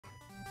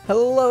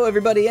Hello,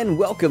 everybody, and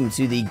welcome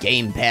to the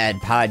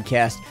Gamepad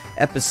Podcast,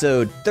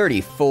 episode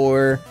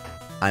 34.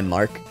 I'm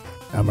Marc.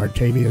 I'm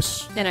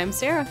Artavius. And I'm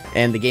Sara.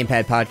 And the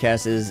Gamepad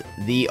Podcast is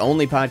the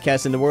only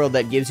podcast in the world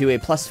that gives you a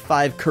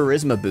 +5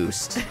 charisma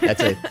boost.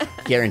 That's a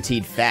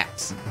guaranteed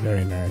fact.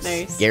 Very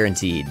nice.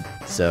 Guaranteed.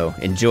 So,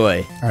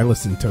 enjoy. I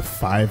listened to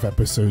 5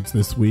 episodes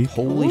this week.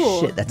 Holy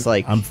shit, that's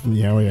like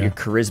your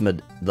charisma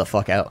the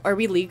fuck out. Are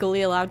we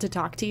legally allowed to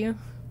talk to you?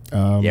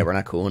 Yeah, we're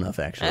not cool enough,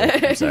 actually.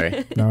 I'm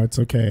sorry. No, it's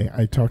okay.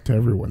 I talk to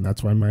everyone.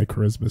 That's why my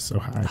charisma is so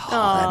high.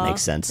 Oh, that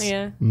makes sense.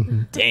 Yeah.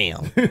 Mm-hmm.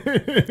 Damn.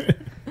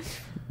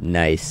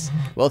 Nice.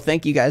 Well,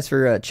 thank you guys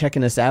for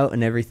checking us out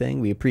and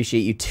everything. We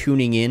appreciate you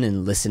tuning in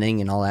and listening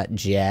and all that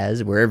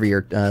jazz, wherever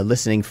you're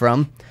listening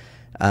from.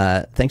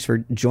 Thanks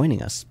for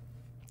joining us.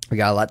 We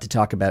got a lot to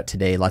talk about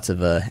today, lots of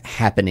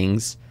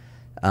happenings.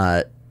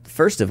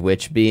 First of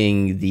which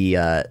being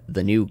the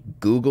new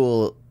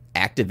Google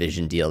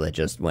Activison deal that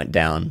just went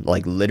down,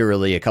 like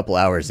literally a couple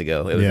hours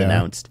ago. It was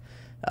announced.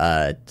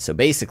 So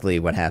basically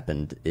what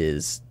happened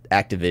is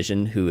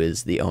Activison, who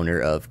is the owner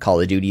of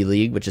Call of Duty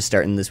League, which is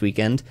starting this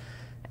weekend,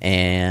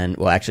 and,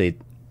 well, actually,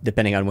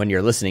 depending on when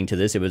you're listening to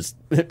this, it was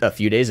a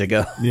few days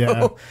ago.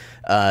 Yeah.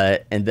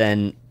 And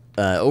then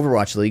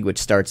Overwatch League, which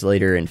starts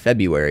later in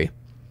February.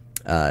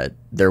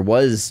 There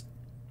was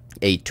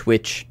a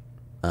Twitch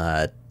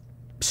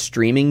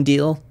streaming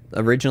deal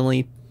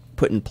originally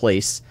put in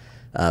place,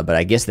 but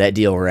I guess that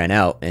deal ran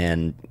out,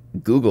 and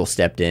Google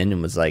stepped in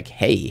and was like,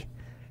 hey,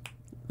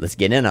 let's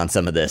get in on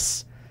some of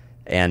this.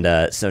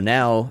 And so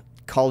now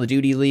Call of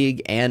Duty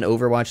League and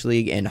Overwatch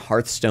League and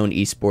Hearthstone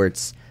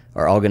eSports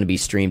are all going to be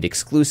streamed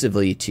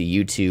exclusively to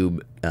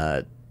YouTube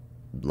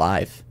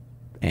live.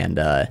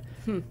 And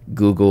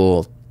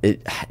Google's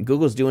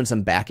doing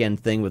some back-end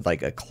thing with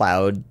like a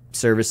cloud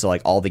service, so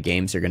like all the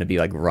games are going to be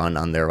like run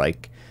on their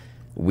like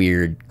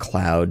weird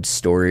cloud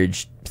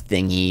storage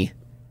thingy.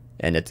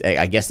 And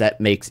I guess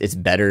that makes it's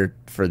better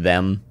for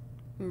them,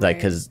 like,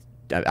 because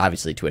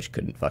obviously Twitch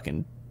couldn't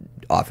fucking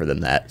offer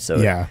them that.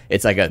 So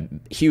it's like a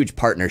huge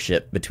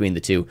partnership between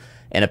the two,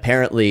 and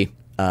apparently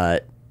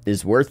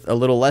is worth a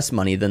little less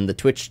money than the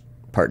Twitch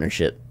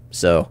partnership.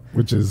 So,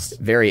 which is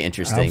very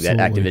interesting that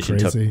Activision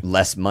took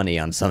less money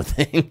on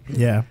something.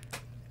 Yeah,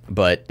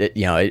 but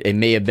it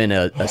may have been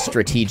a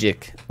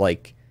strategic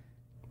like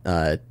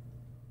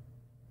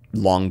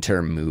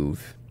long-term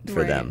move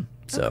for them.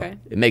 So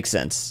it makes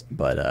sense.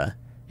 But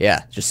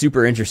yeah, just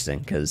super interesting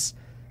because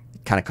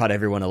it kind of caught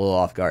everyone a little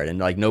off guard, and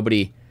like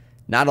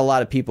not a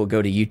lot of people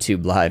go to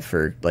YouTube Live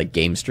for like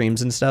game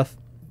streams and stuff.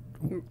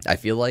 I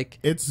feel like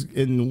it's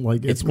growing, one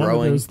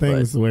of those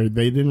things where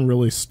they didn't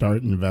really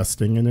start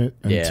investing in it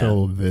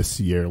until this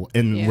year,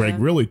 and like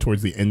really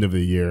towards the end of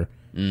the year.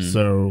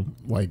 So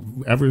like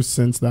ever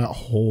since that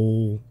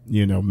whole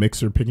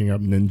Mixer picking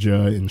up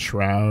Ninja and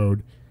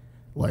Shroud,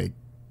 like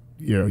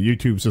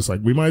YouTube's just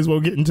like, we might as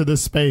well get into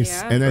this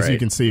space. And as you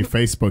can see,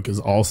 Facebook is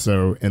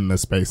also in the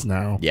space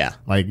now. Yeah,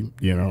 like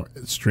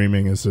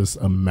streaming is just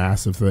a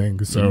massive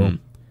thing. So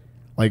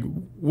like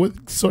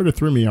what sort of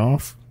threw me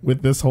off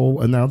with this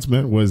whole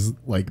announcement was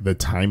like the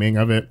timing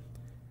of it,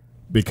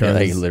 because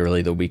like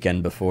literally the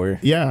weekend before.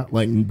 Yeah,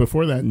 like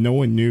before that, no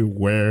one knew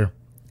where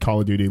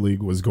Call of Duty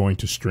League was going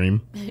to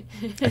stream.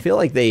 I feel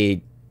like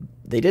they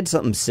did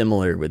something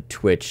similar with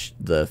Twitch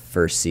the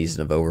first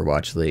season of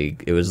Overwatch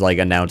League. It was like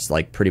announced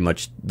like pretty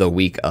much the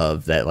week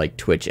of that, like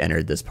Twitch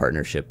entered this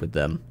partnership with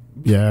them.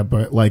 Yeah,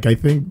 but like I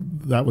think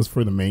that was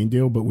for the main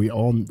deal, but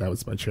that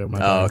was my chair.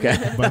 Oh, okay.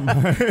 I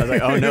was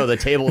like, oh no, the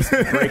table's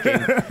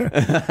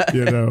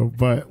breaking.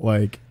 But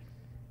like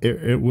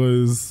it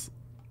was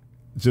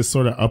just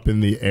sort of up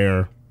in the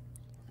air,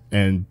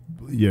 and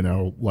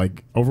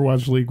like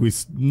Overwatch League, we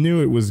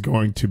knew it was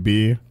going to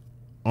be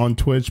on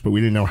Twitch, but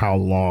we didn't know how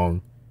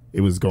long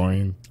it was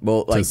going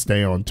to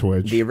stay on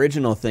Twitch. The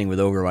original thing with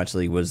Overwatch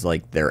League was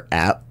like their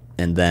app,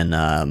 and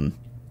then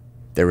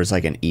there was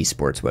like an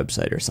eSports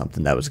website or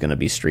something that was going to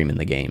be streaming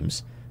the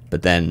games.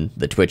 But then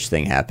the Twitch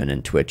thing happened,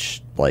 and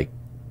Twitch like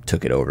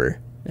took it over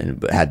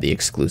and had the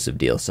exclusive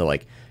deal. So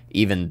like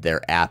even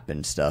their app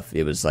and stuff,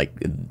 it was like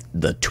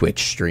the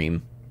Twitch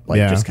stream,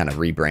 like just kind of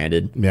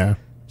rebranded. Yeah.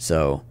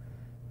 So,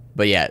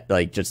 but yeah,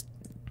 like just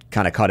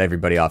kind of caught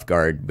everybody off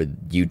guard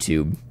with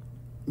YouTube.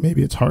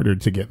 Maybe it's harder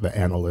to get the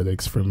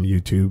analytics from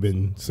YouTube,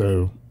 and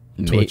so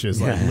Twitch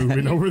is like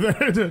moving over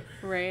there to,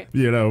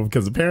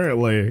 because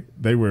apparently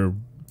they were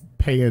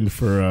paying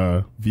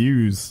for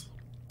views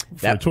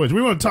for Twitch.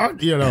 We want to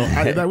talk, we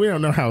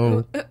don't know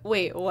how.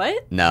 Wait,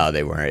 what? No,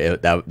 they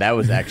weren't. That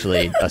was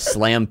actually a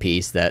slam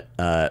piece that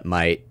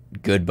my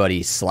good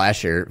buddy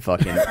Slasher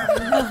fucking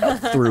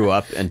threw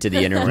up into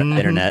the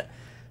internet.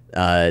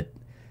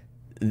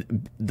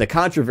 The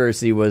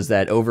controversy was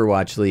that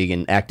Overwatch League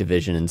and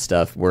Activision and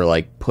stuff were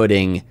like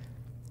putting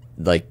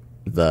like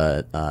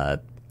the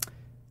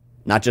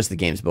not just the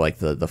games, but like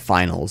the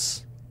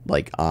finals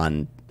like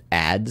on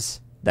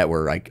ads that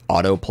were like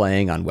auto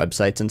playing on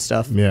websites and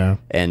stuff. Yeah.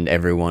 And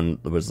everyone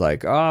was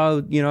like,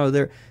 oh,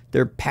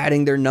 they're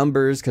padding their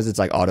numbers because it's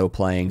like auto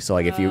playing. So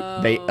like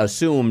they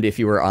assumed if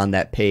you were on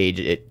that page,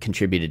 it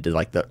contributed to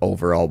like the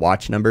overall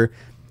watch number.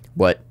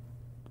 What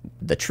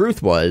the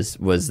truth was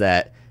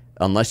that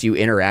unless you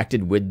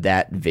interacted with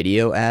that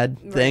video ad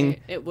thing,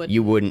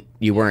 you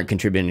weren't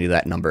contributing to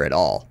that number at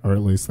all. Or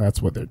at least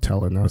that's what they're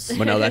telling us.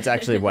 But no, that's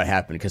actually what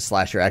happened, because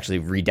Slasher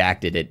actually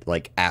redacted it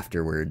like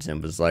afterwards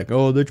and was like,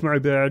 "Oh, that's my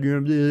bad,"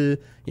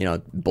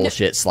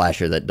 bullshit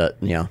Slasher that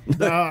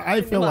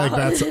I feel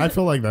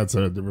like that's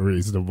a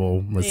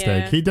reasonable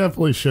mistake. Yeah. He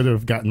definitely should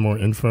have gotten more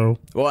info.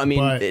 Well, I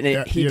mean,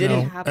 he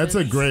didn't. That's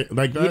a great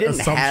he didn't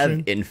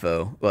have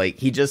info. Like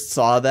he just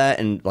saw that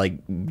and like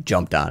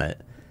jumped on it.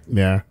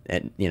 Yeah.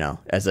 And,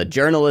 as a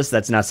journalist,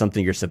 that's not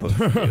something you're supposed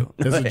to do.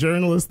 As a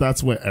journalist,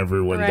 that's what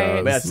everyone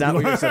does. But that's not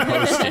what you're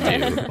supposed to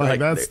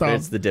do.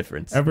 That's the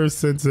difference. Ever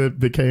since it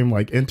became,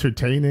 like,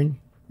 entertaining,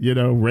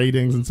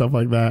 ratings and stuff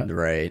like that.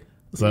 Right.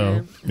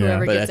 So,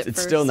 yeah. But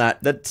it's still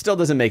not, that still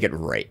doesn't make it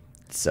right.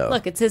 So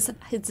look, it's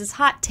his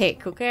hot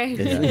take, okay?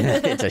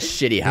 It's a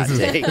shitty hot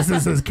take. This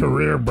is his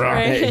career, bro.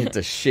 Right. It's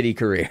a shitty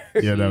career.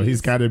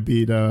 He's got to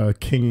beat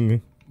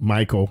King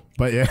Michael.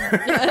 But,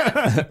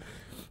 yeah.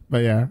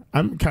 But yeah,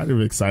 I'm kind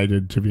of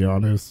excited, to be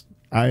honest.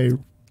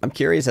 I'm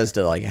curious as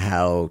to like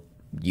how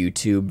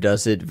YouTube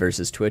does it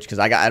versus Twitch, because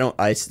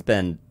I've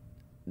spent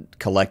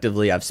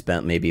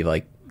maybe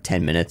like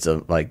 10 minutes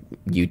of like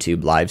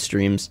YouTube live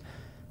streams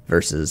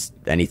versus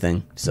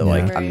anything. So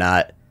like I'm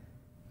not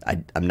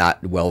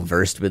well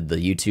versed with the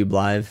YouTube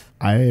live.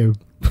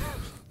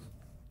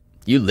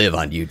 You live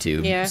on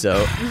YouTube, so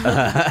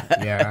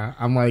yeah.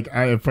 I'm like,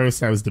 at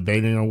first I was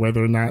debating on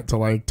whether or not to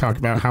like talk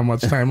about how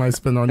much time I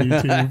spend on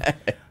YouTube.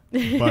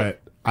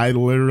 But I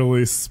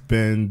literally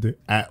spend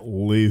at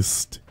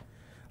least,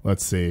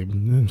 let's see,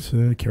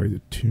 carry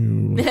the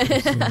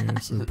 2,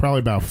 so probably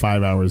about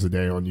 5 hours a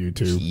day on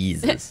YouTube.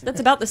 Jesus. That's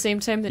about the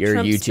same time that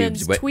Trump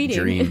spends tweeting.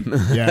 Dream.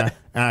 Yeah.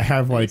 I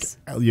have like,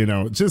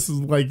 just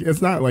like,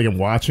 it's not like I'm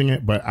watching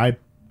it, but I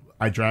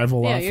drive a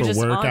lot for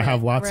work. I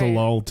have lots of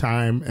lull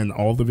time, and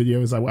all the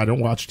videos, I don't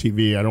watch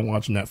TV. I don't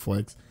watch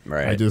Netflix.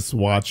 Right. I just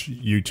watch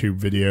YouTube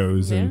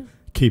videos and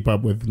keep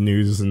up with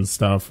news and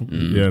stuff,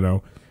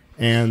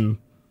 And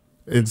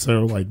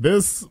so, like,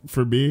 this,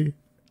 for me,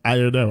 I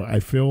don't know. I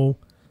feel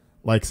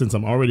like since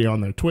I'm already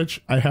on their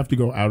Twitch, I have to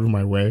go out of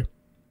my way,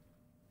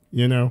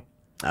 So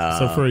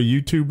for a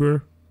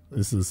YouTuber,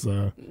 this is...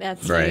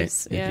 That's right.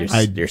 Nice.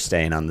 Yeah. You're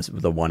staying on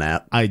the one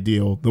app.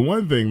 Ideal. The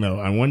one thing, though,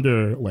 I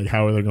wonder, like,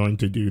 how they're going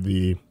to do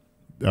the,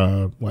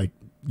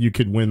 you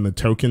could win the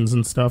tokens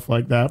and stuff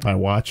like that by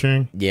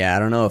watching. Yeah, I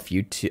don't know if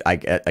YouTube.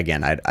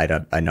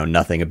 I know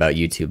nothing about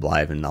YouTube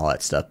Live and all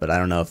that stuff, but I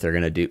don't know if they're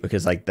gonna do,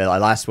 because like the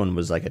last one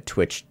was like a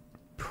Twitch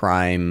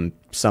Prime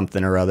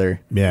something or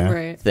other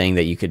thing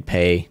that you could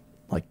pay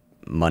like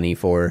money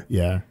for.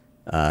 Yeah.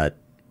 And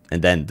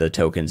then the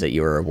tokens that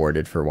you were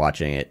awarded for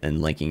watching it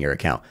and linking your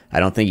account. I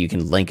don't think you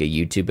can link a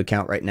YouTube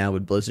account right now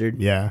with Blizzard.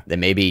 Yeah. They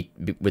maybe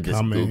with this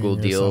Google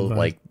deal,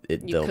 like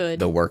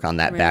they'll work on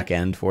that back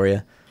end for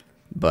you.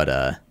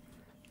 But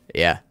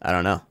yeah, I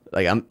don't know.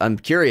 Like I'm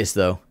curious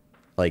though.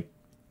 Like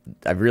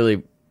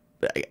apparently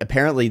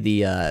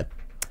the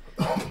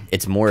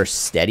it's more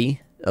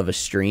steady of a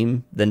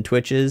stream than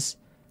Twitch is.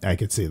 I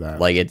could see that.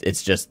 Like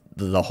it's just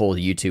the whole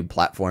YouTube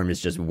platform is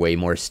just way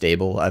more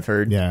stable, I've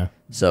heard. Yeah.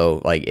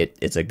 So like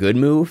it's a good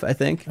move, I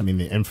think. I mean,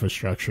 the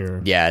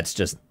infrastructure. Yeah, it's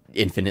just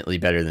infinitely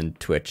better than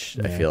Twitch,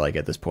 I feel like,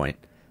 at this point.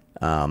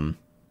 So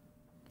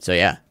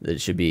yeah,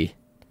 it should be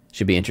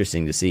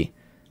interesting to see.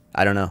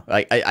 I don't know.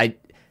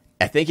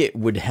 I think it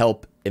would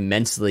help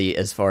immensely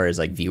as far as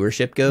like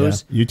viewership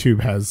goes. Yeah.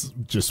 YouTube has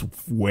just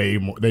way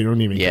more. They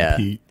don't even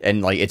compete,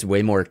 and like it's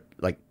way more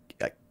like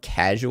a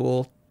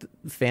casual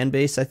fan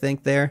base, I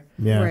think there.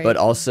 Yeah, right. But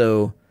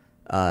also,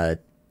 and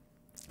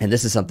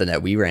this is something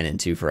that we ran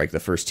into for like the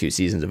first 2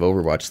 seasons of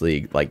Overwatch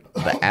League. Like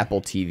the Apple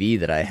TV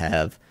that I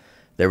have,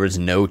 there was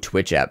no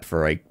Twitch app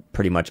for like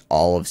pretty much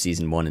all of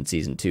season 1 and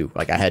season 2.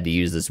 Like I had to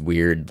use this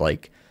weird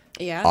like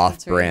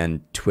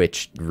off-brand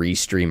Twitch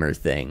restreamer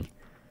thing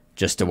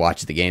just to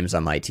watch the games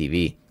on my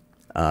TV.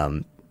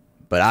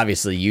 But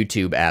obviously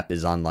YouTube app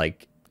is on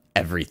like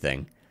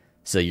everything.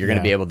 So you're going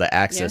to be able to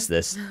access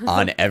this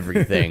on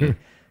everything,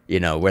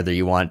 whether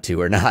you want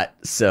to or not.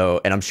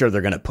 So, and I'm sure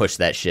they're going to push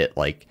that shit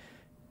like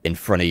in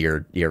front of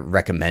your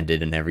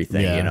recommended and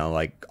everything,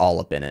 like all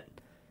up in it.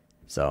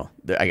 So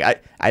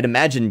I'd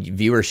imagine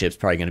viewership's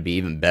probably going to be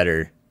even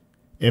better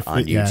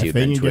on YouTube if they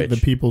than can Twitch. Get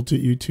the people to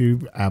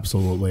YouTube,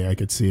 absolutely, I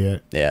could see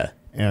it. Yeah.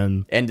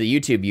 And the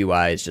YouTube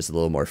UI is just a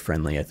little more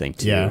friendly, I think,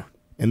 too. Yeah.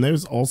 And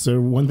there's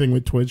also one thing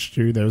with Twitch,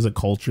 too. There's a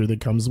culture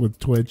that comes with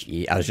Twitch.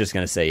 Yeah, I was just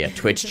going to say,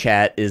 Twitch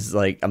chat is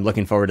like, I'm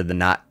looking forward to the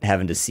not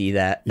having to see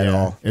that at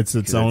all. It's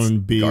its own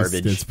beast.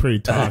 Garbage. It's pretty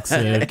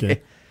toxic. And,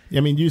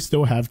 I mean, you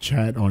still have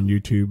chat on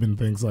YouTube and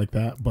things like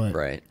that, but...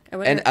 Right.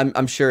 And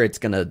I'm sure it's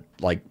going to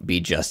like be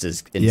just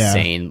as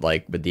insane,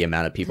 like with the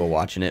amount of people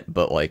watching it.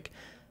 But like,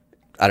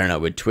 I don't know,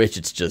 with Twitch,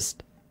 it's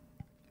just...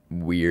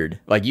 weird.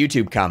 Like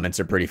YouTube comments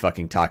are pretty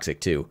fucking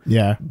toxic too.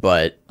 Yeah.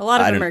 But a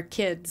lot of them are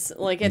kids.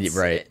 Like it's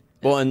right.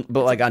 Well,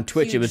 but like on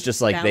Twitch, it was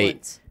just like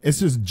balance. It's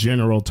just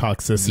general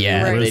toxicity.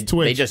 Yeah, right.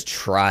 They just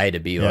try to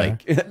be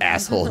like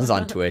assholes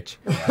on Twitch.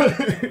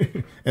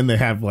 And they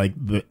have like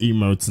the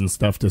emotes and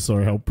stuff to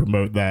sort of help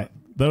promote that.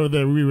 Though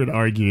that we would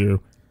argue,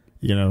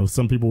 you know,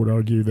 some people would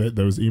argue that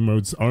those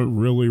emotes aren't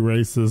really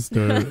racist,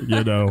 or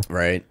you know,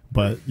 right?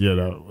 But you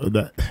know,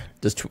 that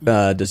does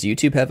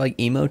YouTube have like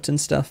emotes and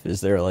stuff?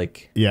 Is there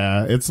like?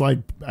 Yeah, it's like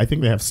I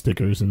think they have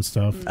stickers and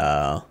stuff.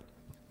 Oh.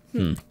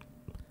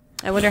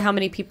 I wonder how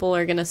many people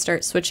are going to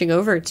start switching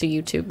over to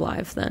YouTube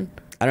Live then.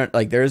 I don't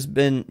like. There's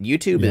been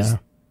YouTube has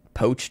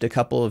poached a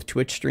couple of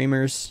Twitch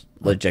streamers,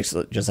 just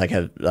like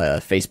have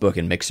Facebook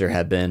and Mixer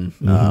have been.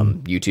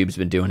 YouTube's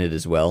been doing it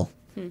as well.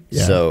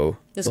 Yeah. So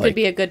this could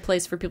be a good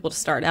place for people to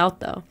start out,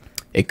 though.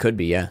 It could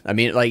be, yeah. I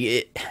mean,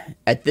 like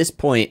at this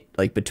point,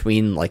 like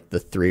between like the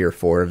 3 or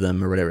 4 of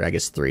them or whatever, I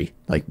guess 3.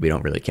 Like we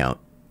don't really count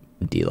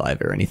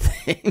D-Live or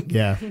anything.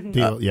 Yeah,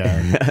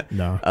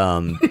 no.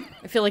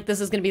 I feel like this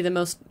is going to be the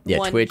most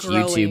Twitch,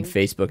 growing. YouTube,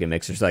 Facebook, and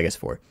Mixer. So I guess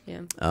 4.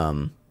 Yeah.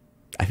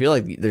 I feel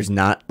like there's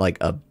not like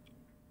a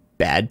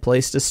bad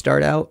place to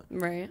start out.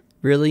 Right.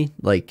 Really,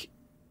 like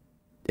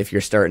if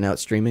you're starting out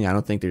streaming, I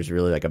don't think there's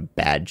really like a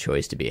bad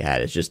choice to be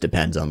had. It just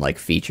depends on like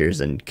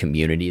features and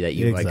community that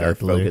you like are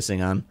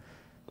focusing on.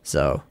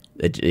 So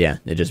it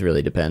just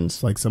really depends.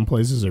 It's like some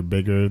places are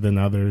bigger than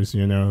others,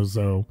 you know.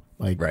 So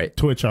like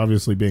Twitch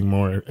obviously being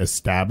more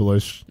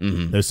established,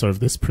 there's sort of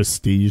this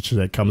prestige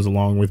that comes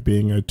along with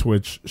being a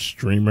Twitch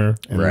streamer,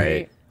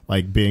 and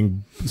like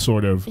being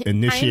sort of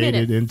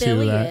initiated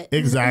into that.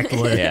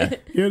 Exactly. Yeah.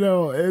 You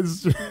know,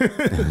 it's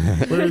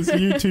whereas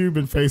YouTube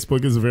and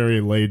Facebook is very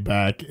laid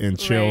back and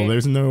chill.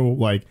 There's no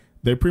like,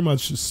 they're pretty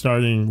much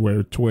starting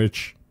where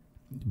Twitch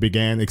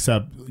began,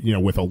 except, you know,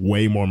 with a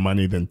way more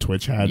money than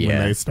Twitch had when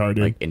they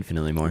started. Like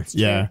infinitely more.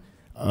 Yeah.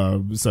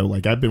 So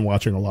like I've been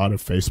watching a lot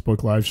of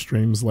Facebook live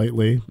streams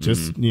lately,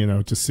 just, you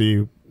know, to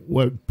see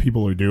what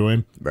people are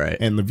doing. Right.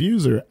 And the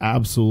views are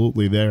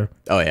absolutely there.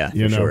 Oh yeah,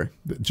 you know, sure.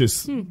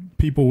 Just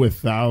people with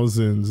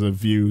thousands of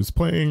views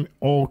playing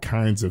all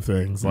kinds of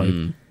things. Like,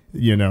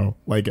 you know,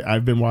 like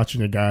I've been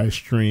watching a guy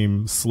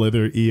stream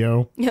Slither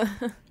EO.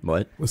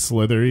 What?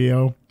 Slither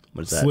EO.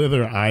 What is that?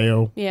 Slither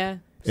IO. Yeah.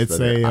 It's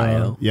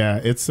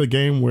it's a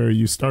game where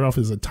you start off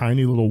as a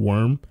tiny little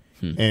worm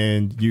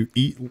and you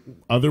eat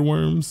other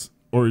worms,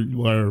 or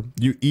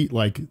you eat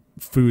like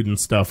food and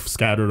stuff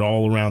scattered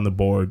all around the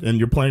board, and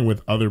you're playing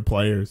with other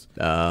players.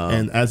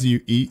 And as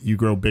you eat, you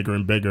grow bigger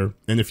and bigger.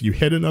 And if you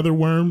hit another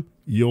worm,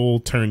 you'll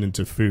turn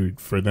into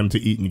food for them to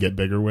eat and get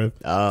bigger with.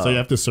 So you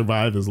have to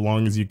survive as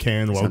long as you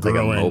can while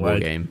growing. Like a mobile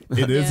game.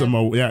 It is a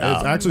mobile.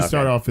 Yeah, it actually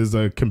started off as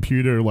a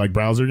computer like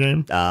browser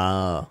game.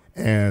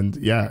 And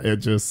yeah, it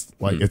just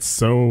like it's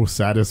so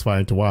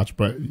satisfying to watch.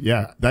 But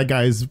yeah, that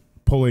guy's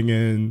pulling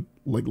in.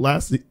 Like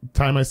last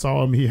time I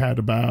saw him, he had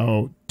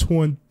about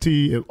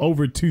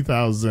over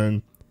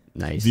 2,000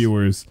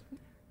 viewers,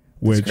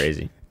 which that's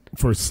crazy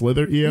for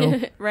Slither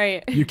EO.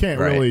 Right. You can't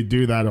really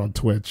do that on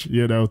Twitch.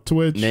 You know,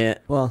 Twitch.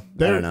 Well, I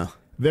don't know.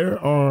 There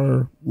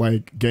are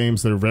like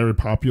games that are very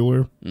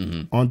popular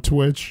on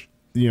Twitch.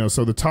 You know,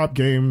 so the top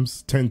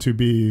games tend to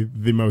be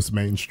the most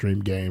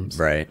mainstream games.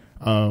 Right.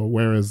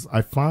 Whereas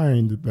I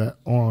find that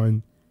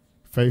on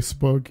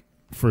Facebook,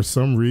 for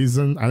some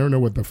reason, I don't know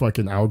what the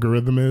fucking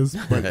algorithm is,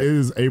 but it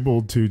is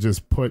able to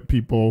just put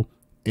people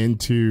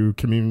into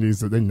communities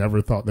that they never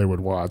thought they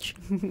would watch.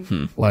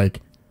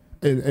 Like,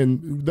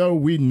 and though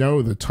we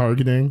know the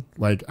targeting,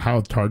 like how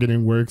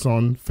targeting works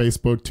on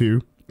Facebook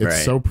too,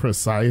 it's so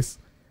precise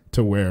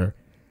to where,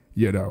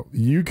 you know,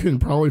 you can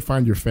probably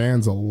find your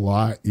fans a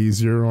lot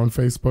easier on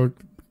Facebook.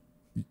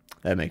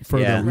 That makes you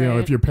know,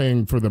 if you're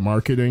paying for the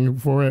marketing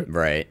for it.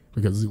 Right.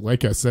 Because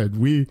like I said,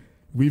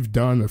 we've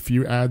done a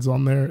few ads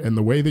on there, and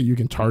the way that you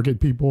can target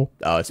people,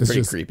 it's pretty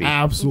just creepy,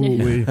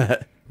 absolutely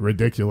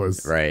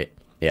ridiculous. Right?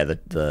 Yeah,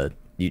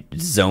 you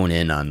zone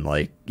in on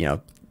like, you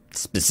know,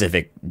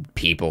 specific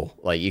people.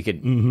 Like you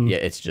could,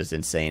 it's just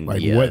insane.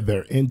 Like what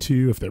they're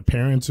into, if their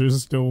parents are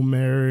still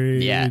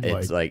married. Yeah,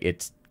 it's like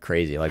it's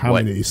crazy. Like how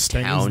what many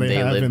stains they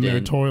have in their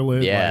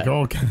toilet. Yeah,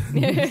 like,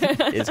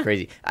 it's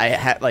crazy.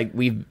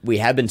 We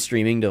have been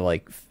streaming to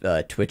like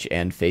Twitch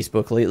and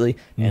Facebook lately,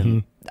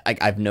 and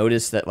I've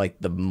noticed that like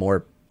the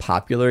more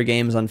popular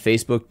games on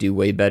Facebook do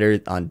way better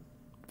on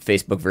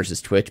Facebook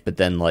versus Twitch. But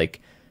then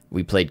like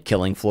we played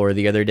Killing Floor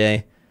the other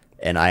day,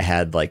 and I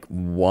had like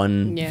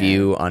 1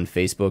 view on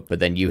Facebook, but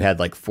then you had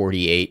like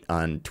 48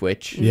 on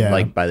Twitch.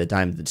 Like by the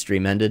time the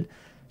stream ended,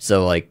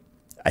 so like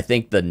I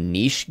think the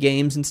niche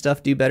games and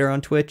stuff do better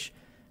on Twitch,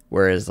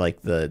 whereas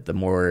like the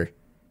more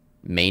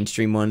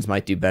mainstream ones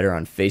might do better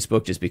on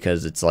Facebook, just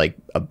because it's like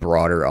a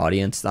broader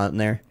audience on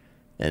there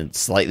and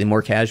slightly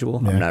more casual.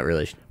 I'm not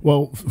really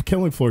well,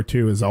 Killing Floor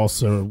 2 is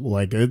also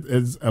like it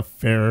is a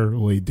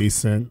fairly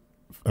decent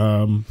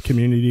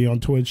community on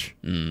Twitch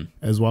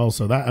as well.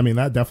 So that, I mean,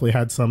 that definitely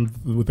had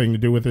something to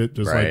do with it.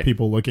 Just like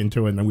people look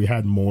into it, and then we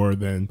had more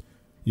than,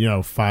 you know,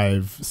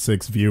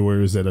 5-6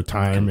 viewers at a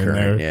time in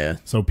there. Yeah.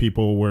 So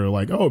people were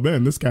like, "Oh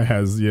man, this guy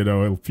has, you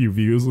know, a few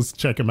views. Let's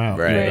check him out."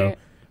 Right. You know?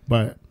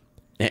 But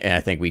And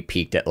I think we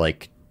peaked at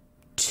like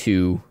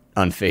 2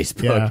 on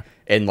Facebook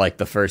in like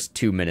the first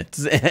 2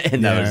 minutes,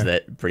 and that was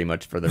it pretty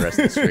much for the rest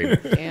of the stream.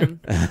 Damn.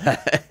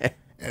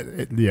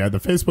 Yeah, the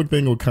Facebook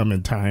thing will come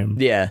in time.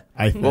 Yeah,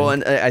 I think. Well,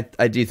 and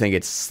I do think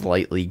it's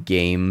slightly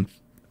game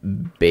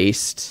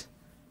based,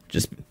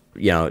 just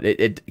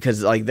it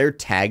because like their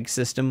tag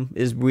system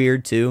is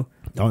weird too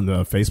on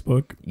the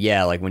Facebook.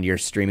 Yeah, like when you're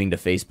streaming to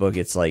Facebook,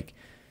 it's like,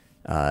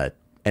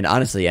 and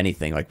honestly,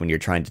 anything like when you're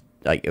trying to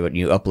like when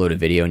you upload a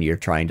video and you're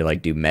trying to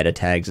like do meta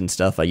tags and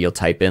stuff, like you'll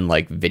type in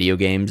like video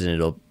games and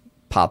it'll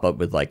pop up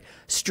with like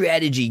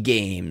strategy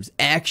games,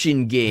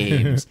 action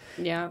games,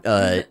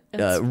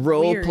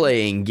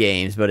 role-playing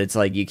games, but it's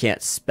like you can't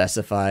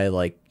specify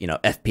like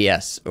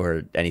FPS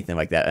or anything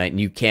like that, and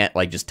you can't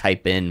like just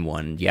type in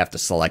one. You have to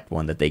select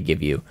one that they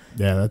give you.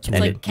 Yeah, that's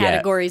weird. Like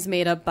categories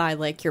made up by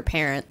like your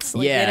parents.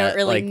 Like, they don't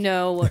really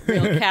know what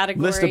real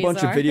categories list a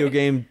bunch of video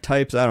game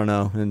types. I don't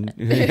know, and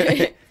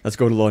let's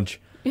go to lunch.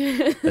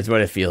 That's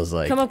what it feels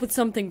like. Come up with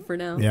something for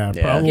now. Yeah,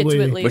 probably. Get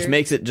to it later. Which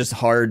makes it just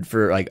hard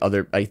for like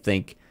I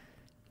think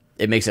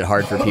it makes it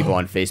hard for people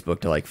on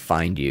Facebook to like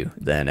find you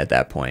then at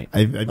that point.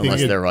 I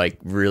unless they're like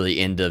really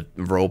into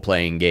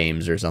role-playing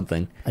games or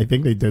something. I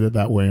think they did it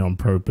that way on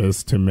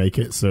purpose to make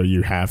it so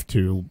you have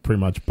to pretty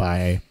much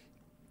buy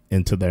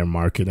into their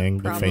marketing,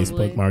 the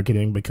Facebook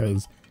marketing,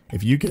 because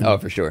if you can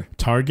for sure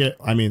target,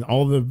 I mean,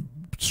 all the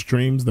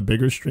streams, the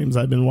bigger streams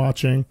I've been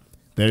watching,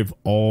 they've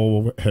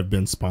all have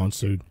been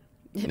sponsored.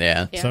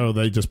 Yeah. So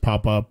they just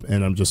pop up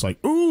and I'm just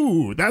like,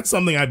 ooh, that's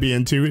something I'd be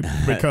into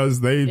because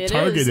they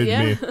targeted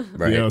me,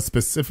 right.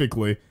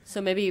 Specifically.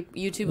 So maybe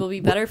YouTube will be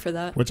better for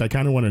that. Which I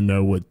kind of want to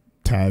know what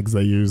tags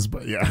they use,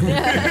 but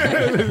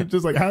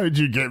just like, how did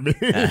you get me?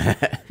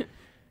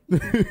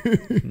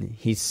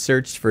 He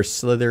searched for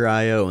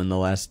Slither.io in the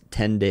last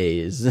 10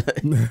 days.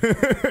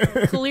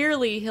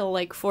 Clearly he'll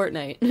like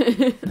Fortnite.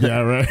 Yeah,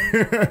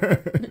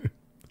 right.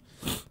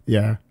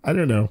 Yeah, I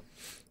don't know.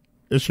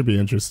 It should be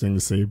interesting to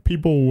see.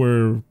 People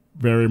were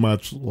very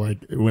much like,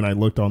 when I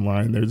looked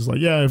online, they're just like,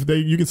 yeah, if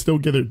you can still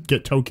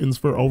get tokens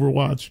for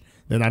Overwatch,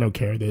 then I don't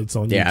care that it's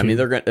on YouTube. Yeah, I mean,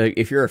 they're gonna,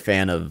 if you're a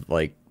fan of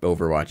like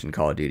Overwatch and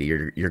Call of Duty,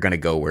 you're gonna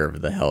go wherever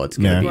the hell it's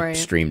gonna be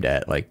streamed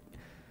at, like,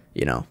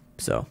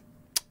 so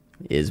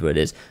is what it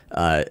is.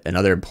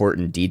 Another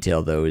important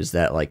detail though is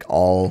that like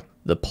all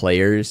the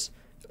players,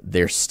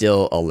 they're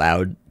still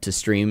allowed to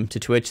stream to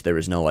Twitch. There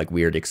was no like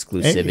weird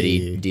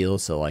exclusivity deal,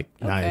 so like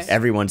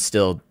everyone's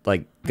still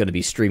like going to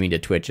be streaming to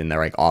Twitch, and they're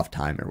like off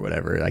time or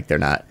whatever. Like they're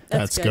not.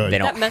 That's good. They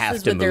don't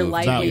have to move.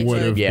 That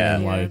would have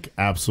been like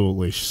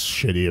absolutely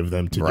shitty of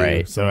them to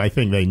do. So I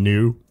think they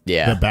knew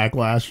the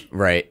backlash.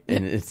 Right,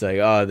 and it's like,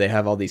 oh, they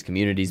have all these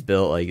communities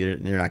built. Like they're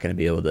not going to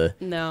be able to.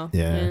 No.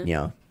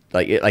 Yeah.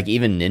 Like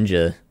even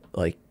Ninja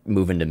like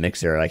moving to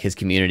Mixer, like his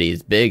community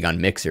is big on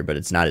Mixer, but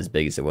it's not as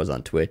big as it was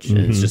on Twitch. And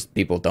it's just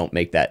people don't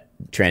make that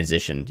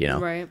transition,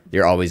 Right.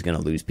 You're always going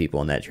to lose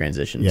people in that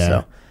transition.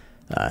 So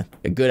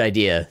a good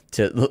idea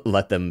to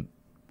let them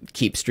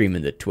keep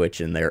streaming to Twitch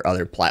and their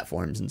other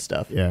platforms and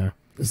stuff. Yeah.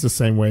 It's the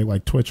same way,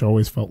 like Twitch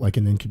always felt like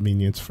an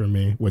inconvenience for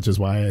me, which is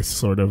why I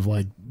sort of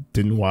like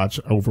didn't watch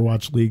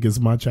Overwatch League as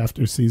much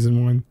after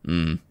season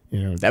 1.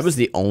 That was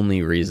the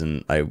only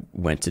reason I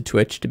went to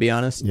Twitch, to be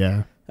honest.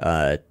 Yeah.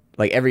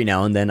 Like every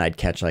now and then I'd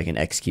catch like an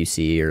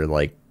XQC or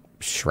like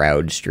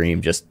Shroud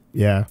stream just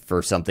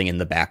for something in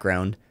the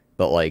background,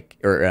 but like,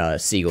 or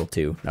Seagull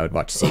too. I would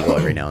watch Seagull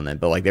every now and then,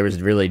 but like there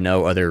was really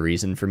no other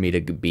reason for me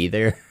to be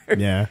there.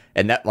 Yeah.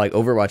 And that like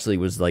Overwatch League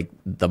was like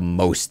the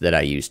most that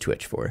I used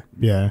Twitch for.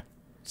 Yeah.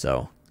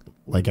 So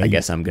like I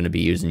guess I'm going to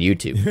be using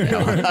YouTube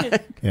now.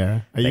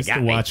 Yeah. I used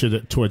to watch it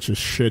at Twitch a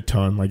shit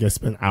ton. Like I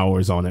spent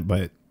hours on it,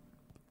 but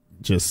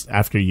just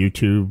after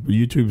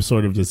YouTube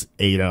sort of just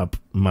ate up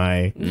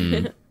my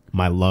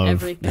my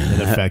love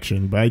and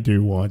affection. But I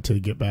do want to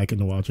get back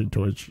into watching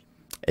Twitch.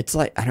 It's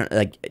like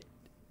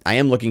I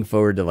am looking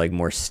forward to like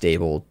more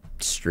stable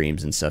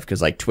streams and stuff,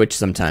 because like Twitch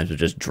sometimes would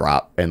just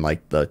drop and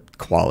like the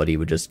quality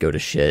would just go to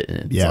shit,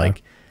 and it's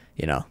like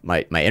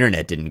my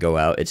internet didn't go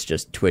out. It's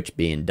just Twitch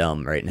being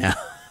dumb right now.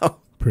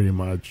 Pretty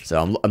much.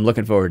 So I'm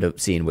looking forward to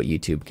seeing what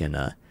YouTube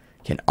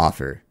can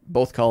offer.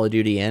 Both Call of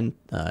Duty and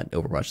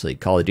Overwatch League.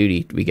 Call of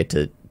Duty we get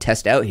to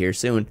test out here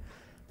soon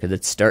because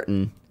it's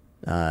starting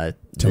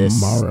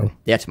tomorrow.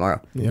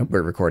 Tomorrow. Yep.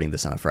 We're recording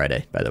this on a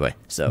Friday, by the way.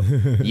 So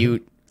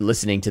you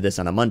listening to this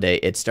on a Monday,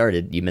 it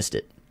started. You missed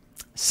it.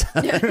 So,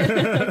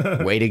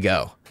 way to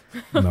go.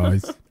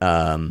 Nice.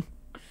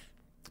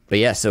 But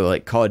yeah, so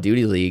like Call of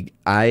Duty League,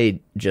 I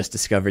just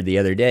discovered the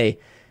other day,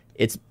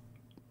 it's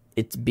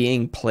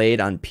being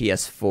played on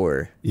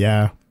PS4.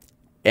 Yeah.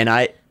 And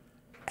I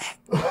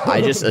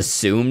just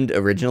assumed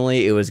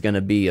originally it was going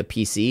to be a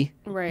PC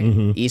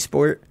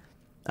esport.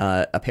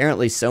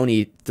 Apparently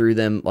Sony threw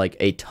them like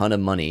a ton of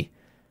money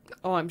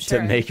I'm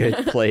sure. to make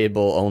it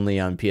playable only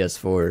on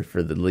PS4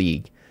 for the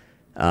league.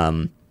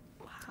 Wow.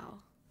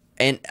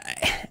 And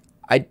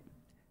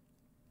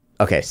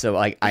okay, so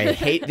like I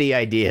hate the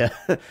idea,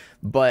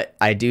 but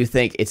I do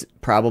think it's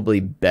probably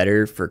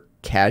better for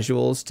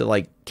casuals to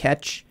like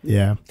catch.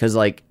 Yeah, because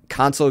like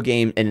console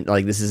game, and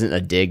like this isn't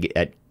a dig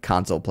at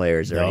console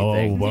players or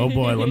anything. Oh, well,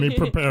 boy, let me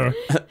prepare.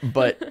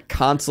 But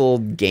console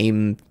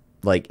game,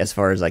 like as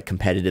far as like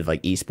competitive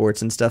like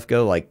esports and stuff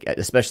go, like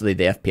especially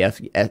the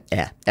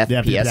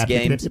FPS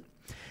games,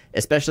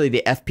 especially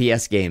the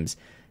FPS games,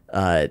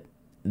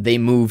 they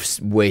move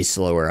way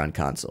slower on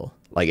console.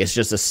 Like it's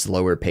just a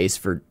slower pace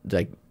for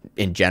like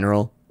in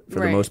general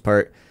for the most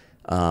part.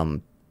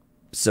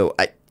 So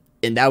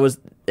and that was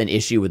an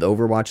issue with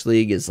Overwatch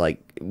League, is like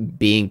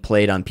being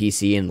played on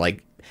PC and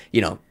like,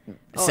 you know,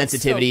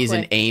 sensitivities so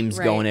and aims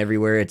going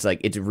everywhere. It's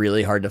like it's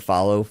really hard to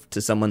follow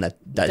to someone that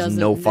has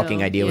no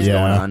fucking idea what's going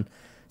on.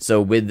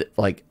 So with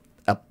like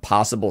a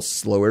possible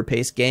slower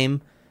paced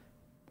game,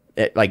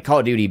 like Call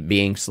of Duty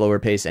being slower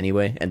paced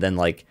anyway, and then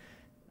like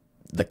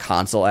the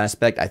console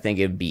aspect, I think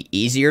it'd be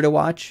easier to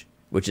watch,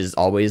 which is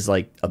always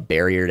like a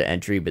barrier to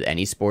entry with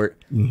any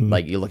sport.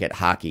 Like you look at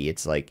hockey,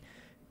 it's like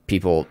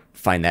people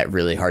find that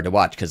really hard to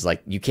watch because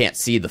like you can't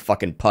see the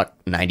fucking puck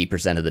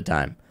 90% of the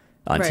time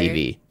on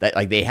TV. That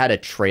like they had a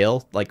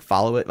trail, like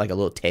follow it, like a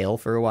little tail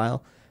for a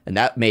while, and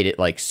that made it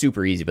like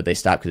super easy, but they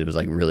stopped because it was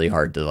like really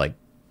hard to like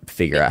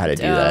figure out how to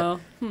do that.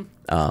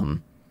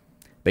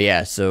 But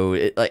yeah, so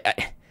it,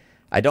 like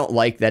I don't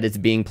like that it's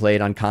being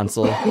played on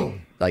console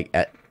like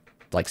at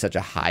like such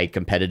a high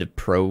competitive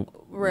pro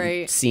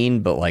scene,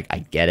 but like I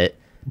get it.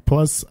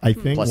 Plus, I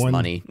think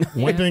money.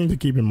 One thing to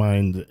keep in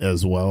mind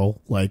as well,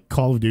 like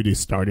Call of Duty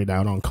started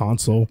out on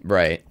console.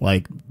 Right.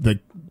 Like the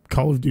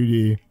Call of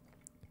Duty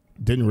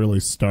didn't really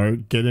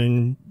start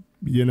getting,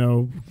 you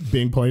know,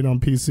 being played on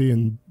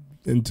PC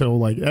until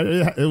like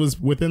it was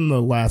within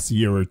the last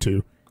year or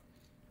two.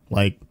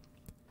 Like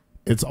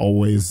it's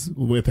always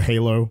with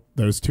Halo,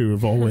 those two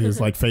have always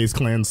like FaZe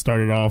Clan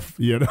started off,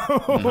 you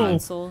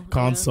know,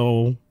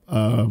 console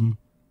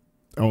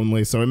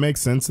only, so it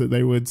makes sense that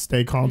they would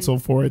stay console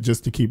for it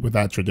just to keep with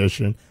that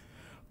tradition.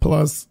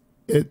 Plus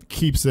it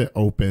keeps it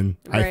open,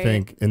 I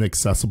think, and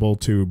accessible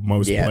to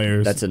most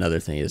players. That's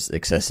another thing, is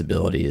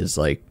accessibility is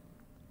like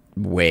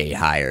way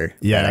higher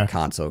than a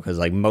console, because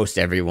like most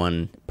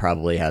everyone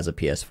probably has a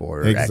PS4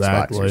 or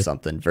Xbox or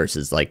something,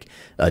 versus like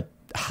a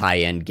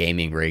high-end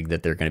gaming rig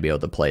that they're going to be able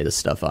to play this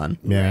stuff on.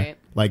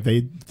 Like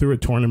they threw a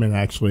tournament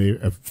actually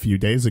a few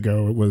days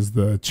ago. It was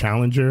the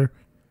Challenger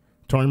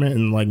tournament,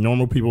 and like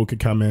normal people could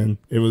come in.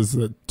 It was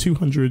a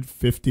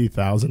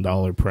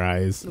 $250,000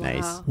 prize,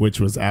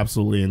 which was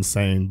absolutely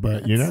insane.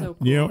 But you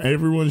know,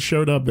 everyone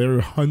showed up. There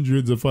were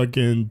hundreds of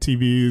fucking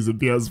TVs and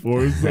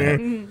PS4s there.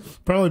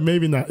 Probably,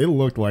 maybe not. It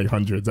looked like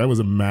hundreds. That was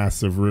a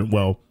massive room.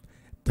 Well,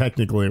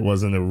 technically, it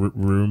wasn't a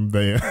room.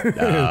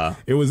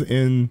 It was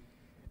in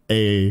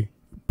a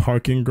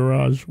parking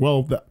garage.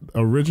 Well,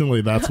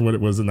 originally that's what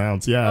it was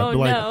announced.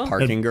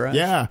 Parking garage.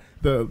 Yeah,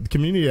 the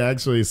community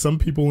actually, some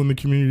people in the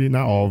community,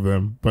 not all of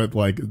them, but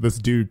like this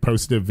dude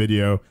posted a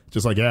video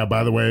just like, yeah,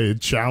 by the way,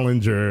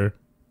 Challenger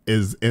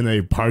is in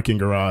a parking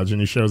garage,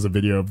 and he shows a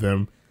video of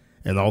them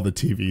and all the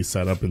TV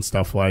set up and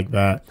stuff like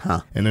that.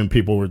 And then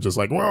people were just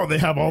like, well, they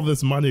have all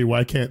this money,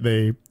 why can't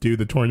they do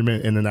the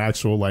tournament in an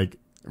actual like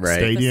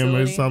stadium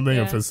or something,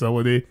 a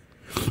facility?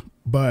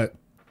 But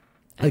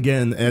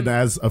again, and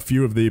as a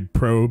few of the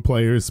pro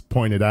players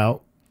pointed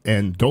out,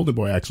 and Golden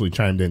Boy actually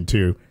chimed in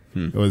too,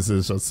 it was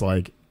just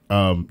like,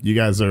 you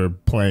guys are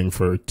playing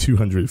for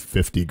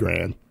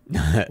 $250,000.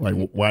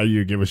 Like, why do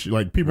you give a shit?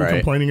 Like, people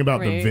complaining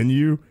about the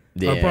venue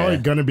are probably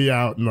gonna be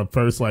out in the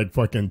first like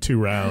fucking 2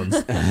 rounds.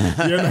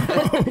 You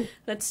know,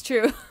 that's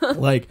true.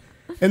 Like,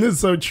 and it's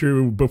so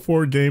true.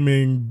 Before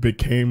gaming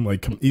became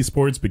like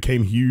esports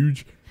became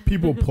huge,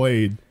 people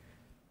played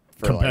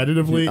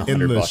competitively like in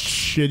the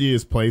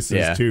shittiest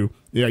places too.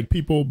 Like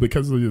people,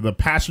 because of the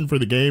passion for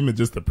the game and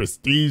just the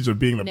prestige of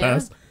being the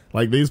best,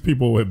 like these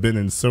people have been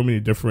in so many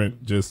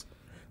different, just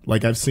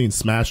like I've seen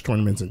Smash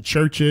tournaments in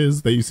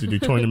churches. They used to do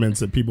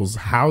tournaments at people's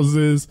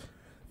houses.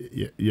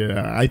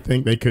 Yeah, I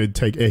think they could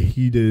take a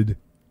heated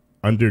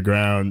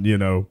underground, you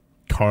know,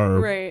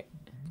 car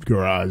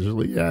garage.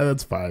 Yeah,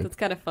 that's fine. That's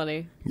kind of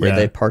funny. Where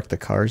they park the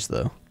cars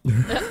though.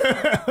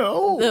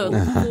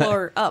 The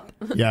floor up.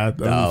 Yeah,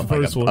 the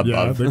first one.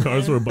 Yeah, the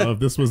cars were above.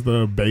 This was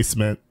the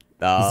basement.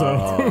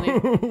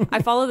 So.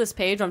 I follow this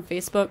page on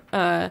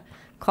Facebook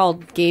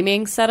called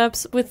Gaming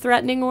Setups with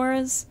Threatening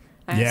Auras.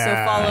 I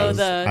also follow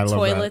the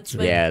toilets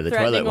with the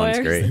toilet auras.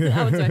 One's great.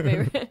 That one's my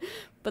favorite.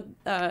 But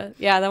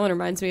that one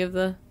reminds me of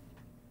the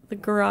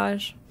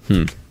garage.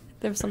 There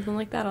was something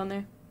like that on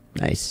there.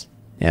 Nice.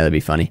 Yeah, that'd be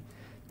funny.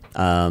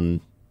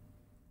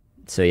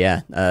 So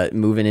yeah,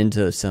 moving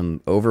into some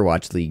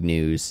Overwatch League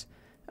news,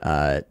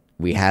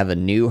 we have a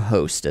new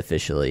host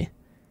officially,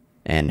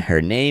 and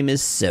her name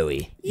is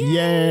Zoe.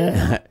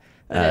 Yeah.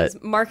 That is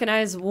Marc and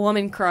I's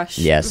woman crush.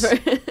 Yes.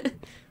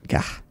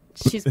 God.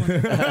 She's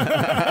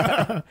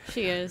wonderful.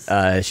 She is.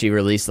 She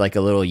released like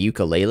a little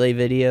ukulele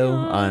video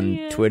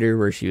on Twitter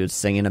where she was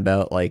singing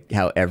about like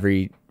how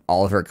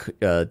all of her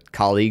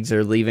colleagues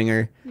are leaving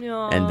her,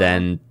 and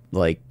then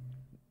like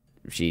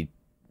she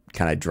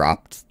kind of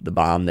dropped the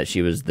bomb that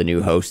she was the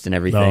new host and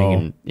everything,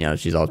 and you know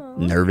she's all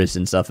nervous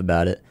and stuff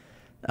about it.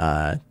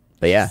 But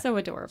yeah, so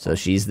adorable. So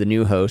she's the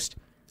new host,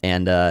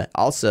 and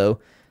also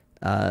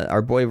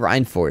our boy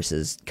Reinforce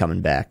is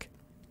coming back.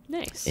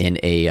 Nice. In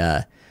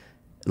a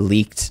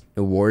leaked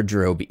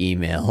wardrobe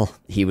email,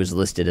 he was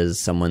listed as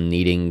someone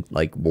needing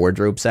like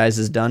wardrobe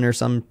sizes done or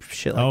some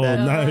shit like that.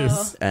 Oh,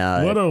 nice.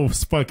 What a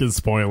fucking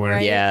spoiler.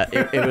 Right? Yeah,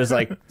 it was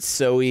like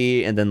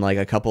Zoe and then like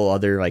a couple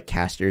other like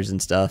casters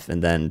and stuff,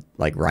 and then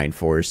like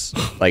Reinforce,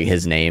 like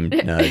his name,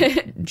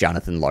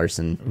 Jonathan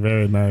Larson.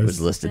 Very nice.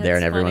 Was listed there,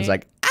 and everyone's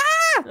funny. like,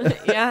 ah!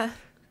 Yeah.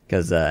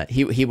 Because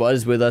he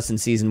was with us in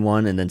season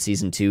 1, and then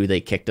season 2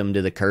 they kicked him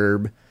to the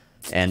curb.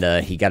 And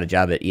he got a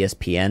job at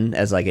ESPN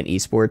as like an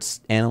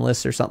esports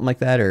analyst or something like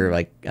that, or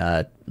like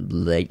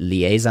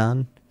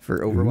liaison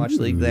for Overwatch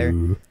League there.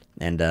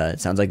 And it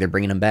sounds like they're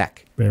bringing him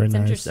back. Very It's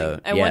nice. interesting. So,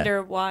 I yeah.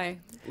 wonder why.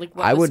 Like,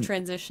 what was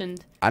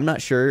transitioned? I'm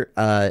not sure.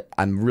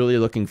 I'm really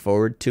looking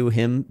forward to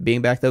him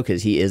being back though,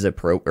 because he is a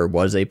pro or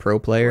was a pro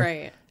player.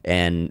 Right.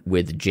 And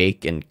with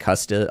Jake and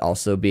Custa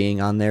also being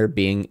on there,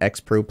 being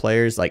ex-pro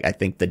players, like I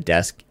think the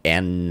desk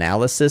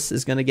analysis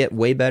is going to get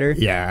way better.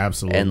 Yeah,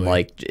 absolutely. And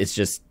like it's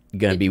just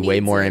going to be way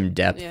more in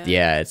depth.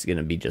 Yeah, it's going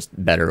to be just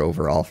better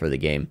overall for the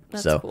game.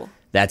 That's so cool.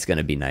 That's going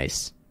to be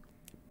nice.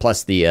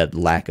 Plus the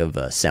lack of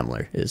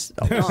Semler is.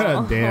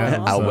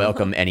 Damn. I'll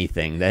welcome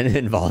anything that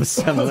involves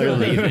Semler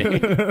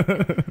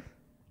leaving.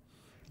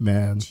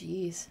 Man.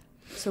 Jeez,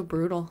 so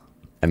brutal.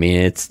 I mean,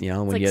 it's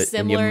when It's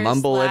you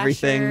mumble Slasher.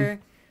 everything.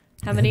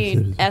 How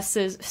many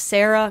S's?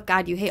 Sarah,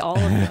 God, you hate all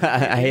of them.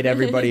 I hate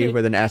everybody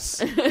with an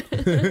S.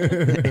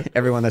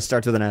 Everyone that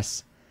starts with an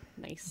S.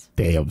 Nice.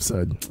 Damn,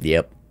 son.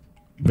 Yep.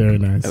 Very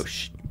nice. Oh,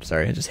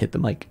 sorry, I just hit the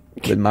mic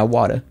with my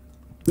water.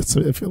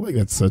 I feel like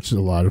that's such a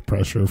lot of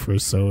pressure for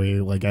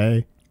Zoe. Like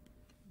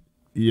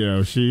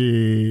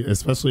she,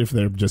 especially if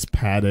they're just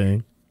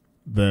padding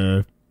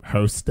the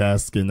host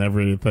desk and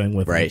everything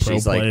with right, pro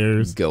she's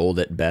players. Like gold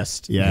at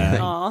best. Yeah,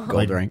 gold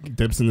like rank.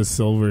 Dips in the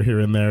silver here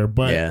and there.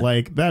 But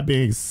like that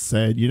being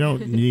said, you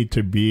don't need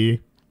to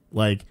be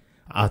like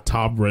a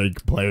top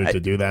rank player to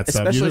do that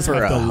stuff. You just for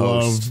have to a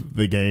host. love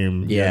the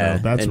game. Yeah,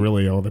 that's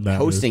really all that matters.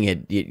 Hosting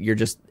it, you're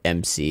just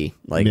MC.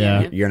 Like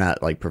you're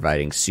not like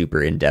providing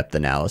super in depth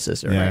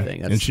analysis or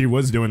anything. And she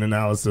was doing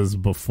analysis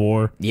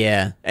before.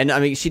 Yeah, and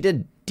I mean she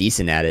did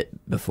decent at it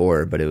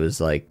before, but it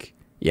was like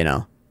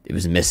it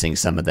was missing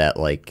some of that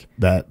like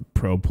that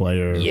pro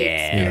player.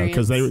 Yeah,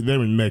 because they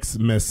would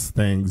miss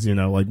things.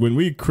 Like when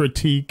we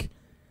critique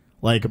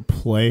like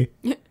play.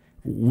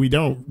 We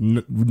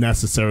don't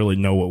necessarily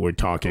know what we're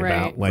talking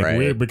about.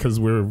 Like because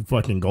we're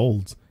fucking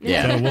golds.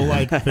 Yeah. So we'll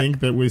like think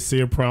that we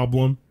see a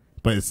problem,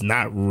 but it's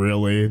not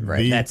really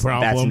the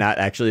problem. That's not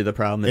actually the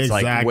problem. It's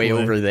like way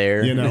over there.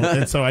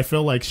 And so I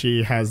feel like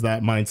she has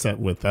that mindset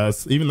with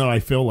us, even though I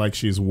feel like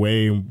she's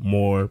way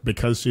more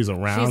because she's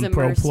around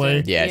pro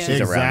play. Yeah,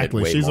 she's around it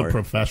way she's more. A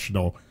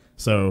professional.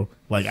 So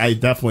like it's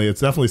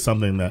definitely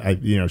something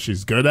that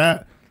she's good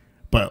at,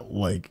 but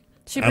like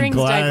she brings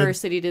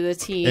diversity to the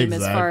team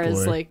as far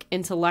as like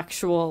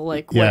intellectual,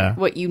 like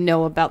what you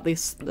know about the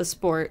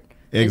sport.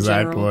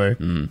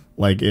 Exactly.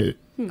 Like it.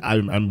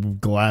 I'm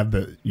glad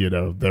that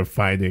they're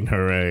finding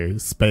her a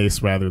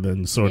space rather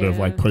than sort of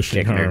like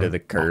pushing her to the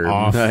curb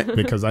off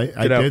because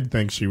I did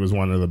think she was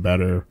one of the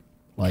better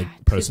like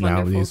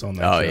personalities on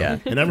that show. Yeah,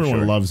 and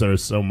everyone loves her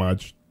so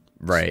much.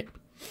 Right.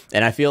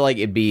 And I feel like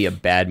it'd be a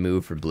bad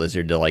move for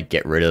Blizzard to like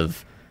get rid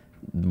of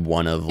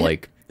one of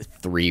like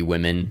 3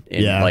 women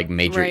in like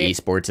major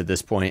esports at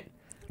this point.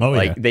 Oh,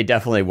 like they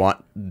definitely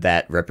want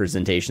that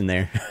representation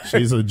there.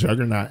 She's a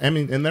juggernaut. I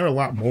mean, and there are a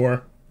lot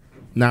more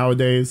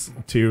nowadays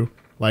too.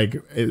 Like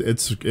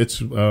it's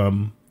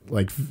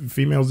like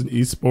females in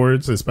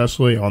esports,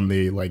 especially on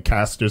the like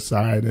caster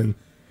side and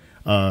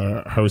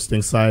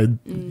hosting side.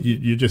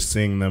 You're just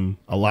seeing them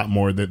a lot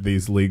more. That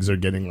these leagues are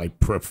getting like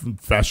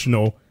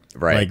professional.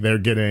 Right. Like they're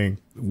getting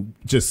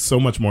just so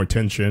much more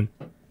attention.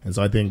 And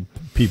so I think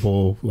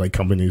people, like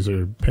companies,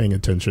 are paying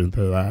attention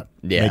to that.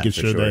 Yeah, making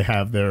sure they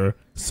have their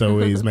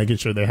Zoes, making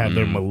sure they have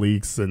their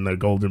Maliks and their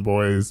Golden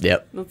Boys.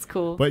 Yep. That's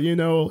cool. But,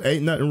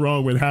 ain't nothing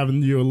wrong with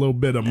having you a little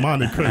bit of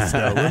Monte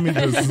Cristo. let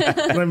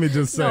me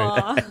just say.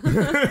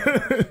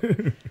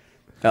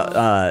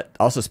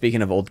 Also,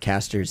 speaking of old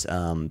casters,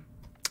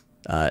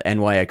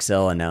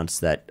 NYXL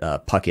announced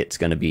that Puckett's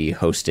going to be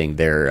hosting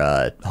their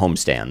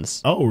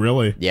homestands. Oh,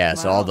 really? Yeah,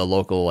 so all the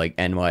local like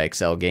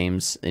NYXL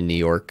games in New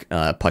York,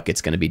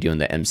 Puckett's going to be doing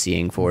the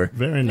emceeing for.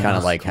 Very nice. Kind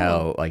of like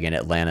how like in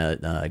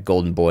Atlanta,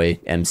 Golden Boy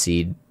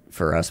emceed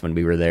for us when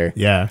we were there.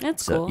 Yeah,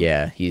 that's cool.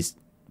 Yeah,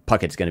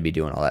 Puckett's going to be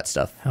doing all that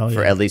stuff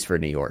for at least for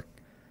New York.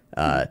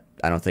 I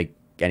don't think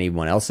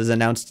anyone else has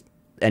announced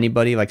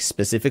anybody like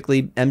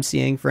specifically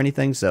emceeing for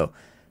anything, so.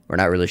 We're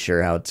not really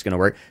sure how it's going to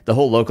work. The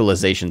whole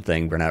localization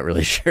thing, we're not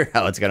really sure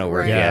how it's going to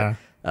work yet.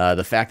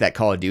 The fact that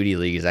Call of Duty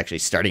League is actually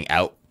starting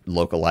out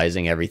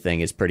localizing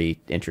everything is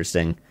pretty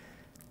interesting.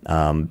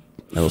 And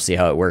we'll see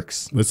how it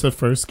works. What's the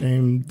first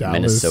game?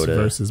 Dallas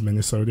versus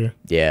Minnesota?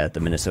 Yeah, the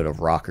Minnesota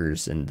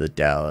Rockers and the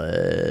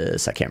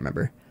Dallas... I can't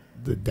remember.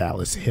 The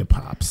Dallas Hip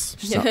Hops.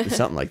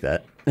 Something like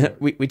that.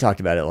 We talked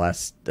about it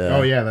last...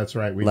 oh, yeah, that's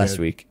right. Last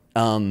week.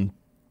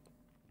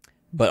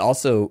 But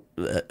also,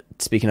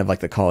 speaking of like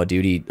the Call of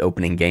Duty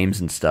opening games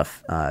and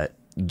stuff,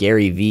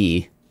 Gary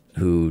V,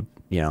 who,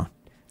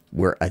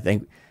 I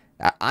think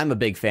I'm a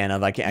big fan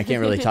of. I can't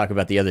really talk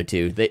about the other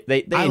two. They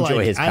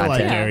enjoy his content. I like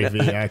Gary V,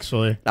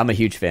 actually. I'm a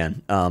huge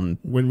fan.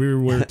 When we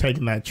were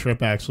taking that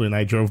trip, actually, and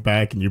I drove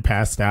back and you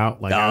passed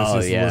out, like I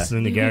was just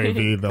listening to Gary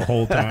V the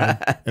whole time.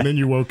 And then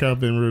you woke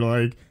up and were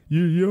like,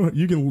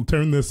 you can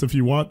turn this if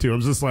you want to. I'm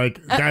just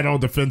like, got all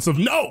defensive.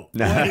 No!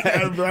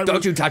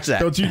 Don't you touch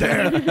that. Don't you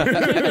dare.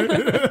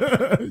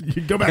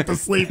 You go back to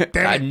sleep.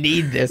 Damn I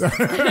need this.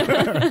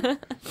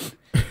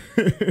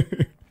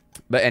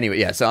 But anyway,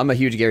 yeah, so I'm a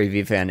huge Gary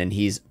Vee fan, and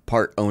he's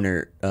part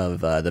owner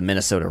of the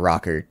Minnesota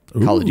Rocker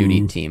Call of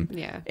Duty team.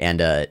 Yeah.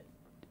 And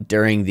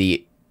during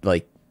the,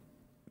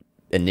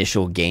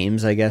 initial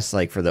games, I guess,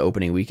 for the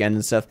opening weekend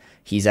and stuff,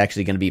 he's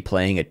actually going to be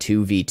playing a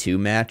 2v2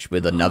 match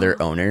with another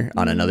owner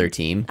on another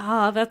team.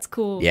 Oh, that's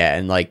cool. Yeah,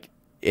 and,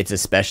 it's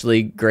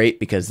especially great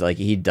because,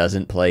 he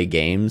doesn't play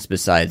games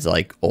besides,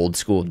 old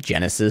school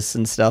Genesis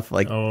and stuff.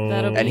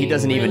 And he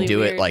doesn't even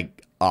do it,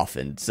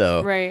 often.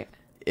 So... Right.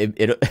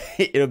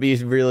 It'll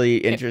be really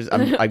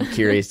interesting. I'm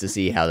curious to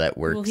see how that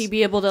works. Will he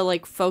be able to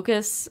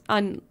focus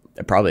on?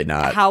 Probably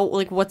not. How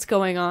what's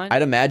going on?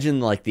 I'd imagine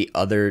the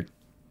other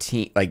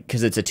team,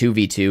 because it's a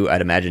 2v2.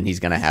 I'd imagine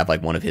he's gonna have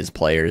one of his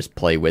players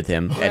play with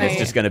him, right. And it's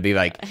just gonna be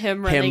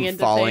him running into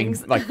falling,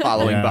 things.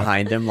 Following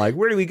behind him,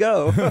 where do we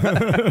go?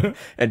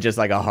 And just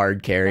a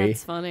hard carry.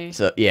 That's funny.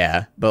 So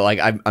yeah, but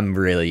I'm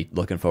really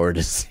looking forward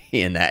to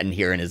seeing that and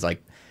hearing his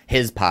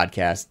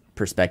podcast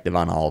perspective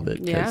on all of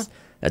it. Yeah,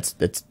 that's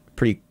it's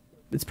pretty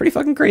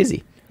fucking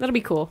crazy. That'll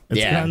be cool.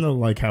 It's kind of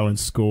like how in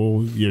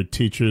school your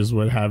teachers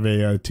would have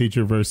a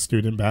teacher versus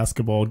student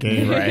basketball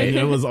game. Right.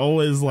 It was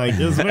always it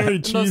was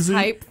very cheesy,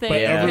 hype thing.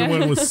 but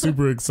everyone was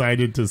super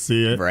excited to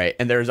see it. Right.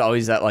 And there's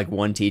always that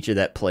one teacher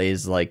that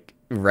plays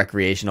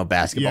recreational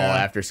basketball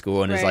after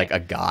school and is a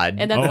god.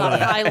 And that's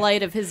the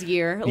highlight of his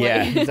year.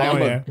 Yeah. He's I'm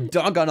a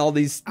dog on all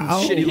these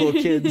shitty little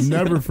kids.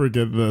 Never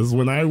forget this.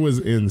 When I was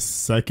in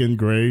second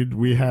grade,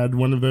 we had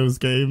one of those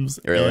games.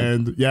 Really?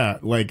 And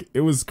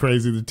it was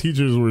crazy. The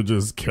teachers were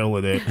just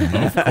killing it.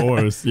 Of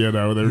course, they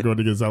were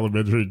going against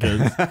elementary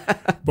kids.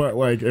 But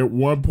at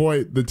one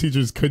point, the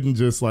teachers couldn't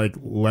just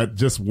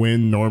just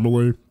win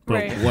normally.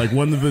 But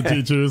one of the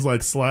teachers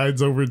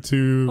slides over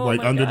to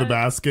under the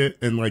basket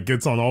and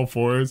get on all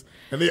fours,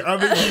 and the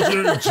other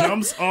teacher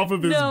jumps off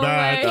of his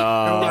back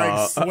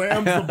and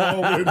slams the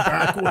ball in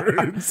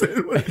backwards.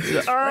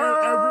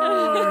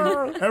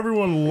 And,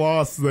 everyone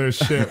lost their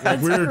shit.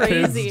 We were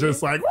crazy. Kids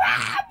just oh my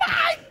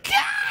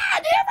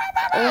god!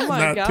 Oh my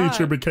that god!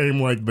 Teacher became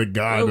the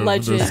god of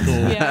legend. the school.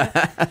 Yeah.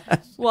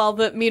 Well,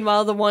 but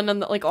meanwhile, the one on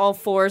the, all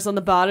fours on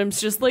the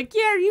bottom's just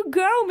yeah, you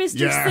go,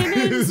 Mr.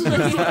 Simmons.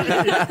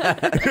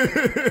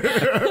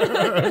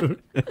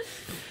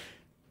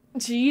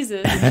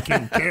 Jesus.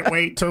 Can't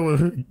wait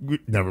till...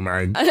 Never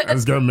mind. I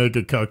was going to make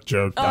a cuck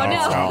joke.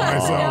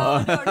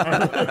 Oh,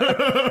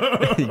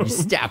 no. You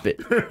stop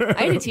it.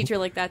 I had a teacher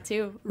like that,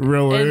 too.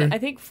 Really? And I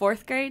think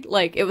 4th grade,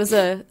 it was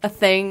a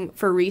thing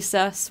for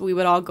recess. We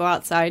would all go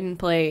outside and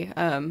play,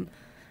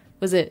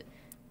 was it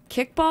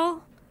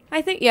kickball?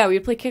 I think, yeah, we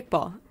would play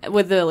kickball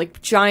with the,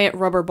 giant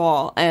rubber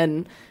ball.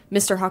 And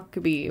Mr.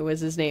 Huckabee was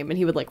his name. And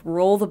he would,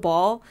 roll the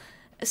ball.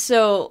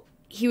 So...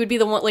 he would be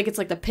the one, it's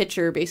the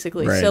pitcher,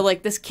 basically. Right. So,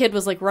 this kid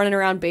was, running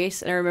around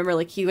base, and I remember,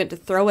 he went to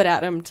throw it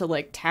at him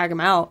to, tag him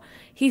out.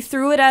 He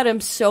threw it at him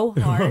so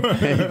hard.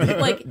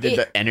 Did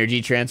the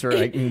energy transfer,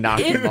 knock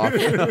him off?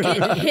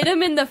 It hit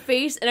him in the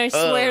face, and I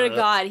swear to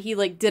God, he,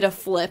 did a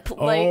flip.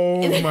 Oh,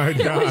 my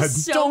God.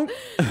 And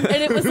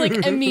it was,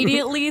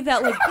 immediately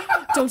that,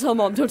 don't tell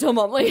mom.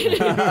 Are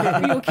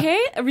you okay?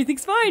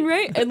 Everything's fine,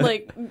 right? And,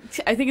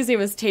 I think his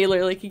name is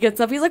Taylor. He gets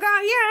up, he's like,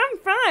 oh, yeah, I'm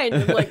fine.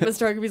 And,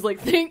 Mr. Huckabee's like,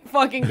 thank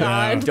fucking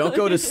God. Don't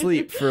go to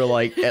sleep for,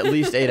 at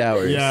least 8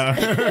 hours.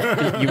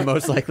 Yeah. You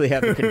most likely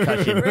have a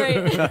concussion.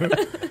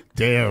 Right.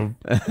 Damn.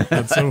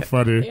 That's so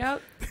funny.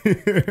 Yep.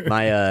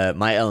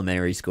 My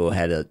elementary school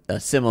had a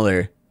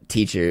similar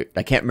teacher.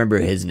 I can't remember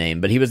his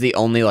name, but he was the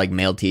only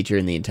male teacher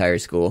in the entire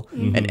school,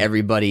 and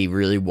everybody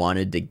really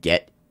wanted to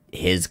get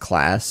his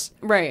class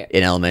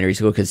in elementary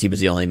school because he was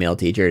the only male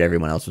teacher and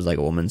everyone else was a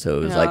woman.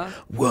 So it was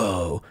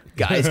whoa,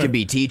 guys can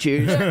be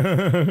teachers.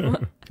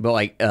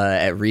 But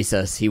at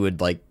recess, he would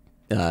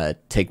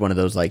take one of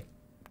those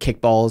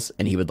kickballs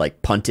and he would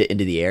punt it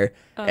into the air,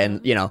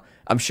 and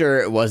I'm sure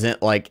it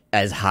wasn't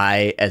as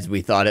high as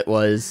we thought it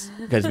was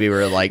because we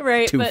were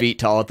 2 feet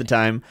tall at the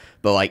time,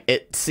 but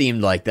it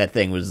seemed like that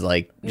thing was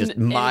just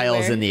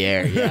miles in the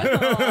air.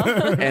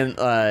 Yeah.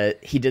 And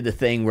he did the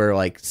thing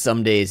where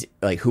some days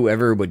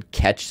whoever would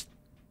catch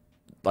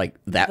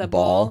that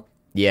ball.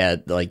 Yeah,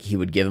 he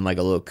would give him a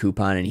little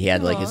coupon, and he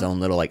had his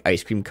own little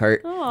ice cream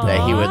cart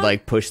that he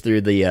would push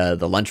through the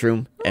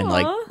lunchroom, and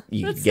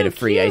you could get a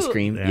free ice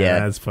cream. Yeah,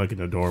 that's fucking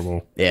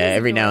adorable. Yeah,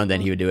 every now and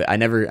then he would do it. I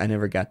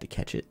never got to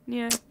catch it.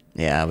 Yeah.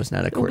 Yeah, I was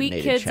not a coordinated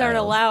Weak kids child. aren't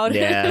allowed.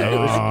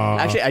 Yeah,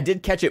 actually, I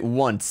did catch it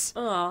once.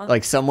 Aww.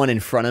 Like someone in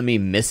front of me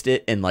missed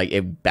it, and like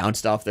it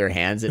bounced off their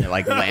hands, and it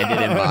like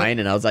landed in mine,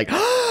 and I was like,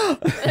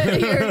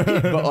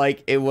 but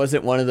like it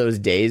wasn't one of those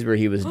days where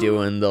he was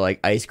doing the like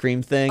ice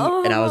cream thing,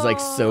 and I was like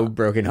so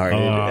brokenhearted.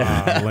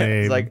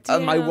 It's like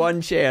my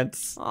one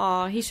chance.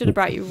 Aw, he should have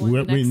brought you one.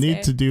 What we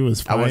need to do is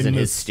find I wasn't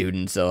his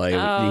student, so he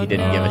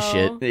didn't give a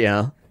shit.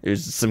 Yeah, it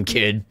was some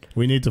kid.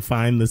 We need to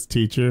find this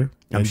teacher.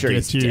 I'm sure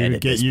he's dead at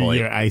this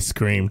point. Your ice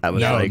cream.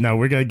 No,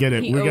 we're gonna get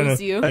it. He we're gonna.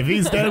 owes you. If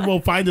he's dead, we'll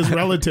find his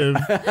relative.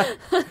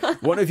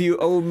 One of you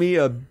owe me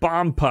a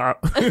bomb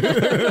pop.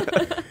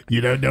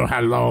 You don't know how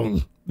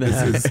long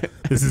this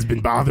has been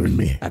bothering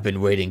me. I've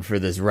been waiting for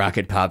this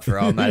rocket pop for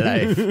all my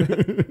life.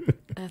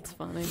 That's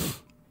funny.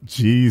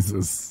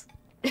 Jesus.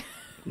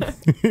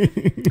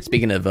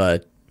 Speaking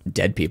of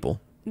dead people.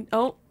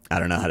 Oh. I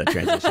don't know how to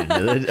transition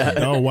to it.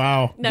 Oh,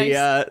 wow. Nice.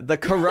 The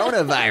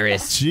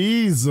coronavirus.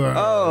 Jesus.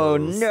 Oh,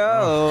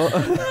 no.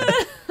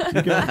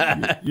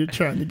 You're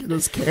trying to get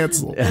us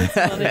canceled.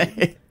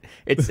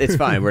 It's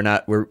fine.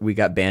 We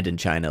got banned in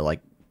China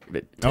like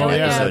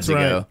that's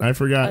ago. Right. I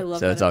forgot. I love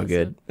So that it's all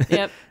episode.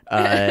 good.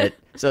 Yep.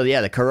 So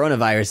yeah, the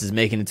coronavirus is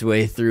making its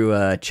way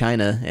through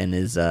China and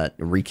is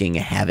wreaking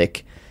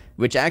havoc,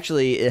 which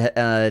actually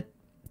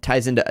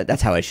ties into.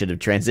 That's how I should have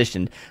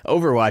transitioned.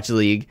 Overwatch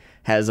League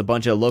has a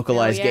bunch of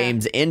localized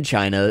games in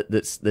China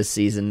this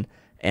season,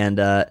 and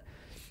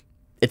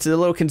it's a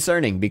little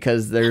concerning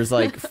because there's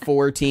like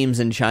 4 teams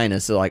in China,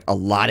 so like a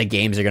lot of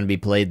games are going to be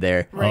played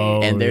there,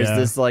 and there's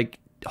this like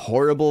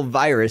horrible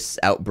virus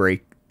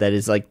outbreak that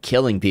is like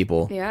killing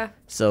people. Yeah.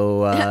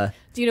 So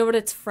do you know what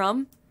it's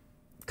from?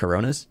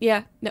 Coronas?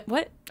 Yeah. No,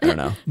 what? I don't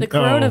know. The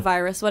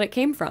coronavirus, what it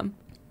came from.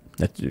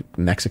 That's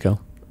Mexico.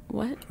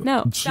 What?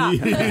 No. Stop.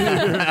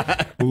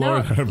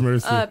 Lord have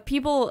mercy.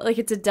 People, like,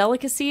 it's a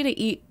delicacy to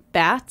eat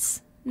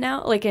bats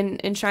now, like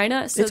in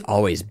China. So, It's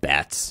always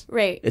bats.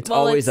 right. It's Well,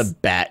 always a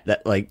bat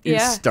that like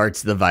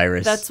starts the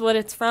virus. That's what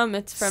it's from.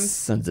 It's from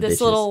Sons of this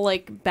bitches. little,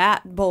 like,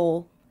 bat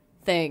bowl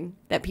thing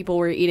that people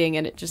were eating,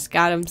 and it just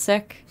got them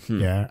sick.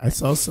 Yeah, I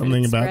saw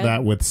something about spread.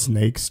 that with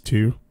snakes,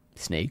 too.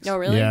 Snakes. No,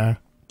 really? Yeah.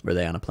 Were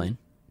they on a plane?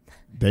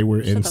 They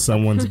were in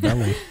someone's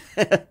belly.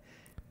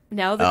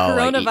 Now the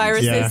like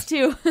coronavirus eating- is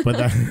too. But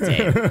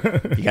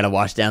that, Damn. You gotta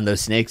wash down those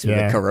snakes with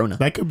the corona.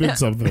 that could be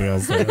something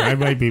else. I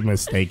might be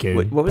mistaken.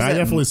 What was But I that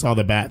definitely saw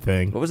the bat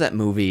thing. What was that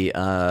movie?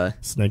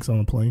 Snakes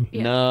on a plane.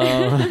 Yeah.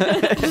 No.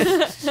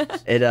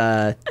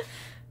 It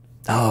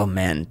oh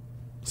man.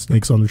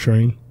 Snakes on the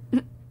train.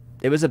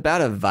 It was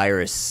about a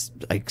virus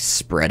like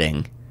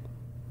spreading.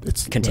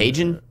 It's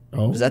Contagion?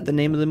 Was that the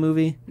name of the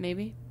movie?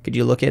 Maybe. Could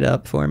you look it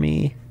up for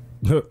me?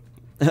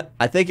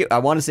 I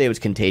want to say it was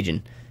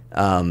Contagion.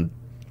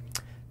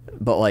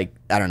 But like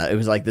I don't know, it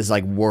was like this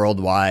like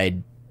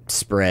worldwide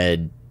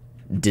spread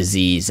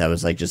disease. I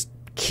was like just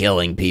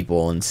killing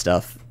people and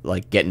stuff,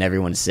 like getting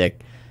everyone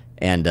sick.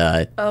 And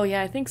Oh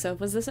yeah, I think so.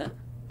 Was this it?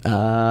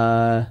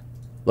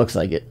 looks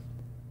like it.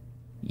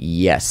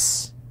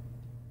 Yes.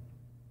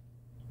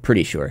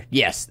 Pretty sure.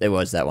 Yes, it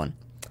was that one.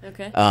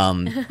 Okay.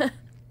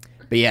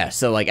 But yeah,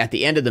 so like at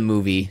the end of the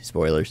movie,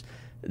 spoilers,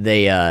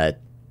 they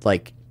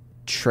like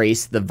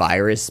trace the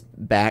virus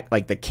back,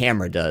 like the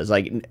camera does.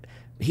 Like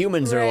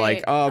humans are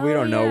like, oh, we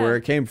don't know where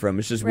it came from.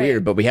 It's just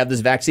weird, but we have this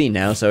vaccine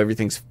now, so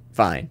everything's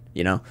fine,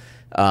 you know?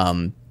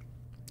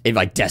 It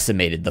like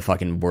decimated the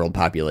fucking world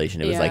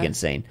population. It was like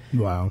insane.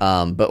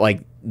 Wow. But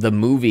like the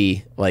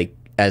movie, like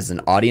as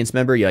an audience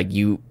member,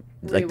 you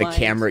like the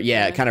camera,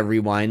 it kind of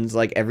rewinds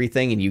like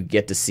everything, and you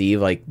get to see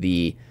like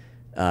the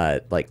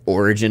like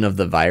origin of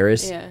the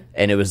virus. Yeah.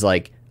 And it was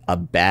like a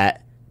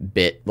bat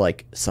bit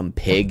like some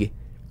pig,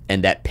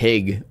 and that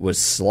pig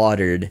was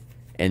slaughtered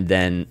and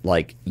then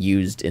like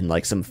used in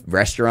like some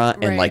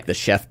restaurant, and like the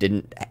chef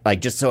didn't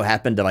like just so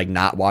happened to like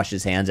not wash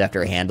his hands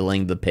after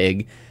handling the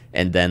pig,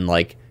 and then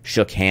like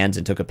shook hands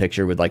and took a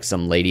picture with like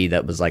some lady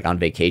that was like on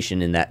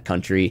vacation in that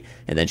country,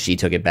 and then she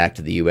took it back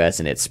to the US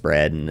and it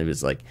spread, and it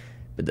was like,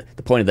 but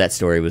the point of that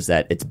story was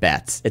that it's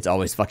bats. It's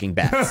always fucking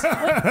bats.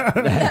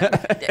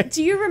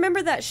 Do you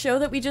remember that show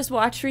that we just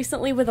watched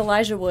recently with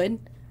Elijah Wood?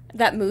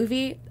 That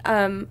movie?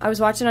 I was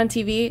watching on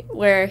TV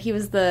where he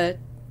was it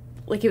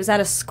was at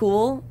a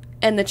school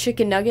and the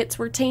chicken nuggets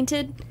were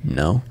tainted.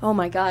 No. Oh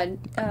my god.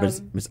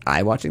 Was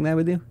I watching that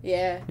with you?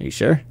 Yeah. Are you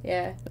sure?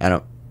 Yeah. I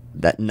don't.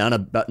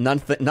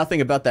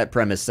 Nothing about that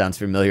premise sounds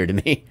familiar to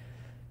me.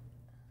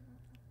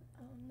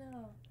 Oh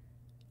no.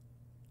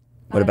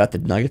 What about the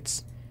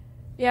nuggets?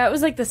 Yeah, it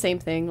was like the same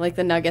thing. Like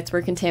the nuggets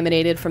were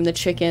contaminated from the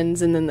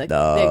chickens, and then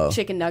the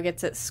chicken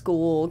nuggets at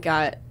school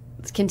got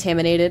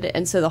contaminated,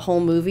 and so the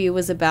whole movie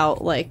was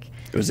about like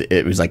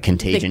it was like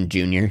Contagion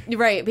Junior.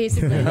 Right,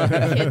 basically like,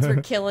 the kids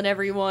were killing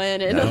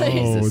everyone, and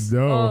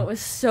it was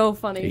so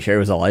funny. Are you sure it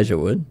was Elijah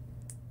Wood?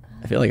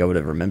 I feel like I would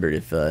have remembered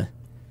if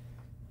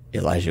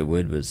Elijah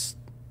Wood was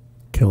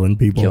killing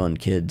people, killing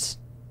kids,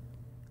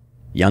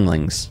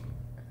 younglings.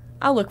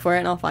 I'll look for it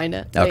and I'll find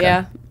it. Okay. But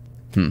yeah.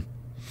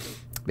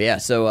 But yeah,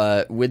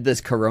 so with this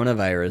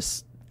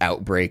coronavirus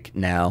outbreak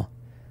now,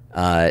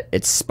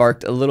 It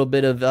sparked a little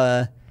bit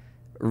of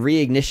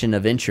reignition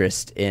of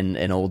interest in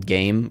an old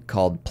game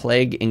called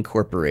Plague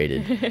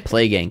Incorporated.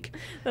 Plague Inc.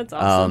 That's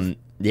awesome.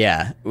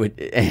 Yeah.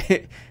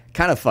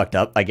 Kind of fucked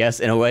up, I guess,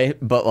 in a way.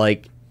 But,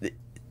 like,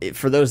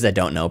 for those that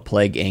don't know,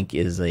 Plague Inc.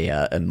 is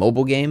a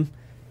mobile game.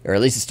 Or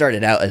at least it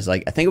started out as,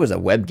 like, I think it was a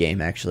web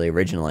game, actually,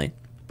 originally.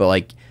 But,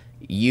 like,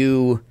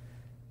 you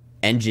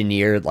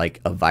engineer,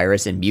 like, a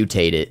virus and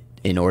mutate it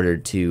in order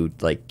to,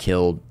 like,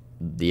 kill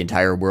the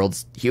entire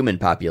world's human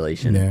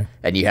population. Yeah.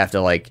 And you have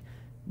to, like,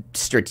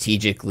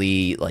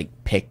 strategically, like,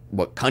 pick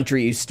what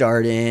country you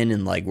start in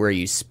and, like, where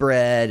you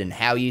spread and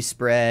how you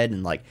spread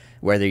and, like,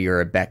 whether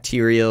you're a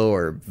bacterial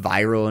or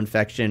viral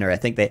infection. Or I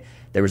think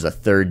there was a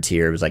third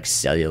tier. It was, like,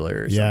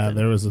 cellular or something. Yeah,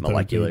 there was a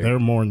molecular. Third tier. There are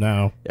more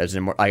now. There's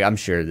more. I'm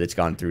sure that's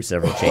gone through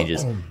several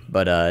changes.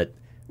 But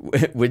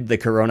with the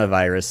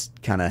coronavirus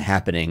kind of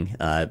happening,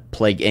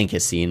 Plague Inc.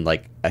 has seen,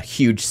 like, a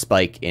huge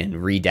spike in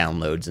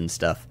re-downloads and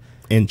stuff.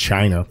 In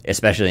China.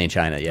 Especially in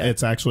China, yeah.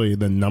 It's actually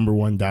the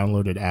 #1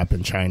 downloaded app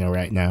in China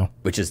right now.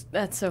 Which is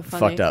that's so funny.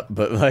 Fucked up,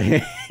 but,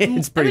 like,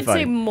 it's pretty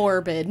funny. I would say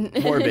morbid.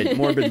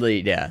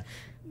 Morbidly, yeah.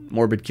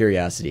 Morbid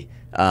curiosity.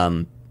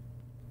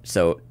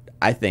 So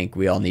I think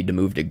we all need to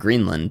move to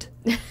Greenland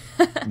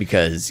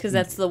because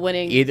that's the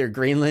winning. Either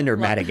Greenland or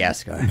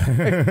Madagascar.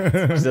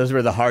 Those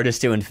were the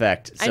hardest to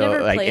infect. So, I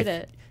never like, played if,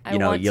 it.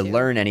 You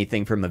learn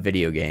anything from a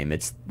video game,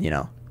 it's,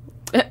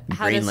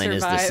 Greenland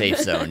is the safe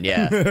zone.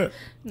 Yeah.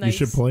 Nice.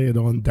 You should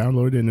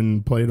download it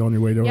and play it on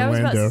your way to Orlando. I was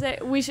about to say,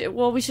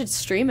 we should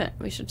stream it.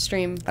 We should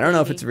stream. I don't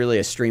know if it's really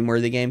a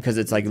stream-worthy game because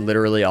it's, like,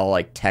 literally all,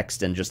 like,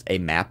 text and just a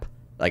map,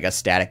 like a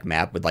static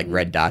map with, like,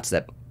 red dots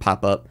that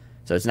pop up.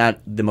 So it's not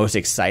the most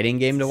exciting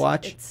game to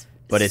watch,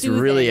 but it's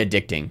really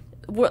addicting.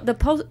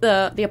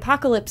 The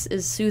apocalypse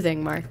is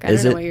soothing, Mark. I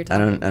don't know what you're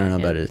talking about. I don't know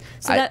about it.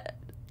 So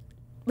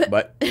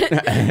but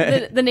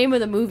the name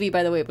of the movie,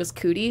 by the way, was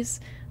Cooties.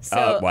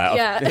 So, oh, wow.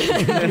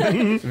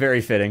 Yeah.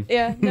 Very fitting.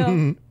 Yeah,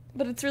 no.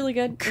 But it's really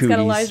good. Cooties. It's got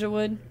Elijah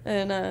Wood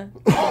and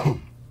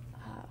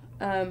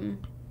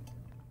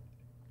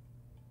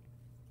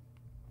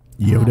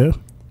Yoda?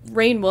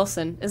 Rainn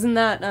Wilson. Isn't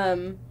that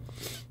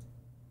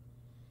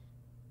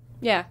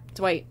yeah,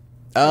 Dwight.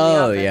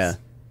 Oh, yeah.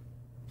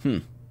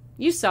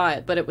 You saw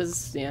it, but it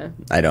was, yeah.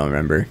 I don't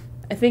remember.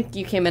 I think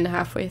you came in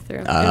halfway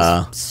through. It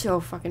was so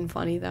fucking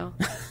funny, though.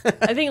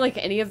 I think, like,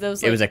 any of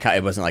those... Like,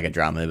 it wasn't like a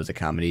drama, it was a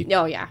comedy.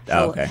 Oh, yeah.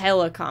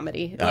 Hella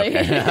comedy. Okay.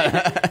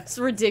 Like, it's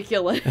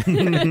ridiculous.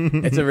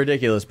 It's a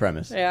ridiculous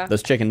premise. Yeah.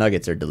 Those chicken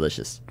nuggets are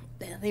delicious.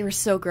 They were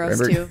so gross,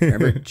 too.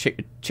 Remember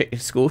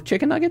school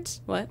chicken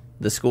nuggets? What?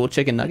 The school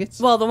chicken nuggets?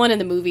 Well, the one in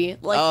the movie.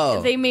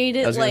 Like, they made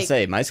it, I was going to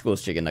say, my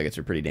school's chicken nuggets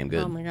are pretty damn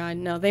good. Oh, my God,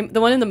 no.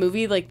 The one in the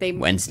movie, like, they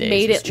Wednesdays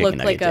made it look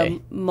like day.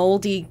 a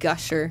moldy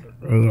gusher.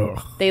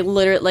 Ugh. They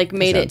literally, like,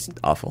 made it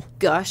awful.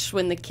 Gush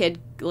when the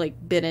kid, like,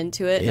 bit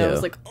into it. Ew. And I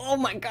was like, oh,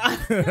 my God.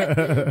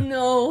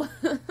 No.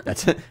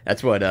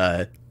 That's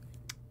what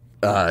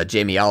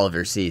Jamie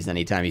Oliver sees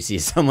anytime he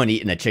sees someone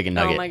eating a chicken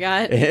nugget. Oh, my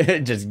God.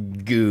 Just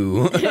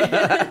goo.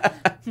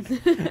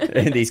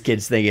 And these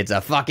kids think it's a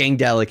fucking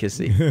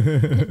delicacy.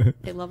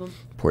 They love him.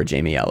 Poor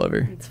Jamie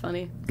Oliver. It's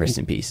funny. Rest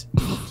in peace.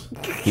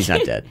 He's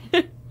not dead.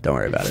 Don't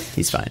worry about it.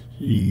 He's fine.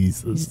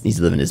 Jesus. He's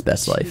living his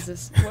best life.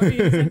 Jesus. What were you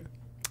gonna say?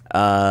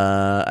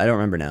 I don't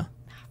remember now.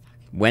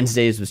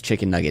 Wednesdays was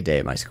chicken nugget day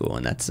at my school,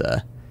 and that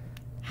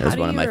was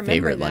one of my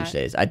favorite lunch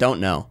days. I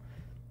don't know.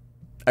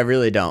 I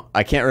really don't.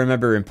 I can't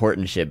remember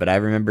important shit, but I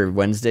remember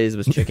Wednesdays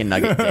was chicken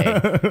nugget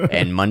day,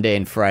 and Monday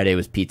and Friday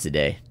was pizza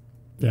day.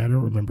 Yeah, I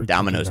don't remember.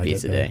 Domino's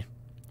pizza day.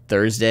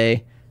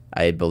 Thursday,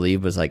 I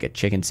believe, was like a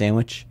chicken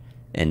sandwich,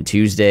 and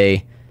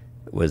Tuesday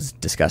was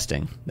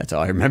disgusting. That's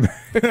all I remember.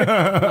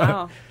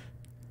 Wow.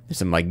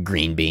 Some, like,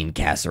 green bean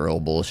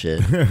casserole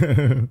bullshit.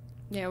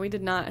 Yeah, we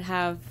did not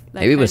have that.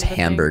 Maybe it was kind of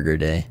hamburger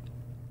day.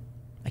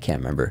 I can't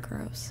remember.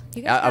 Gross.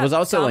 I was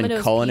also in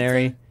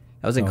culinary. Pizza?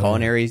 I was in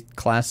culinary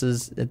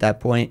classes at that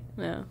point.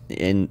 Yeah.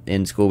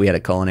 In school, we had a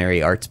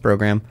culinary arts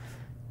program,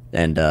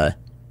 and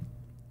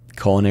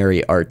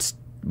culinary arts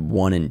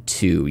 1 and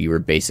 2, you were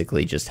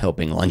basically just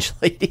helping lunch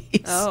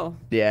ladies. Oh.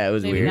 Yeah, it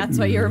was Maybe weird. That's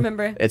what you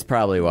remember. It's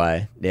probably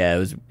why.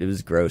 Yeah, it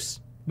was gross.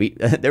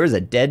 There was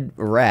a dead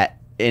rat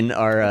in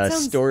our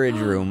storage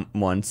room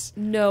once.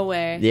 No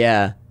way.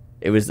 Yeah,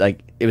 it was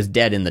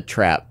dead in the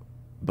trap,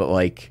 but,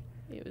 like,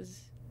 it was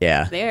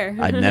there.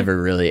 I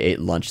never really ate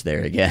lunch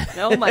there again.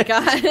 Oh my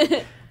God.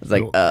 I was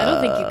like, I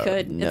don't think you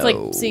could. No. It's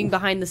like seeing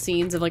behind the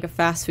scenes of, like, a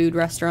fast food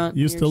restaurant.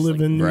 You used to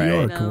live in New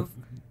York. No.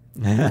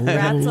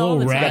 Rats all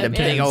the time. A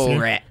big old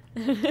rat.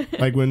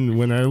 Like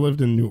when I lived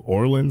in New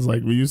Orleans,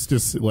 like we used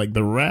to like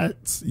the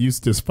rats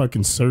used to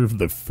fucking serve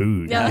the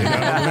food. Yeah. You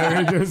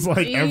know? They were just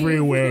like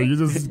everywhere. You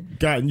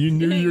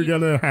knew you were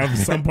gonna have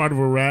some part of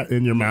a rat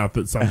in your mouth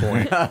at some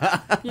point.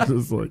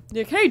 Just like,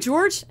 hey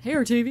George, hey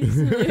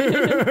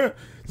Artavius.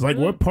 It's like,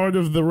 what part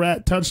of the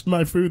rat touched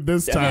my food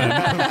this time?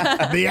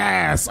 The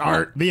ass,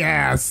 Art. The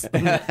ass.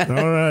 All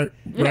right.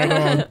 Right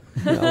on.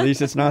 At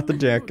least it's not the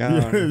dick.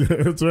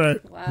 That's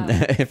right. Wow.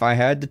 If I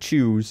had to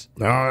choose.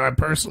 No,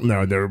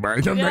 never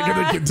mind. I'm not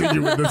going to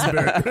continue with this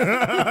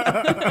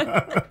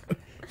bit.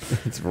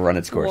 It's run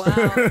its course.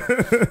 Wow.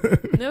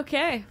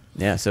 Okay.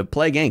 Yeah, so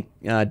Plague Inc.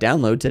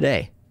 Download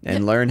today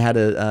and learn how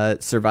to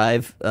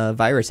survive a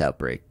virus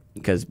outbreak,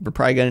 because we're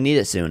probably going to need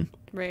it soon.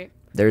 Right.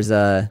 There's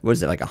what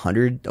is it, like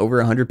over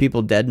 100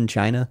 people dead in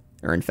China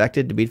or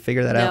infected? Did we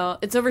figure that out? No,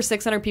 it's over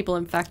 600 people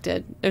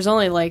infected. There's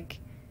only like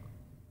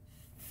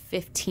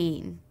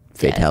 15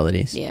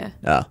 fatalities. Yeah.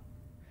 Oh.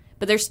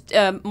 But there's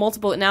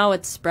multiple. Now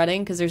it's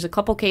spreading because there's a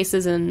couple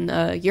cases in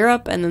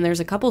Europe, and then there's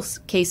a couple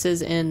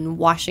cases in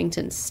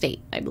Washington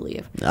State, I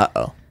believe.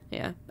 Uh-oh.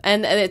 Yeah,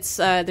 and it's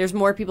there's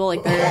more people,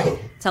 like, they're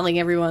telling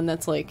everyone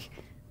that's like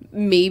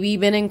maybe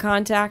been in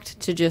contact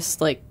to just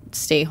like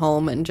stay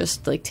home and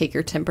just like take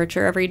your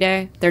temperature every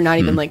day. They're not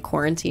even like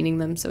quarantining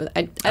them, so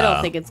I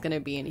don't think it's gonna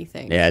be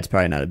anything. Yeah, it's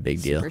probably not a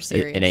big deal.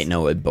 It ain't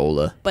no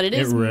Ebola. But it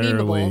is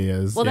memeable.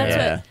 Is. Well, that's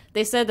what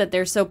they said, that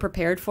they're so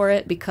prepared for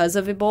it because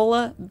of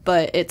Ebola,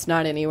 but it's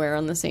not anywhere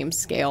on the same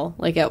scale.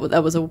 Like that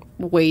was a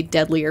way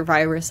deadlier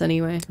virus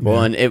anyway.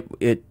 Well, and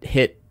it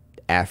hit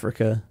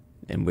Africa,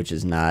 and which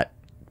is not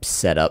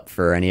set up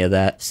for any of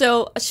that.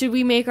 So should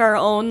we make our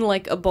own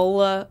like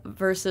Ebola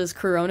versus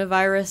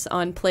coronavirus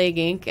on Plague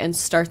Inc. and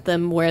start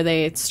them where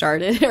they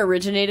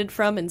originated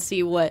from, and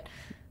see what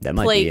that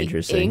might Plague be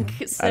interesting.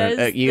 Inc.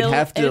 says you'd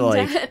have to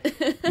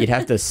end you'd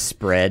have to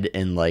spread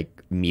and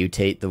like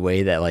mutate the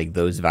way that like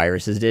those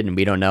viruses did, and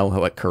we don't know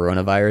what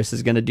coronavirus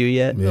is going to do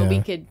yet. Well,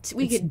 we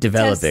could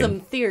test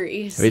some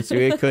theories.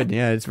 We could,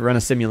 yeah. It's run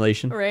a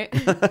simulation, right?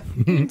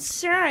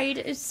 Inside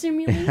a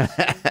simulation.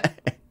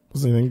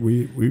 I think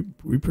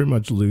we pretty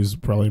much lose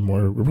probably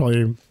more. We're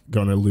probably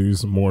going to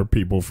lose more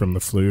people from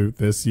the flu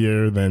this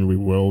year than we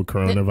will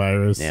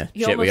coronavirus. Yeah,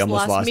 you we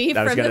almost lost me.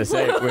 I was going to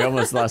say we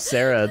almost lost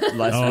Sarah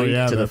last week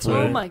to the flu.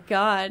 Oh my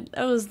god,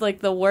 that was like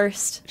the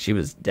worst. She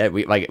was dead.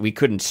 We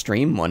couldn't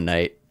stream one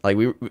night. Like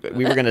we were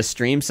going to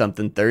stream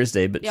something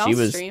Thursday, but Y'all she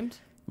was. Streamed?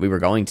 We were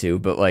going to,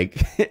 but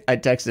like I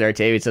texted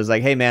Artavius. I was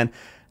like, "Hey man,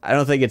 I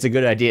don't think it's a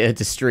good idea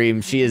to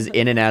stream." She is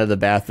in and out of the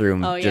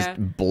bathroom, just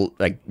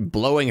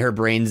blowing her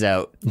brains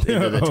out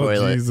into the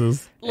toilet.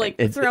 Jesus. Like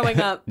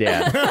throwing up.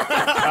 Yeah.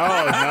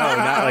 Oh, no,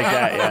 not like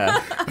that,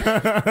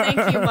 yeah.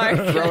 Thank you, Marc.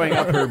 Throwing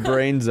up her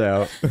brains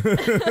out.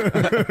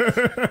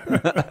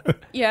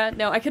 Yeah,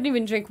 no, I couldn't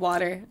even drink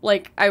water.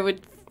 Like, I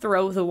would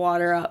throw the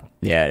water up.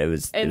 Yeah, it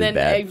was then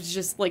bad. I was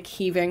just, like,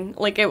 heaving.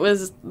 Like, it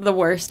was the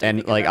worst.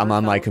 And, like, I'm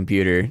on my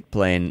computer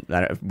playing,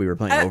 we were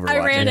playing Overwatch. I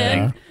ran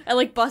in. I,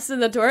 like, busted in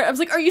the door. I was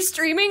like, "Are you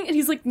streaming?" And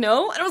he's like,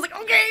 "No." And I was like,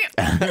 "Okay."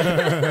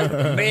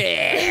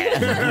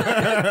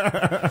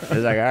 I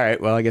was like, all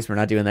right, well, I guess we're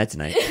not doing that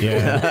tonight.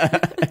 Yeah.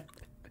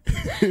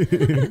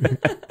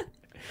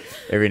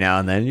 Every now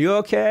and then, you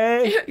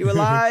okay? You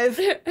alive?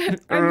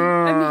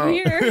 I'm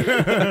here.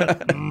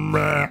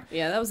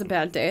 Yeah, that was a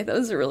bad day. That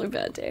was a really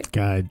bad day.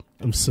 God,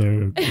 I'm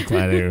so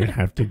glad I don't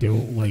have to do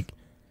it. Like,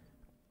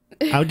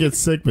 I'll get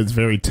sick, but it's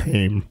very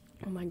tame.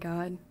 Oh my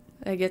god,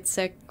 I get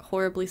sick,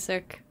 horribly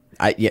sick.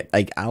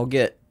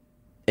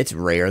 It's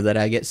rare that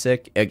I get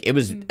sick. It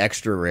was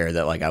extra rare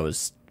that like I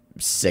was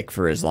sick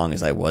for as long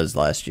as I was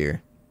last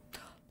year.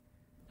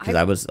 Because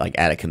I was like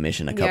out of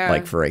commission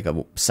for like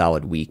a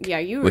solid week.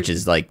 Yeah, which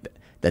is like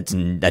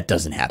that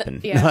doesn't happen.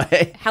 Yeah,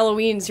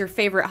 Halloween's your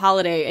favorite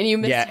holiday, and you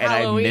missed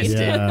Halloween. And I missed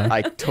it.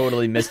 I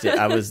totally missed it.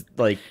 I was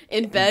like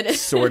in bed,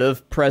 sort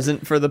of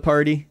present for the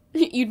party.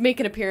 You'd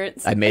make an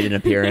appearance. I made an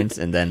appearance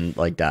and then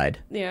like died.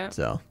 Yeah.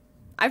 So.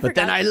 But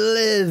then I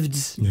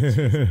lived.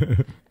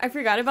 I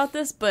forgot about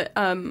this, but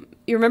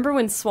you remember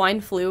when swine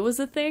flu was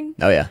a thing?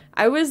 Oh yeah.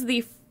 I was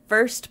the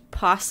first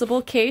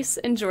possible case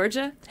in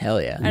Georgia.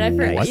 Hell yeah. And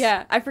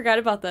I forgot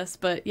about this,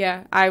 but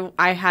yeah,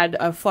 I had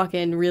a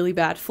fucking really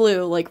bad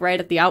flu like right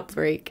at the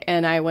outbreak,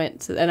 and I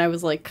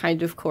was like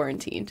kind of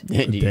quarantined.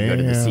 Did you go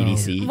to the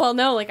CDC? Well,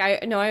 no,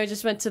 I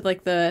just went to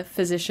like the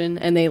physician,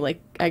 and they like,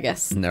 I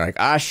guess. And they're like,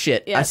 "Ah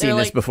shit, I've seen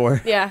this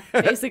before." Yeah,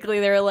 basically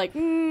they were like,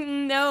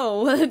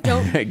 "No,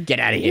 don't get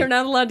out of here. You're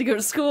not allowed to go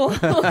to school."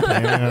 So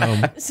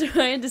I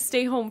had to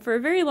stay home for a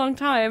very long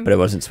time. But it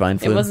wasn't swine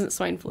flu. It wasn't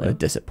swine flu. What a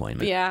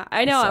disappointment. Yeah,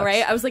 I know,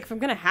 right? I was like, if I'm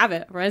gonna have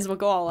it, might as well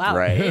go all out.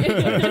 Right.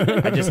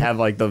 I just have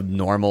like the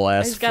normal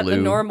ass flu. I got the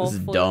normal this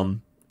is flu.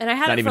 Dumb. And I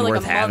had not it for even like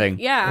worth a month. having.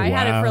 Yeah, I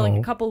had it for like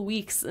a couple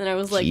weeks, and I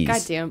was like,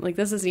 God damn, like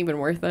this isn't even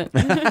worth it.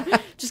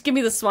 Just give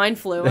me the swine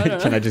flu. I don't know.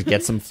 Can I just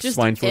get some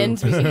swine flu?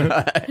 End me.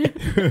 Let me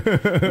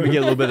get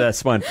a little bit of that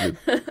swine flu.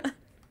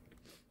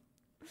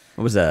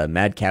 What was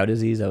mad cow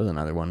disease? That was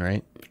another one,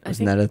 right? That's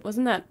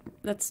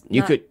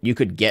you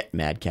could get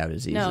mad cow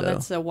disease. No, though.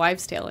 that's a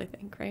wives' tale, I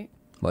think, right?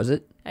 Was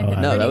it?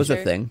 No, that was a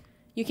thing.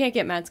 You can't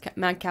get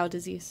mad cow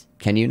disease.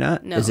 Can you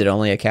not? No. Is it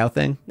only a cow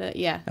thing?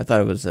 Yeah. I thought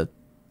it was a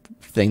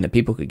thing that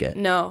people could get.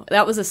 No,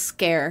 that was a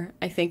scare,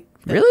 I think.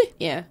 Really?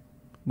 Yeah.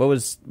 What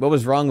was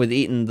wrong with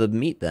eating the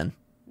meat then?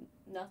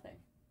 Nothing.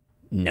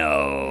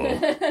 No.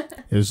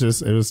 It was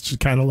just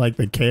kind of like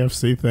the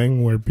KFC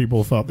thing where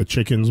people thought the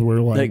chickens were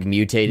like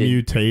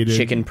mutated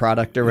chicken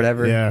product or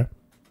whatever. Yeah.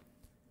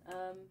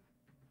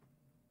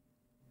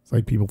 It's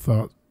like people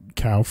thought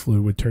cow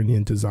flu would turn you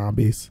into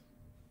zombies.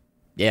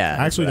 Yeah.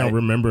 I actually don't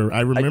remember.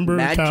 I remember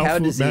mad cow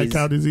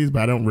disease,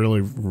 but I don't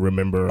really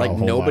remember. Like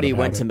nobody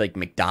went to like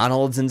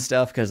McDonald's and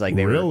stuff because like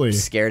they were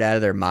scared out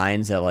of their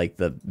minds that like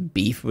the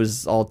beef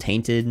was all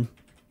tainted.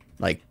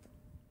 Like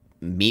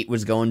meat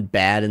was going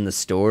bad in the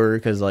store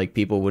because like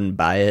people wouldn't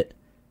buy it.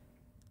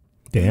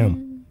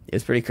 Damn. It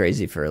was pretty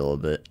crazy for a little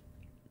bit.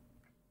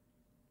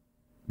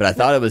 But I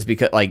thought it was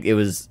because like it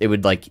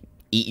would like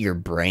eat your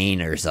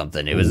brain or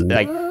something. It was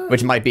like,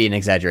 which might be an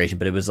exaggeration,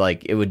 but it was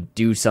like it would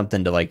do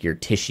something to like your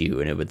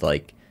tissue and it would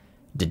like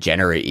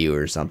degenerate you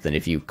or something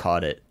if you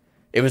caught it.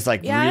 It was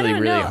like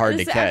really hard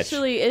to catch.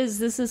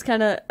 This is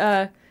kind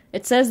of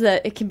it says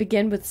that it can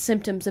begin with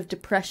symptoms of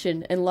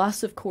depression and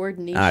loss of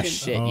coordination. Ah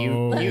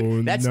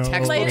shit, that's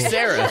textbook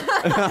Sara.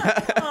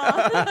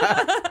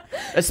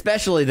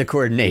 Especially the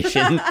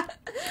coordination.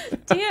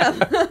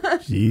 Damn.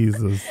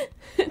 Jesus.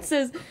 It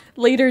says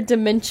later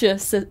dementia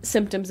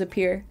symptoms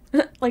appear.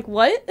 Like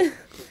what?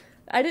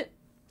 Is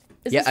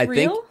this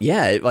real?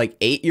 It like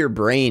ate your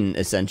brain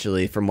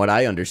essentially, from what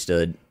I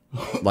understood.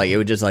 Like it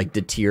would just like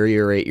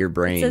deteriorate your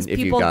brain. It says if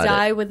people you got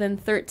die it. within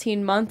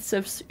 13 months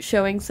of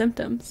showing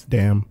symptoms.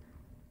 Damn.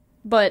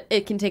 But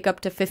it can take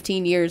up to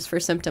 15 years for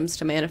symptoms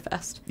to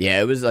manifest.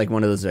 Yeah, it was like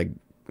one of those like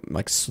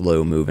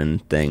slow moving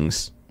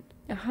things.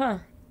 Uh-huh.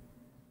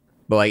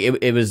 But like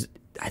it was,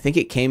 I think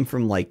it came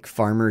from like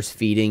farmers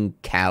feeding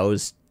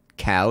cows.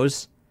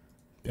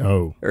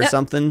 Oh. Or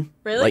something.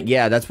 Really? Like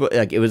yeah, that's what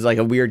like it was like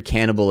a weird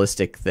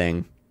cannibalistic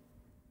thing.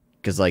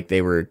 Because like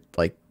they were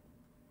like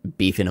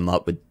beefing them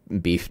up with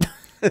beef.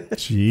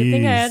 Jeez. Good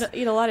thing I had to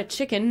eat a lot of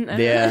chicken.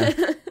 Yeah.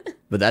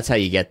 But that's how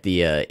you get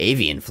the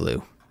avian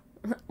flu.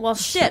 Well,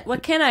 shit.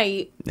 What can I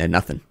eat?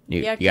 Nothing.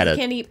 You You gotta,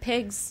 can't eat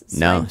pigs.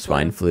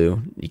 swine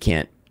flu. You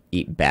can't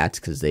eat bats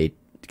because they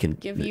can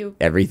give you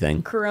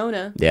everything.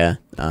 Corona. Yeah.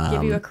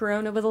 Give you a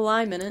Corona with a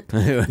lime in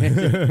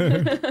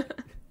it.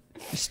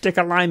 Stick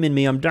a lime in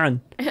me. I'm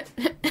done. All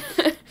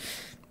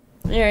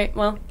right.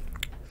 Well,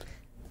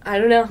 I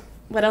don't know.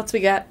 What else we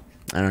got?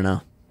 I don't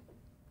know.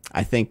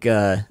 I think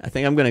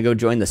I'm gonna go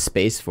join the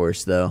Space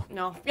Force though.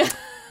 No.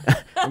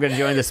 I'm gonna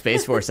join the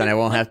Space Force and I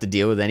won't have to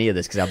deal with any of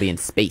this because I'll be in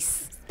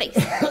space.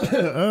 Speaking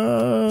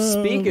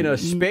of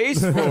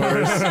Space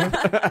Force,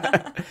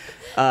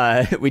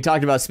 we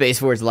talked about Space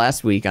Force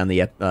last week on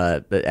the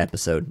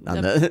episode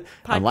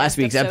on last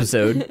week's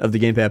episode of the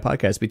Gamepad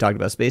podcast. We talked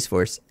about Space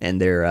Force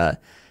and their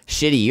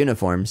shitty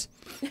uniforms,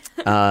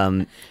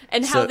 and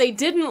how they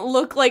didn't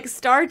look like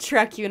Star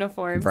Trek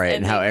uniforms, right?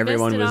 And how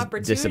everyone was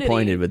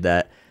disappointed with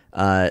that.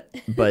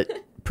 But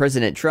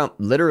President Trump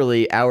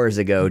literally hours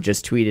ago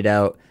just tweeted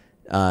out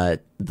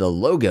the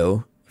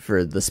logo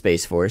for the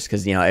Space Force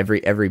because you know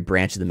every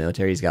branch of the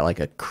military's got like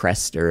a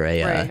crest or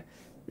a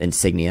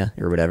insignia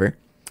or whatever.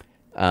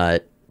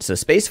 So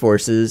Space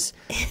Forces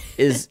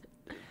is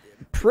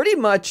pretty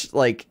much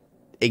like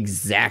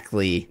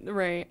exactly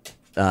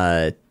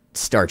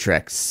Star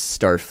Trek's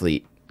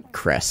Starfleet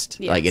crest.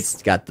 Yes. Like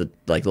it's got the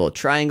like little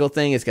triangle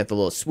thing. It's got the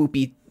little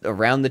swoopy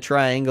around the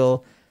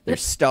triangle.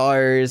 There's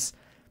stars.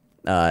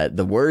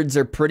 The words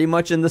are pretty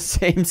much in the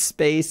same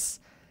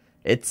space.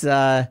 It's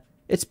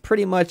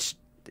pretty much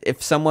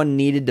if someone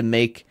needed to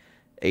make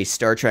a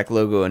Star Trek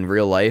logo in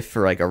real life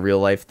for like a real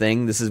life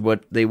thing, this is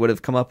what they would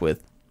have come up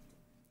with.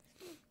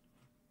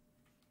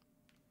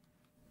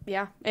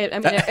 Yeah,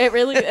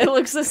 it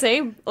looks the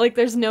same. Like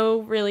there's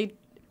no really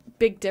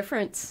big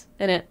difference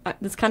in it.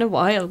 It's kind of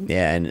wild.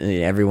 Yeah, and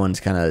everyone's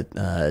kind of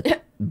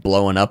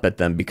blowing up at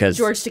them because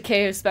George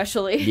Takei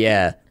especially.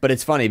 Yeah, but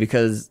it's funny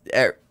because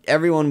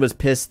everyone was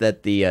pissed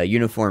that the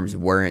uniforms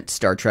weren't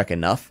Star Trek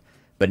enough.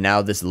 But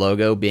now this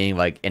logo being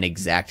like an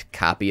exact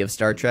copy of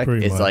Star Trek,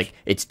 like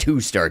it's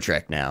too Star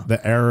Trek now.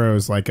 The arrow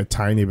is like a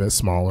tiny bit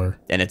smaller.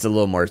 And it's a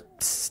little more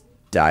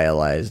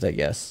stylized, I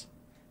guess.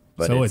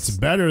 But so it's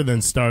better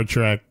than Star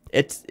Trek.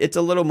 It's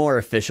a little more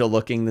official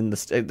looking than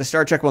the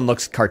Star Trek one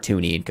looks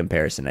cartoony in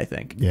comparison, I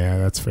think. Yeah,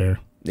 that's fair.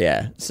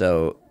 Yeah,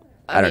 so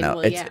I don't know.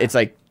 Well, it's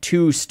like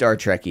too Star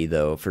Trek-y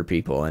though for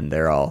people, and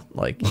they're all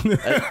like, "No,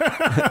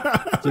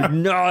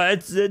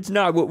 it's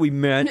not what we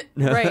meant."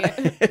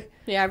 Right.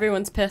 Yeah,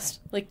 everyone's pissed.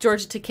 Like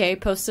George Takei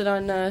posted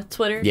on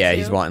Twitter. Yeah, too.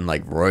 He's wanting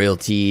like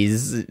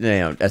royalties, you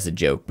know, as a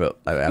joke, but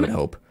I would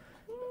hope.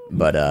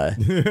 But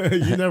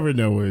you never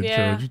know with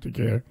George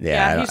Takei.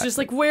 Yeah, he's just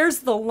like, "Where's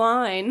the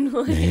line?"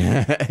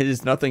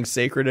 There's nothing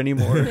sacred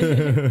anymore.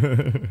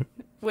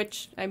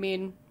 Which I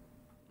mean,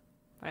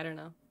 I don't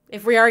know.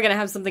 If we are going to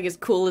have something as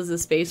cool as the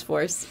Space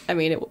Force, I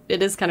mean,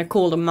 it is kind of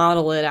cool to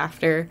model it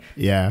after.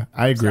 Yeah,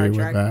 I agree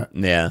with that.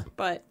 Yeah.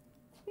 But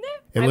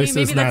at least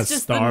maybe it's not that's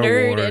just Star the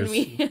nerd Wars. in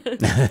me.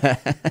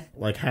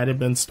 like, had it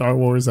been Star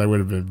Wars, I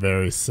would have been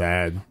very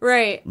sad.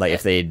 Right. Like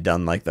if they had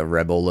done like the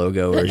Rebel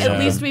logo or something. At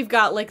least we've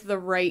got like the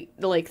right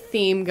like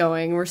theme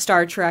going. We're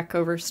Star Trek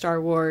over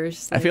Star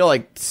Wars. I feel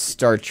like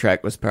Star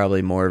Trek was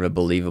probably more of a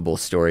believable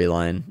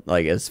storyline,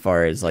 like as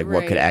far as like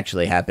what could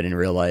actually happen in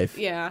real life.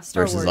 Yeah,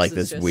 Star versus Wars like is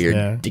this just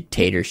weird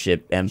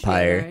dictatorship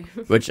empire,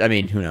 which I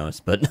mean, who knows?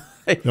 But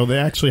no, they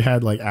actually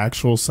had like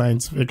actual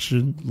science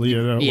fiction.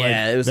 You know,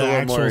 yeah, like, it was a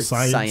little more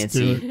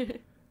sciencey.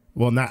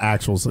 Well, not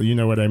actual, so you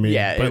know what I mean.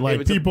 Yeah, but like it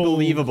was people,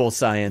 believable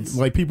science.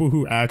 Like people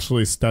who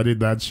actually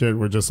studied that shit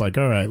were just like,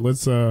 all right,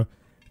 let's do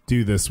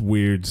this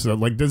weird. So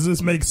like, does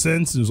this make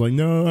sense? And it's like,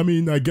 no, I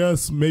mean, I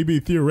guess maybe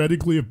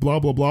theoretically, if blah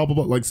blah blah blah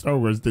blah. Like Star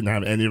Wars didn't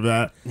have any of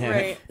that.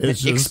 Right.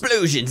 It's just,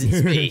 explosions in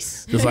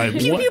space. just like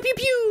Pew what pew pew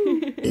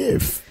pew.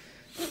 if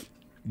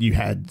you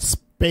had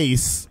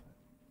space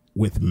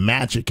with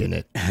magic in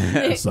it?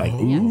 It's like,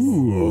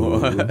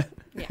 ooh.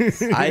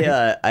 Yes.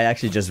 I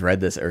actually just read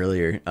this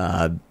earlier.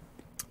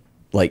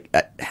 Like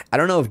I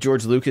don't know if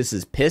George Lucas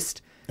is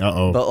pissed,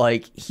 but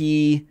like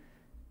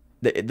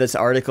this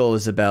article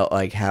is about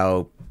like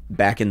how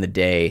back in the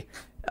day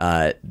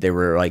there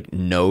were like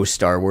no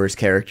Star Wars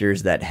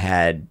characters that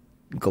had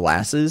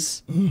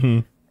glasses,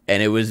 and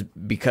it was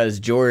because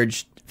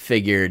George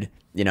figured,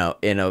 you know,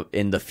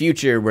 in the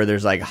future where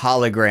there's like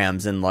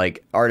holograms and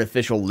like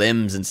artificial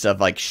limbs and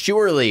stuff, like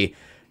surely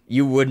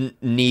you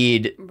wouldn't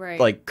need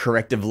like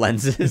corrective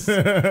lenses.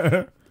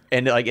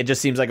 And like it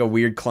just seems like a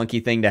weird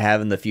clunky thing to have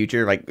in the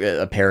future, like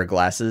a pair of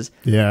glasses.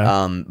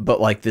 Yeah.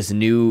 But like this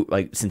new,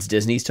 like since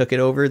Disney's took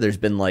it over, there's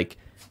been like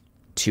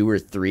 2 or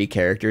 3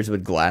 characters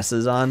with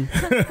glasses on.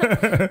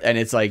 And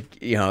it's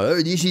like, you know,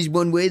 oh, this is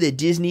one way that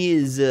Disney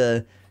is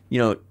you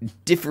know,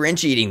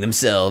 differentiating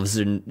themselves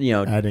and, you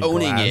know, adding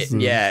owning glasses.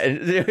 it. Yeah.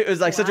 And it was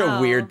like such a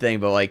weird thing,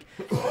 but like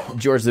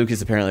George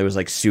Lucas apparently was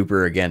like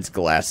super against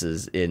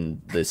glasses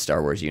in the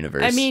Star Wars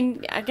universe. I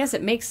mean, I guess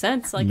it makes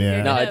sense. Like, Yeah. if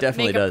you're No, gonna it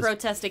definitely make does. a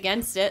protest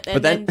against it, and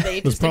But then that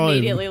they was just probably-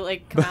 immediately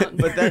like come out.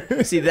 But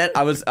that, see, that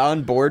I was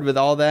on board with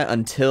all that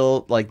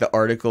until like the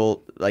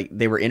article, like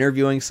they were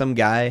interviewing some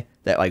guy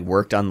that like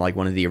worked on like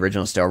one of the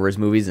original Star Wars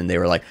movies, and they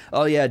were like,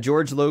 "Oh yeah,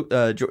 George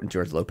Lucas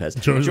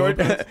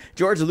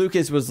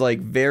was like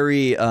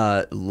very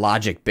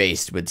logic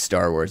based with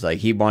Star Wars. Like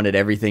he wanted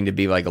everything to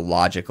be like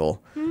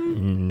logical."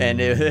 And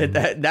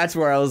that's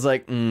where I was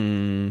like,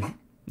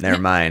 never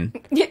mind.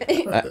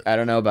 I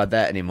don't know about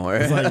that anymore.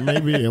 It's like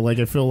maybe, like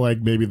I feel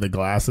like maybe the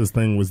glasses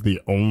thing was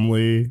the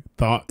only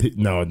thought.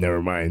 No,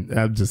 never mind.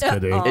 I'm just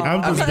kidding.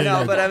 I'm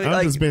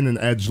just being an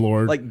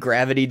edgelord. Like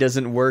gravity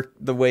doesn't work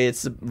the way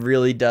it's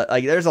really does.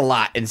 Like there's a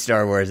lot in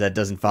Star Wars that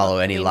doesn't follow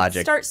any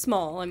logic. Start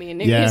small. I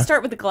mean, if you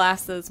start with the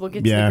glasses, we'll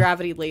get to the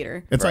gravity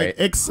later. It's like,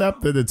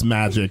 except that it's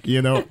magic.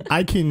 You know,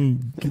 I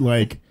can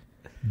like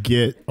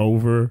get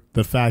over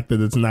the fact that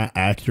it's not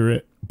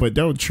accurate, but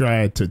don't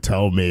try to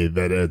tell me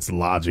that it's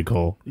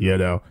logical, you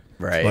know?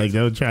 Right. Like,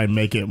 don't try and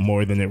make it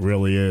more than it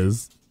really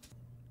is.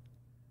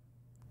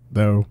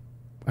 Though,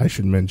 I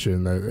should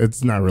mention that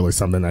it's not really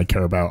something I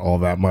care about all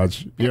that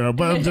much, you know,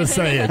 but I'm just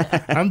saying,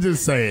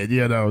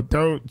 you know,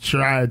 don't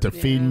try to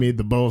feed me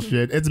the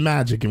bullshit. It's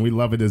magic, and we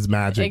love it as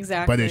magic.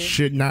 Exactly. But it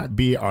should not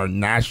be our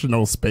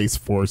National Space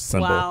Force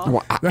symbol.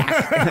 Wow.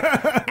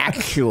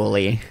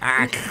 Actually.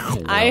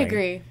 I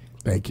agree.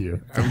 Thank you.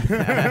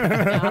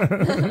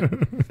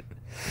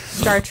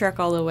 Star Trek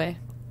all the way.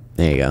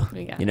 There you go.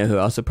 We got You know who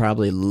also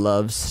probably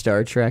loves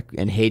Star Trek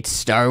and hates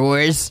Star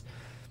Wars?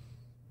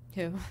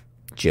 Who?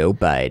 Joe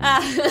Biden.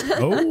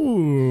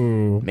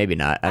 Oh. Maybe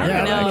not. I I don't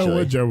don't know, know. I don't know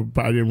what actually. Joe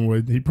Biden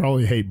would. He'd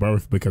probably hate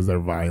both because they're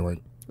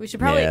violent. We should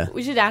probably Yeah.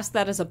 we should ask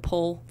that as a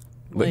poll.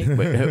 Which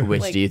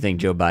like, do you think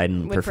Joe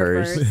Biden would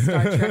prefers? prefer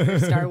Star Trek or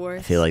Star Wars?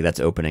 I feel like that's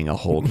opening a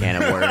whole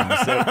can of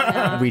worms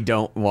that we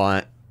don't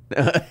want.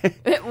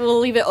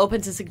 We'll leave it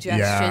open to suggestions.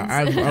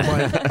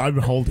 Yeah, I'm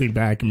holding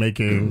back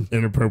making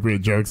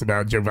inappropriate jokes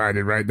about Joe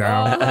Biden right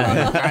now.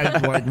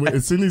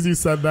 As soon as you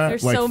said that,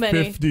 There's like so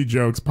many. 50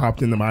 jokes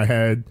popped into my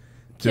head.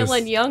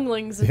 Killing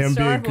younglings in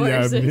Star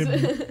Wars.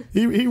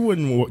 He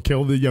wouldn't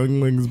kill the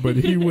younglings, but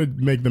he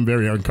would make them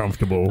very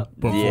uncomfortable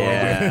before.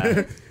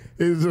 Yeah.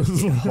 It's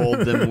just Hold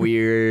them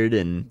weird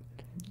and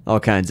all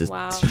kinds of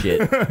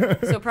shit.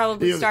 So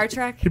probably Star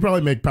Trek? He'd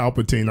probably make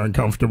Palpatine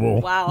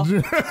uncomfortable. Wow.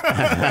 He's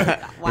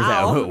like,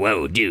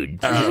 whoa,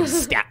 dude.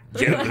 Stop.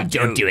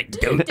 Don't do it.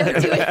 Don't do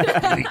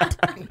it.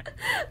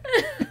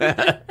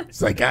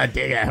 It's like, God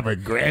dang, I have a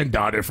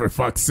granddaughter, for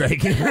fuck's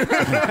sake. Oh my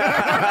god.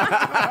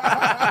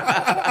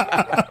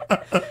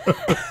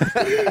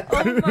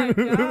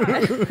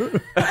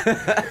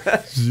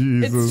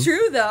 Jesus. It's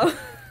true though.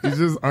 He's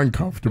just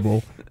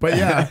uncomfortable. But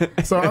yeah,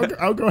 so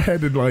I'll go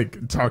ahead and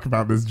like talk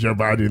about this Joe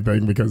Biden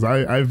thing, because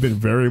I've been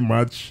very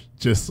much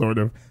just sort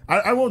of,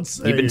 I won't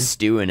say. You've been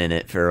stewing in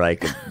it for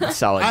like a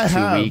solid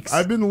 2 weeks.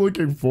 I've been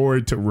looking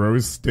forward to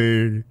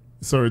roasting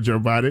sort of Joe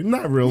Biden.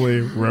 Not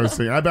really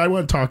roasting. I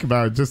want to talk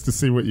about it just to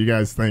see what you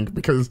guys think,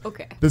 because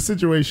the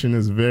situation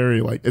is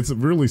very like, it's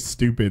really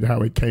stupid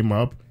how it came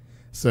up.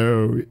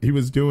 So he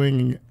was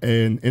doing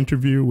an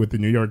interview with the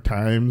New York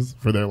Times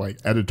for their like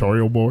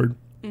editorial board.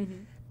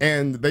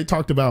 And they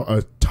talked about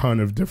a ton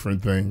of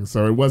different things.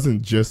 So it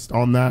wasn't just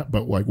on that,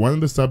 but like one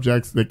of the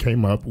subjects that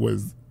came up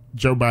was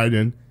Joe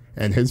Biden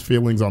and his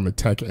feelings on the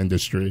tech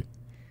industry.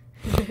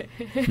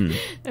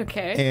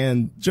 Okay.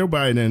 And Joe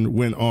Biden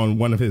went on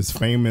one of his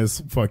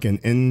famous fucking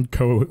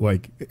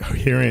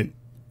incoherent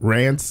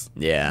rants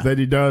that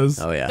he does.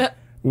 Oh, yeah.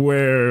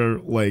 Where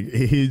like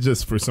he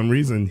just for some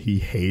reason he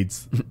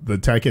hates the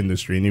tech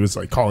industry, and he was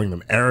like calling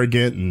them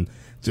arrogant and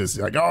just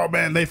like, oh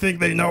man, they think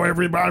they know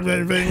everybody.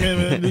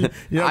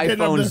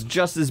 iPhone's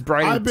just as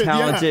bright and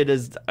talented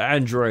as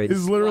Android.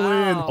 It's literally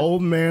an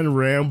old man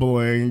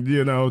rambling,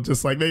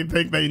 just like they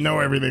think they know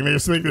everything. They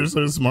just think they're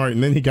so smart.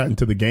 And then he got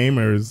into the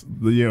gamers,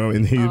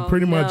 and he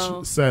pretty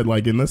much said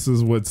like, and this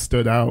is what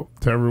stood out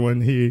to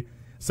everyone. He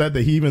said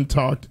that he even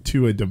talked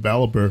to a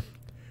developer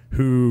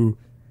who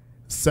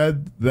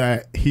said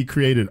that he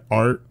created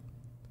art,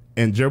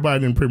 and Joe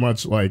Biden pretty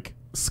much like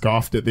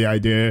scoffed at the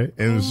idea,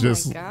 and it's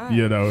just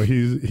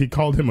he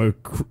called him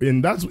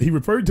and he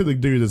referred to the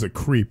dude as a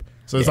creep.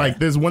 So it's like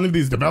there's one of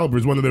these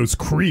developers, one of those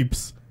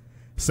creeps,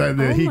 said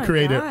that he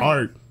created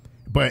art,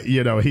 but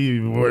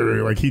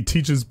he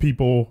teaches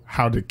people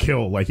how to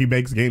kill. Like he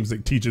makes games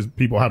that teaches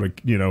people how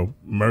to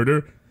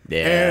murder.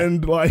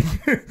 And like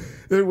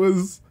it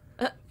was.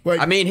 Like,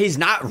 I mean, he's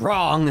not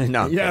wrong.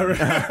 No. Yeah,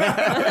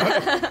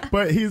 right.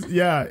 But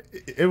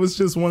it was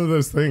just one of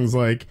those things,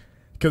 like,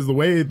 because the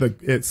way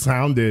that it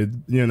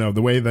sounded,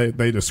 the way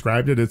they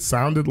described it, it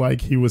sounded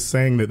like he was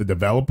saying that the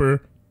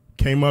developer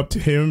came up to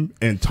him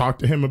and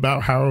talked to him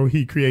about how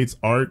he creates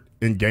art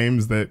in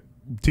games that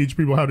teach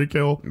people how to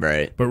kill.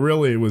 Right. But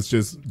really, it was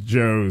just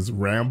Joe's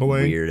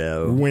rambling.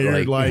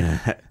 Weird, like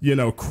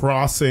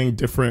crossing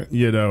different,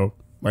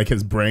 like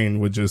his brain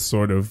would just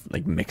sort of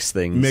like mix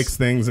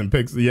things and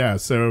pick. Yeah.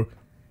 So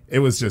it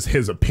was just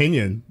his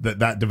opinion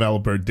that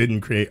developer didn't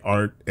create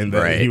art, and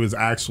that he was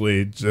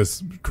actually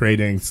just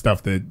creating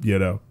stuff that,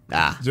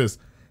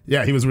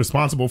 he was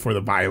responsible for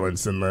the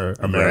violence in the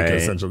America,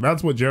 essentially.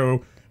 That's what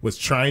Joe was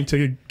trying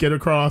to get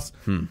across,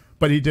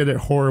 but he did it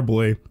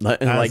horribly.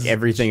 Like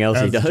everything else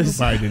he does.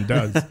 Joe Biden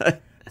does.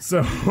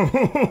 So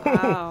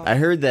I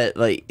heard that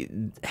like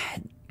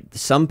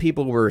some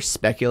people were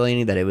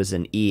speculating that it was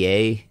an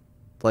EA,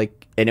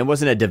 like, and it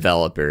wasn't a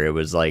developer. It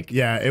was like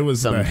it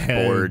was some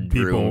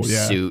boardroom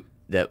suit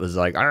that was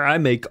like, I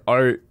make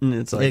art, and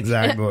it's like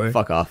exactly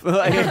fuck off.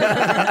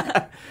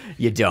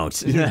 You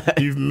don't.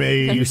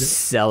 You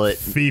sell it.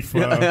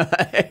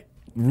 FIFA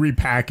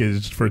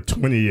repackaged for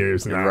 20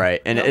 years now.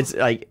 Right. And it's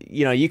like,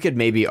 you could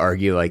maybe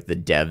argue like the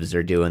devs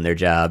are doing their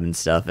job and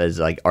stuff as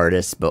like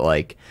artists, but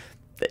like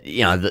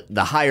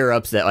the higher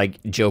ups that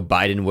like Joe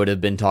Biden would have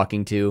been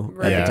talking to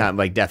at the time,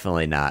 like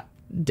definitely not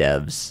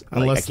devs.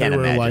 Unless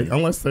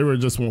they were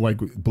just like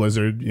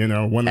Blizzard,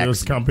 one of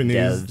those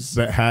companies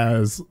that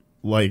has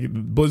like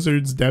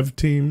Blizzard's dev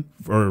team,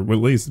 or at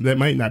least that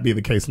might not be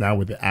the case now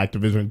with the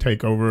Activison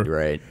takeover.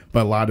 Right.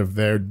 But a lot of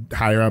their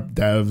higher up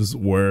devs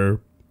were,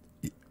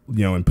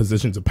 in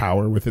positions of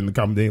power within the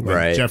company,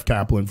 like Jeff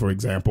Kaplan, for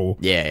example.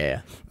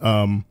 Yeah.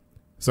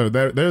 So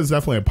there's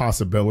definitely a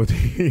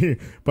possibility,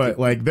 but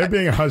like they're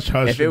being hush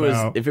hush. If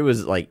it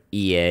was like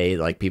EA,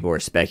 like people were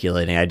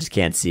speculating, I just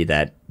can't see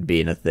that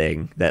being a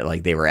thing. That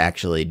like they were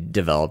actually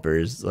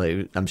developers.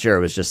 Like I'm sure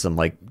it was just some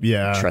like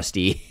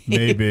trustee.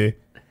 Maybe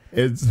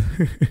it's,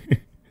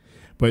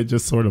 but it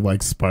just sort of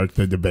like sparked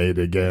the debate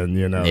again.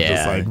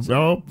 Just like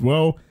Joe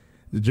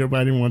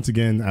Biden once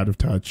again out of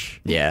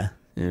touch. Yeah,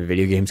 and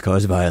video games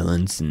cause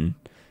violence, and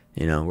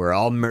we're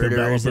all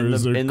murderers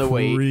in the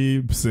way.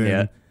 Creeps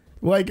and,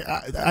 like,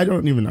 I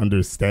don't even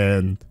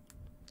understand.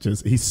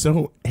 Just he's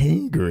so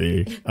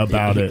angry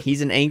about it.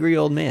 He's an angry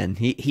old man.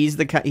 He's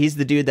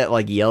the dude that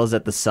like yells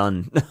at the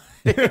sun.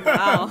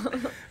 Wow.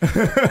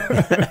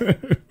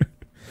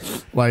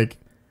 Like,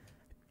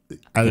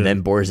 and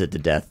then bores it to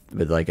death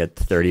with like a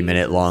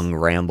 30-minute long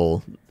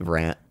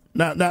rant.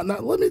 Now,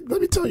 let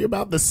me tell you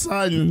about the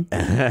sun.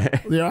 I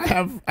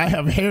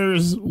have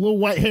hairs, little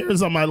white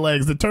hairs on my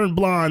legs that turn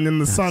blonde in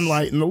the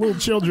sunlight, and the little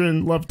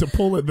children love to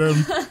pull at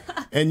them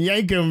and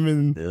yank them.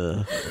 And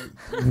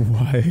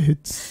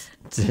what?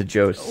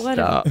 Joe,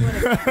 stop.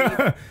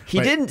 He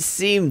didn't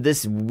seem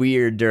this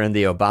weird during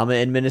the Obama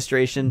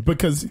administration, but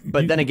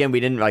then again, we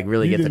didn't like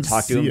really get to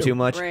talk to him too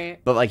much. Right.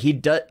 But like he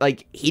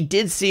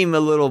did seem a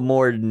little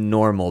more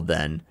normal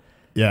then.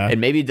 Yeah,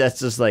 and maybe that's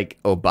just like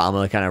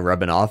Obama kind of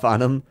rubbing off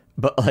on him.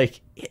 But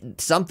like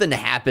something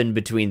happened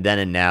between then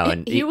and now,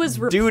 and he was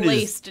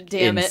replaced.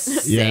 Damn it,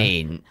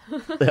 insane.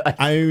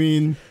 I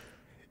mean,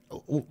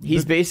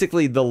 he's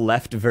basically the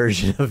left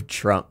version of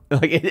Trump.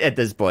 Like at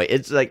this point,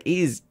 it's like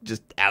he's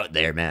just out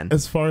there, man.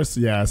 As far as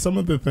some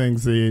of the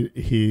things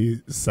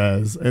he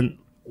says, and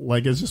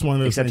like it's just one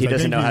of those. Except things. He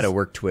doesn't know how to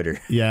work Twitter.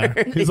 Yeah,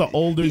 he's an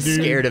older dude. He's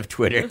scared of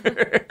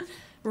Twitter.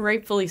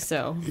 Rightfully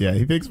so. Yeah,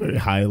 he thinks very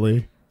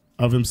highly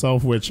of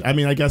himself, which I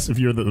mean, I guess if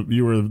you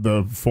were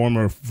the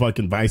former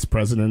fucking vice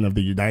president of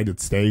the United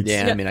States,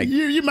 I mean,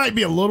 you might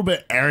be a little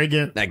bit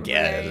arrogant, I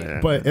guess,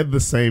 right. But at the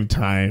same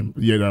time,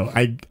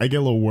 I get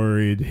a little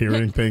worried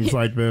hearing things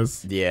like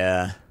this.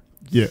 Yeah.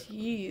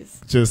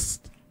 Jeez.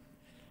 Just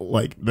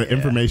like the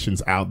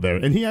information's out there,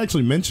 and he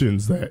actually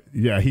mentions that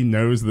he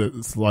knows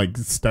that like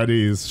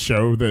studies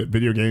show that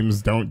video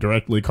games don't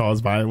directly cause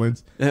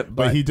violence,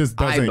 but he just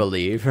doesn't. I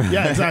believe.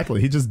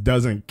 Exactly. He just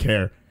doesn't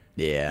care.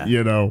 Yeah.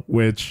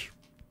 Which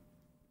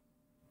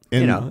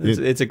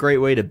it's a great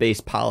way to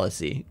base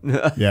policy.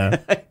 Yeah.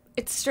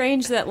 It's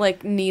strange that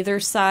like neither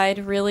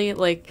side really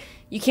like.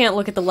 You can't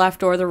look at the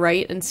left or the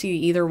right and see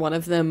either one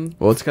of them.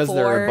 Well, it's because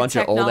they're a bunch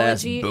of old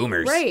ass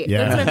boomers, right?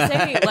 Yeah. That's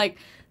what I'm saying. Like,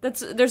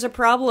 there's a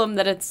problem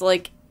that it's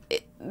like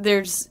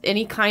there's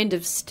any kind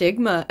of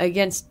stigma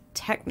against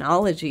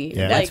technology.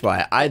 Yeah. That's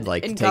why I'd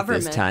like to take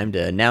this time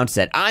to announce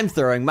that I'm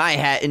throwing my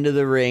hat into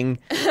the ring.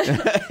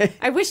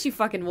 I wish you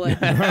fucking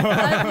would.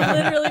 I've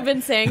literally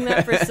been saying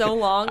that for so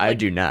long. I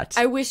do not.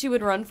 I wish you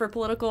would run for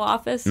political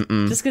office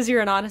just because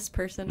you're an honest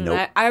person, and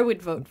Nope. I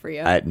would vote for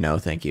you. No,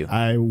 thank you.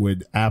 I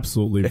would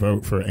absolutely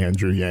vote for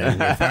Andrew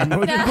Yang if I'm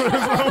looking for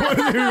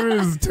someone who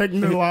is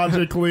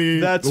technologically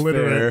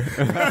literate.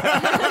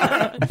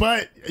 Fair.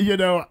 But,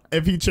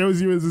 if he chose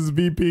you as his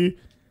VP,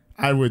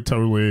 I would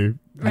totally...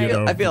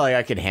 I feel like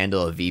I could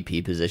handle a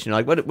VP position.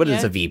 Like, what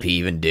does a VP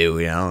even do?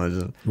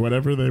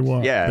 Whatever they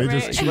want. Yeah, they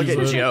just choose look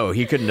at Joe.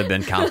 He couldn't have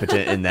been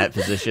competent in that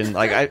position.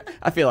 Like,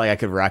 I feel like I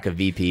could rock a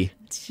VP.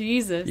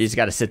 Jesus, You just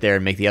got to sit there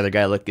and make the other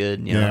guy look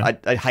good.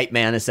 I hype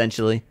man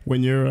essentially.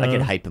 When you're, I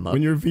could hype him up.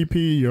 When you're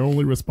VP, your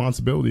only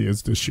responsibility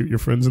is to shoot your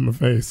friends in the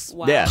face.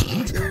 wow. Yeah.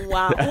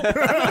 Wow.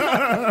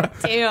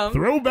 Damn.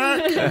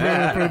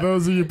 Throwback for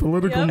those of you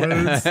political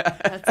nerds.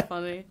 That's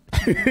funny.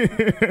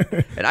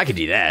 And I could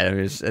do that. I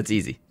mean, that's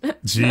easy.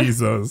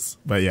 Jesus.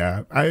 But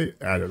yeah, I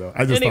don't know.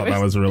 I just thought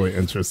that was really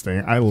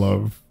interesting. I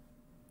love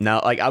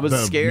Now, like, I was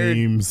scared.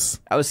 Memes.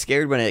 I was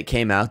scared when it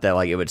came out that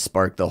like it would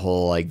spark the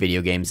whole like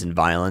video games and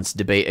violence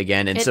debate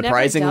again. And It never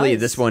surprisingly,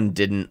 does. this one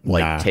didn't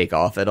like take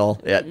off at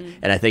all. Yeah.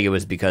 And I think it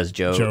was because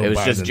Joe it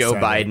was just Biden Joe said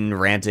it. Biden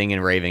ranting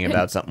and raving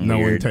about something No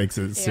weird. one takes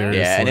it seriously.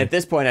 Yeah, and at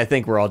this point, I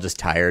think we're all just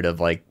tired of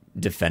like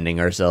defending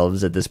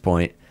ourselves. At this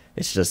point,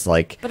 it's just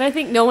like But I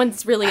think no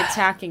one's really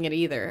attacking it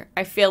either.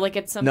 I feel like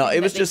it's something. no, it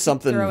that was they just keep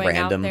something throwing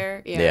out random.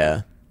 there.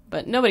 Yeah.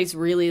 But nobody's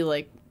really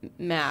like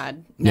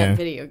mad Yeah. at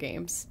video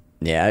games.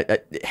 Yeah,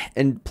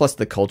 and plus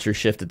the culture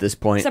shift at this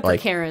point, Except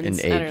like for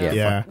Karens. in I don't know.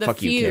 Yeah. The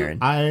fuck you, few-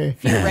 Karen.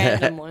 Few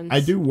random ones. I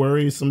do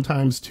worry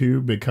sometimes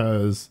too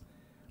because,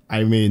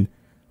 I mean,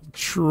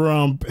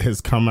 Trump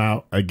has come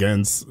out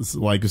against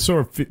like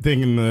sort of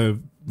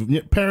thinking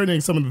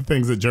parroting some of the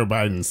things that Joe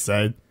Biden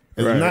said,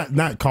 Right.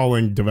 not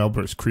calling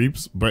developers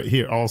creeps, but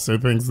he also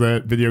thinks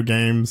that video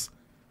games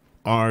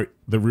are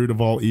the root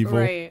of all evil,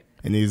 Right.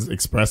 and he's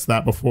expressed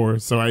that before.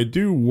 So I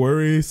do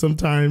worry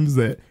sometimes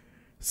that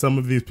some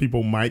of these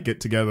people might get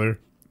together.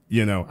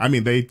 I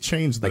mean, they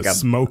changed the Like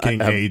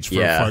smoking age for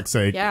fuck's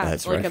sake. Yeah,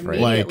 That's like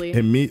right.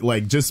 immediately.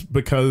 Like just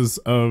because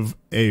of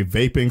a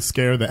vaping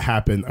scare that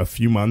happened a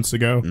few months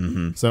ago.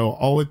 Mm-hmm. So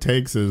all it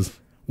takes is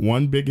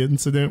one big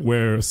incident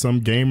where some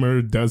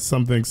gamer does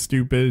something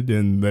stupid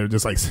and they're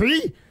just like,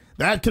 see,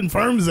 that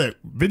confirms it.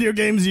 Video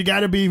games, you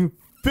gotta be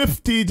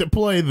 50 to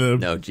play them.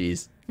 No,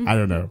 geez. I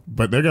don't know,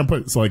 but they're gonna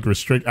put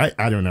restrict.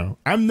 I don't know.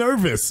 I'm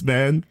nervous,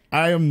 man.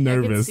 I am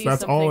nervous. see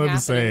That's all something I'm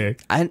saying.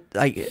 I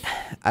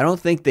don't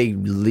think they.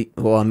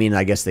 Well, I mean,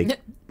 I guess they.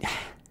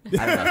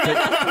 I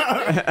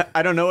don't know.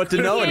 I don't know what to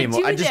know can't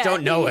anymore. do I just that.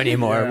 don't know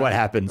anymore what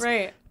happens.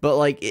 Right. But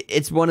like,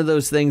 it's one of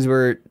those things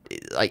where,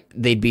 like,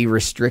 they'd be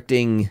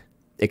restricting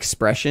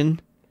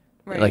expression,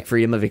 Right. like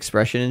freedom of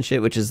expression and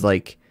shit. Which is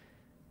like,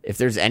 if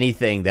there's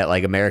anything that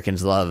like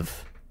Americans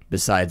love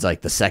besides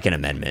like the Second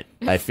Amendment,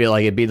 I feel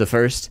like it'd be the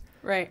first.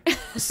 Right.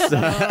 So,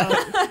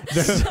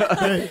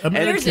 Hey, If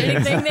there's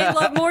anything they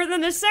love more than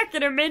the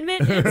Second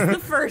Amendment, it's the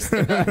First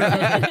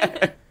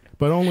Amendment.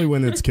 but only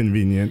when it's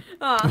convenient.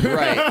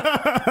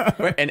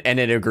 right, and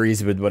it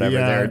agrees with whatever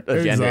Yeah, their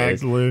agenda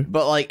exactly. is.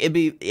 But like it'd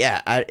be,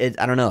 I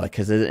don't know,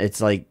 because it's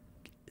like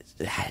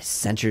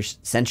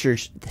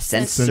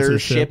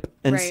censorship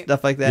and Right.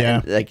 stuff like that.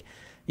 Yeah. And, like,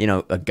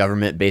 a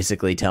government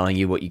basically telling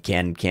you what you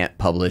can and can't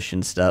publish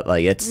and stuff.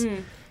 Like it's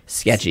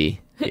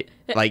sketchy.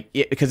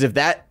 Because if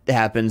that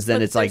happens, then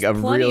But it's like a there's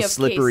plenty real of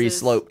slippery cases-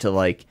 slope to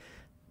like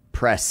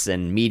press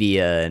and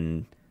media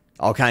and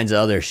all kinds of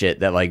other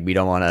shit that like we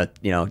don't want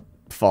to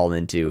fall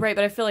into. Right,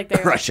 but I feel like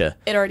Russia.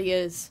 It already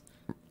is.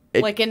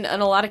 Like in a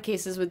lot of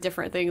cases with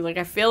different things. Like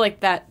I feel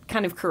like that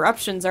kind of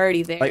corruption's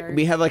already there. Like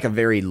we have like a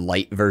very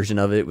light version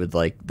of it with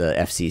like the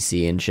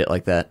FCC and shit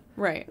like that.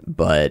 Right.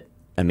 But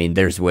I mean,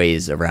 there's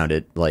ways around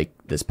it. Like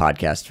this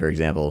podcast, for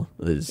example.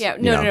 Is, Yeah.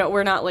 No.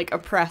 We're not like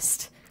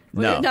oppressed.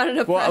 We're No. not an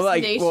oppressed Well,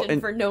 nation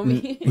for no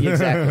means.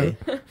 Exactly.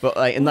 But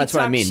like, and that's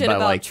what I mean Shit by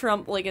about like.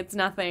 Trump like it's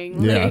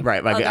nothing. Yeah. Like,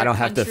 Right, like I other don't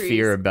have to countries,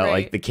 fear about right.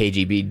 like the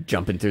KGB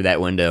jumping through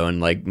that window and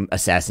like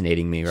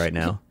assassinating me right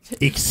now.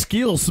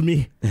 Excuse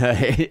me.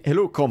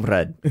 Hello,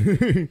 comrade.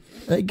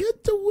 I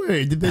get the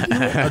word.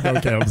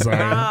 Okay, I'm sorry.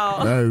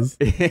 Wow. That is-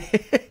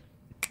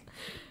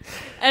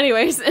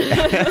 Anyways.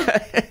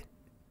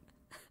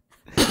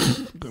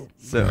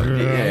 So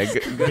yeah,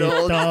 good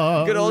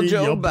old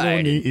Joe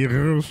Biden.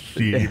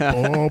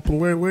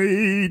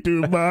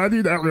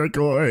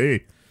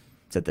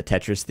 Is that the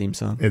Tetris theme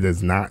song? It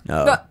is not.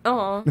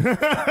 Oh.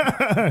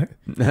 I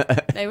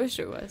wish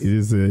it was. It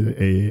is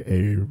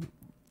a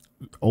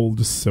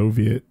old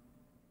Soviet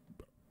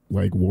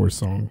war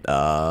song.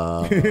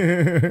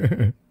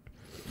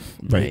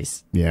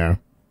 Nice. Yeah.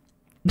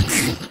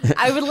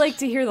 I would like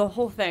to hear the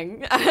whole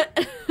thing.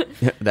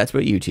 That's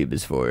what YouTube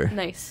is for.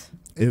 Nice.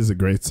 It is a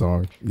great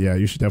song. Yeah,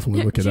 you should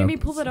definitely look it Jamie, up.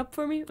 pull that up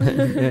for me.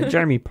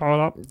 Jeremy, pull it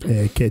up.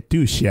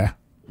 Katusha.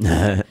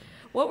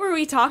 What were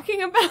we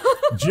talking about?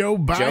 Joe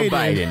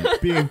Biden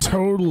being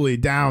totally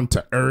down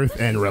to earth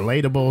and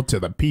relatable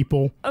to the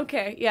people.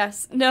 Okay,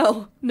 yes.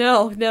 No,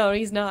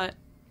 he's not.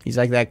 He's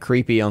like that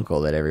creepy uncle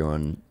that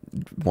everyone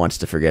wants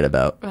to forget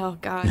about. Oh,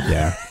 God.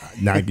 Yeah.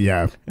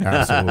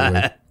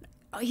 Absolutely.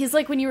 He's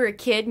like when you were a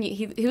kid, and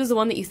he was the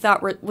one that you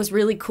thought was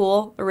really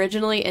cool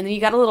originally, and then you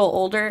got a little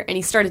older, and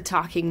he started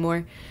talking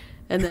more.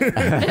 And then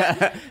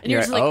and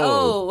you're just like,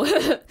 oh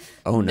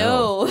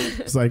no.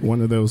 It's like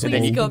one of those. And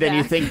then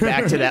you think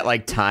back to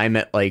that time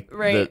at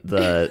right.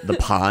 the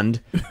pond,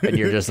 and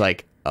you're just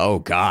like, oh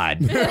God.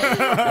 It's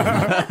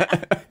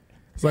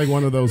like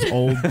one of those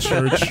old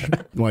church,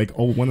 one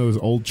of those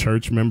old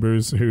church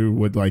members who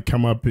would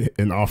come up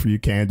and offer you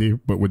candy,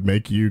 but would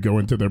make you go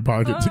into their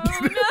pocket to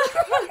get it. No.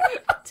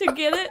 To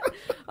get it?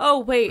 Oh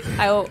wait.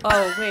 Oh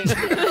wait.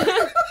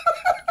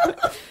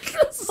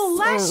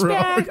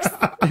 Flashbacks.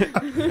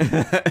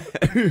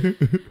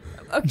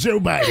 Joe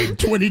Biden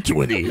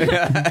 2020.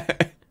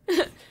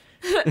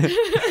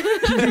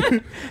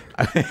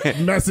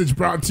 Message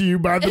brought to you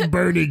by the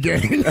Bernie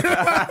gang.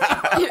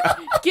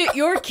 Get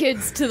your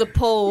kids to the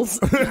polls.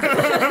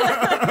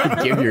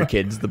 Give your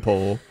kids the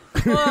poll.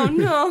 Oh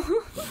no.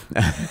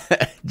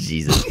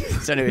 Jesus.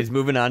 So anyways,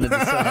 moving on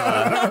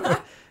to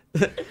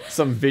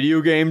some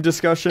video game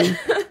discussion.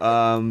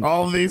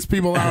 All these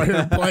people out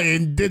here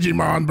playing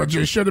Digimon, but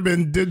you should have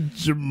been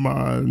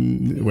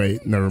Digimon.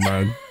 Wait, never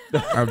mind.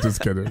 I'm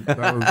just kidding.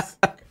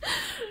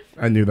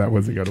 I knew that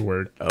wasn't going to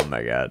work. Oh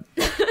my God.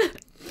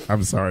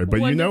 I'm sorry,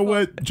 but you know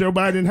what Joe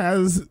Biden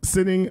has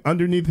sitting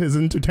underneath his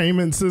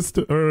entertainment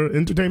system?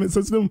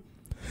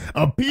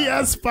 A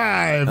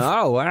PS5.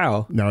 Oh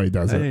wow. No, he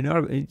doesn't. I didn't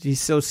know.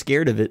 He's so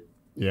scared of it.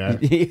 Yeah.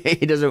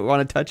 He doesn't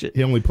want to touch it.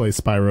 He only plays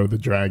Spyro the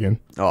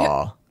Dragon.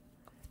 Oh.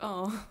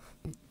 Oh,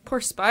 poor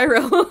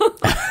Spyro.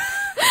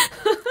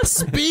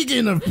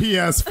 Speaking of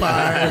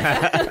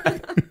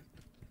PS5.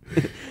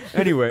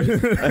 Anyway,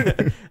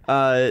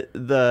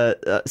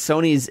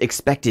 Sony's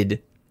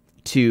expected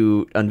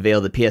to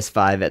unveil the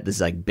PS5 at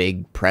this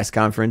big press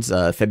conference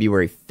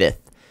February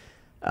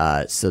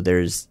 5th. So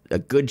there's a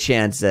good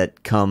chance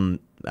that come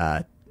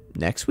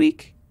next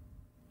week,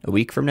 a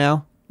week from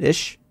now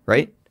ish,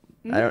 right?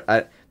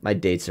 My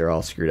dates are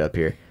all screwed up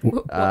here.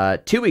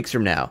 2 weeks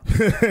from now,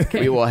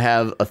 we will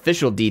have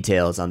official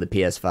details on the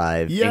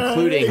PS5,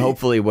 including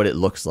hopefully what it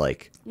looks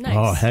like. Nice.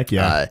 Oh, heck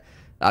yeah.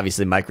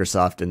 Obviously,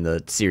 Microsoft and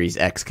the Series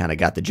X kind of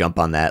got the jump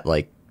on that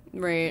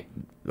right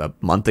a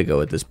month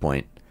ago at this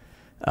point.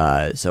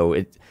 So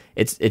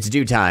it's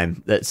due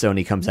time that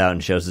Sony comes out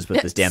and shows us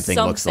what this damn thing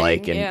looks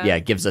like,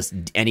 and gives us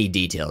any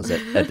details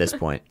at this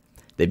point.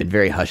 They've been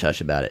very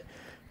hush-hush about it.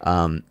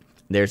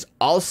 There's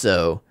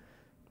also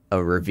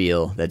a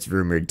reveal that's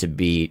rumored to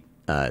be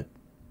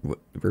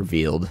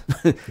revealed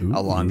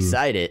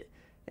alongside it,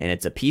 and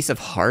it's a piece of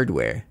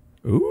hardware.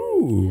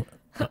 Ooh,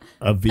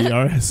 a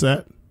VR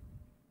set.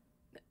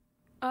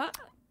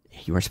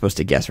 You weren't supposed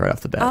to guess right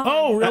off the bat.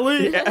 Oh,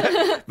 really?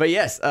 But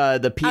yes,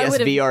 the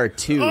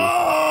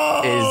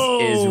PSVR2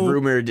 is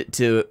rumored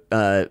to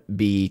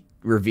be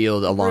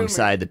revealed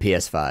alongside the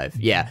PS5.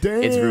 Yeah,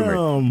 damn. It's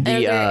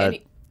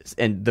rumored.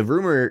 And the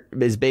rumor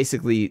is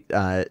basically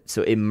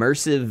so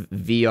Immersive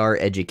VR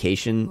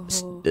Education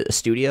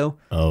Studio.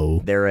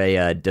 Oh, they're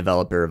a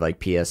developer of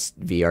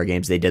PSVR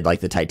games. They did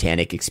the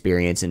Titanic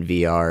experience in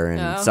VR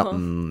and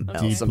something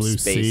else, Deep some Blue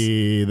space.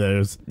 Sea,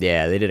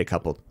 They did a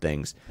couple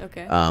things.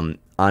 Okay. On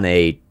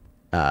a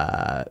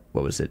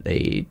what was it?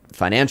 A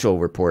financial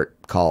report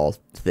call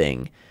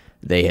thing.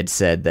 They had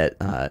said that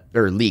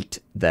or leaked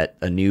that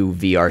a new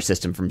VR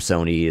system from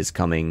Sony is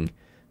coming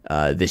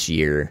this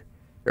year,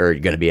 or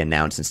going to be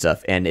announced and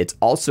stuff. And it's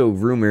also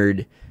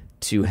rumored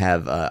to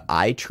have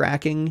eye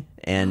tracking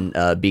and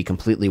be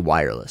completely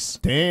wireless.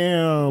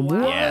 Damn,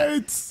 wow. What? Yeah.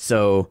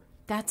 So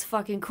that's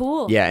fucking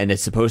cool. Yeah, and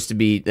it's supposed to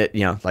be that,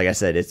 like I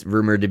said, it's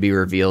rumored to be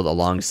revealed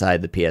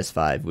alongside the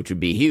PS5, which would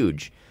be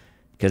huge,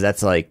 because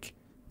that's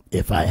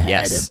if I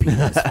had a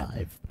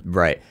PS5,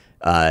 right?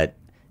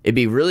 It'd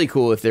be really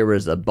cool if there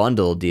was a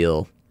bundle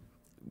deal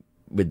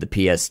with the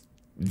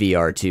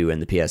PSVR2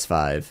 and the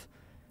PS5.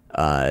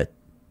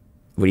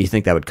 What do you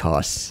think that would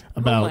cost?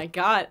 About oh my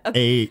God.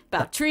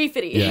 About tree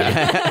fitty.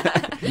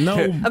 Yeah.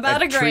 No.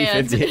 About a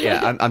grand.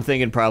 Yeah, I'm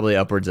thinking probably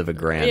upwards of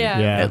 $1,000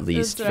 at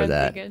least for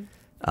that.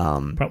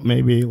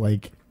 Maybe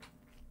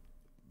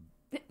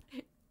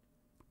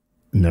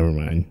never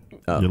mind.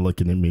 You're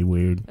looking at me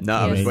weird. No,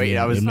 I was waiting.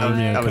 I was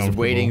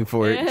waiting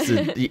for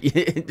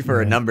it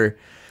for a number.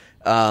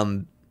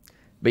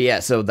 But yeah,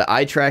 so the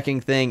eye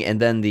tracking thing,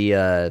 and then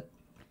the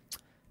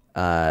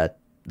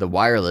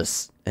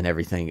wireless and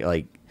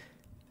everything.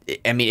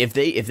 I mean, if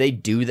they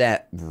do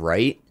that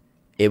right,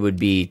 it would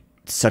be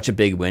such a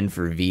big win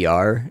for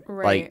VR.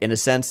 Right. Like, in a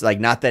sense, like,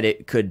 not that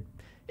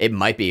it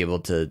might be able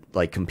to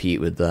like compete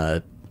with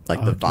the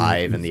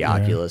Vive and the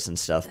Oculus and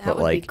stuff, That but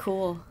would like be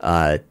cool.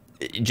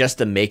 Just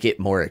to make it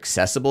more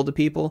accessible to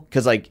people,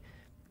 because like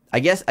I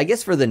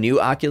guess for the new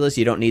Oculus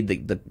you don't need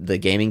the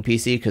gaming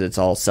PC because it's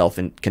all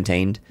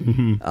self-contained.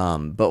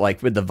 But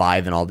like with the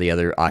Vive and all the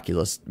other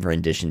Oculus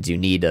renditions, you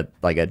need a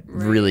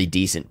really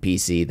decent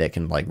PC that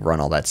can like run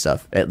all that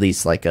stuff. At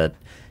least like a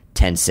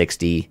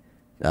 1060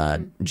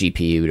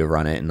 GPU to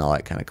run it and all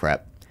that kind of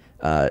crap.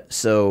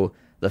 So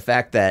the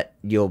fact that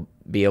you'll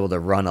be able to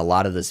run a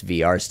lot of this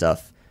VR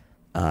stuff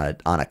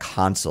on a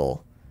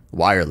console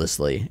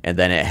wirelessly, and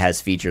then it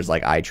has features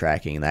like eye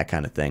tracking and that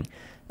kind of thing,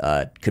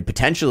 could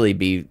potentially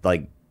be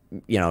like,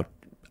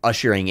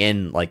 ushering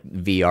in like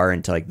VR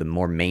into like the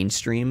more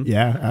mainstream.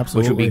 Yeah,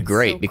 absolutely. Which would be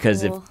great, So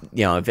because cool.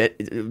 if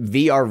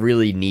VR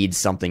really needs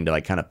something to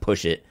like kind of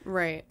push it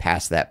Right.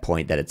 past that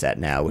point that it's at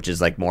now, which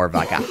is like more of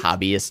like a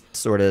hobbyist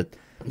sort of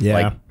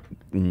like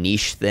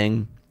niche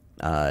thing.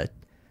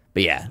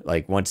 But yeah,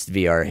 like once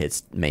VR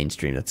hits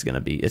mainstream, it's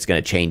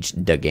gonna change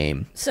the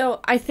game. So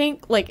I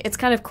think like it's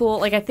kind of cool.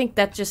 Like I think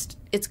that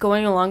it's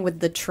going along with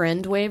the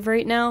trend wave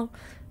right now,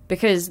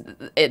 because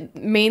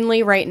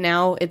mainly right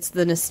now it's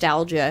the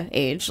nostalgia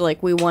age.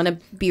 Like we want to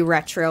be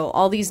retro.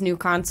 All these new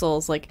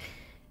consoles, like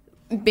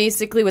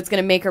basically what's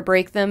going to make or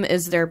break them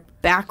is their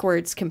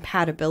backwards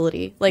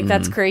compatibility. Like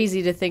that's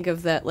crazy to think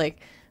of that. Like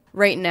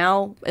right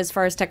now, as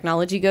far as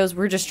technology goes,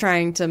 we're just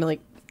trying to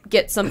like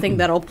get something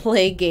that'll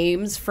play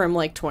games from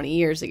like 20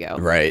 years ago.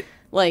 Right.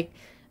 Like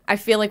I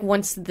feel like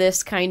once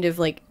this kind of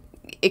like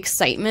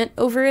excitement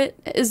over it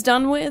is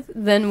done with,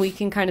 then we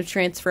can kind of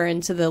transfer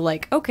into the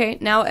like, okay,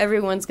 now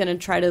everyone's gonna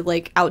try to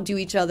like outdo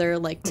each other,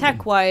 like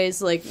tech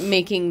wise, like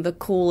making the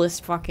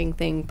coolest fucking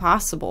thing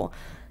possible.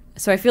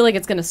 So I feel like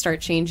it's gonna start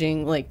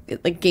changing,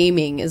 like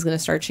gaming is gonna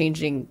start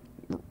changing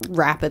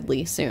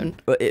rapidly soon.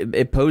 But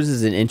it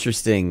poses an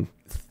interesting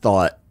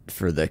thought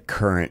for the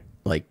current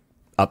like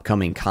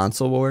upcoming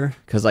console war,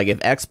 because like if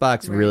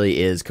Xbox really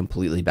is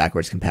completely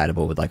backwards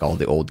compatible with like all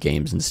the old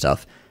games and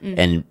stuff,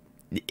 and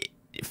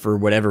for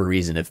whatever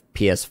reason, if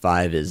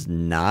PS5 is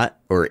not,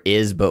 or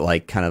is but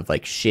like kind of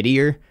like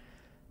shittier,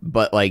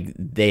 but like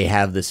they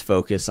have this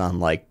focus on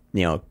like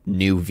new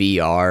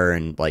VR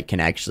and like can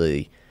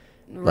actually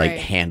like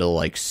handle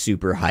like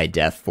super high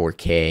def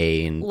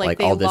 4K and like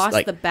they all this, lost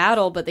like the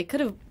battle, but they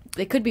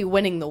could be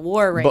winning the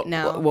war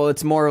now. Well,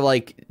 it's more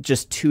like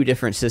just two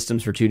different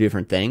systems for two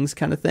different things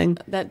kind of thing.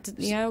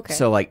 Okay.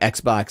 So like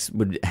Xbox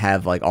would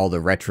have like all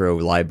the retro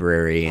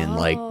library and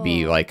like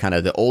be like kind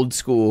of the old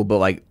school, but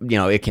like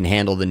it can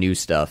handle the new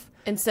stuff.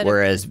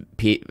 Whereas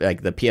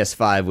like the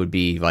PS5 would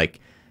be like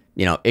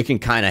it can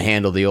kind of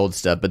handle the old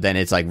stuff, but then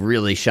it's like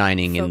really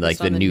shining in like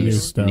the new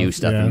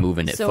stuff and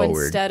moving it forward.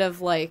 So instead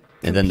of like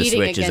and then the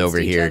Switch is over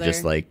here other,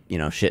 just like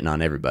shitting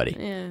on everybody.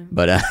 Yeah.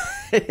 But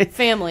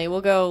family,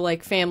 we'll go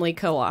like family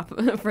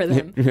co-op for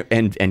them.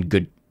 and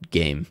good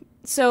game.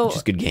 So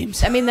just good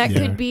games. I mean, that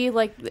could be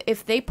like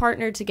if they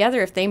partnered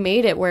together, if they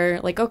made it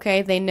where like,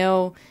 okay, they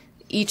know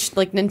each,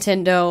 like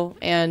Nintendo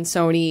and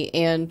Sony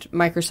and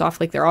Microsoft,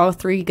 like they're all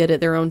three good at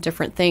their own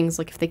different things.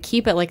 Like if they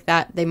keep it like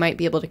that, they might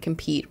be able to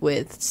compete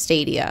with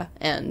Stadia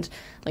and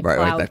like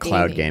the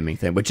cloud gaming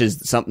thing, which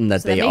is something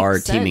that they are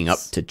teaming up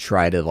to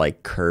try to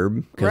like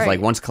curb, because like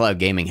once cloud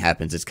gaming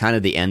happens, it's kind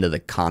of the end of the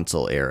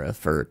console era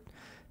for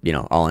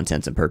all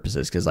intents and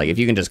purposes. Because like if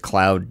you can just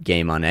cloud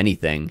game on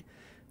anything,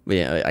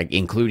 like,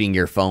 including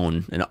your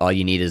phone, and all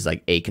you need is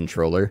like a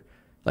controller,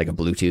 like a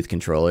Bluetooth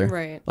controller,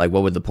 right? Like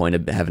what would the point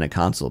of having a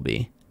console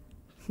be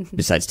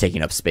besides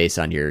taking up space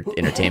on your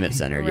entertainment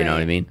center? You know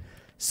what I mean?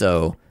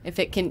 So if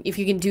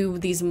you can do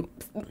these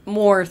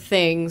more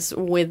things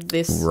with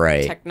this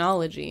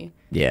technology,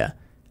 yeah.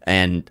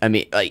 And I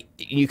mean, like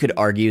you could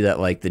argue that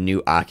like the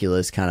new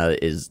Oculus kind of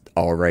is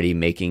already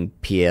making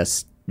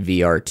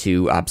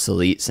PSVR2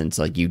 obsolete, since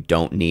like you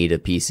don't need a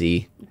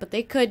PC. But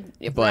they could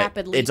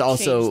rapidly. It's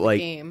also change like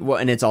the game. well,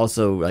 and it's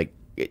also like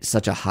it's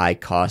such a high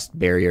cost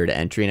barrier to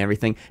entry and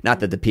everything. Not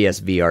that the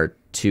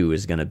PSVR2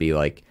 is going to be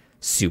like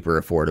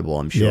super affordable,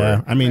 I'm sure.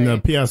 Yeah, I mean the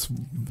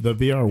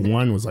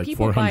VR1 was like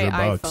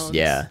 $400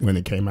 yeah, when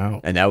it came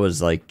out, and that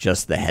was like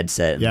just the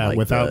headset and like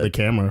without the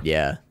camera,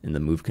 and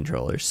the Move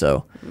controller.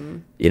 So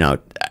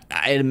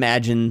I'd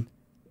imagine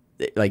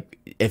like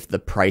if the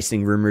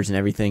pricing rumors and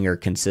everything are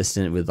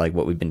consistent with like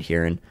what we've been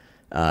hearing,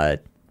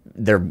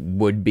 there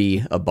would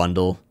be a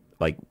bundle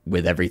like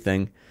with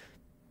everything,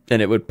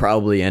 and it would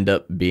probably end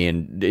up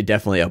being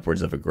definitely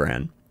upwards of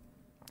 $1,000.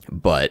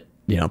 But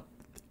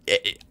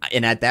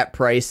and at that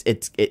price,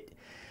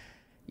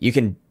 you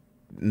can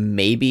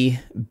maybe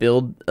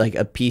build like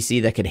a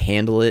PC that could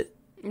handle it,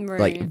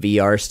 like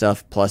VR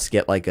stuff, plus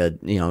get like a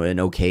an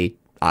okay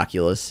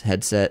Oculus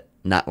headset,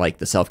 not like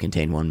the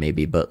self-contained one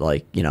maybe, but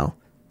like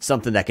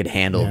something that could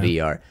handle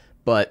VR.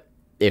 But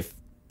if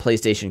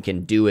PlayStation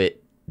can do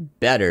it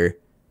better,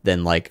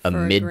 than like a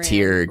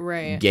mid-tier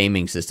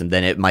gaming system,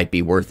 then it might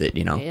be worth it,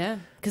 you know? Yeah,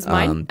 because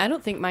mine, I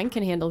don't think mine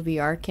can handle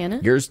VR, can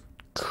it? Yours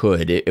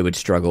could. It would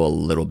struggle a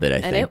little bit,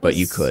 I think, but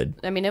you could.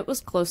 I mean, it was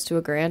close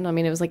to $1,000. I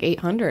mean, it was like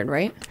 800,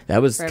 right?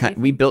 That was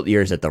we built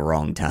yours at the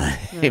wrong time.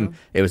 No.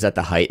 It was at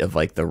the height of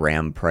like the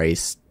RAM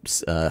price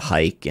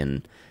hike,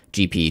 and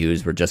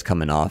GPUs were just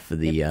coming off of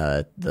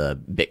the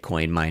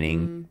Bitcoin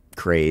mining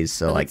craze.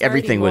 So like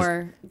everything was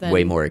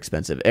way more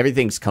expensive.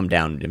 Everything's come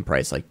down in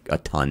price like a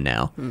ton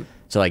now.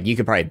 So like you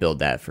could probably build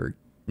that for,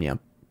 you know,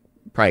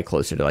 probably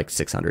closer to like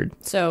 600.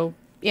 So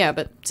yeah,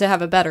 but to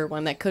have a better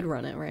one that could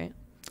run it, right?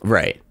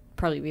 Right.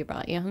 Probably be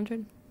about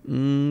 800.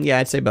 Yeah,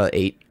 I'd say about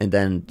 8, and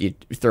then you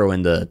throw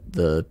in the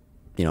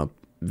you know,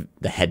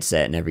 the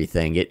headset and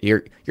everything.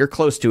 You're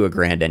close to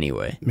 $1,000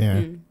 anyway.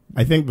 Yeah.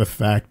 I think the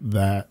fact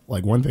that,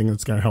 like, one thing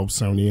that's going to help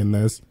Sony in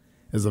this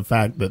is the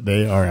fact that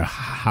they are a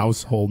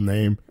household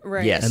name.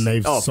 Right. Yes. And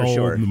they've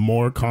sold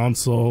more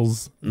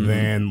consoles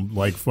than,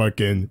 like,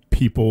 fucking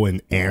people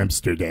in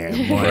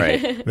Amsterdam.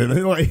 Like,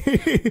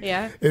 right.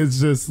 Yeah. It's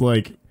just,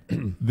 like,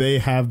 they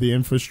have the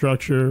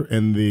infrastructure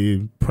and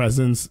the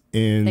presence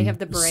in they have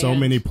the brand. So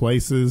many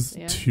places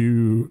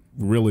to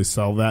really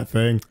sell that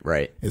thing.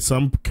 Right. And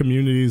some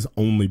communities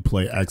only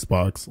play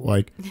Xbox,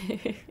 like,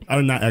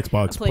 not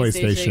Xbox,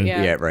 PlayStation.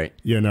 Yeah, right.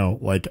 You know,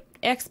 like,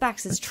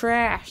 Xbox is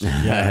trash.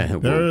 Yeah,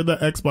 they're the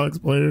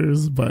Xbox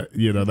players, but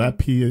you know that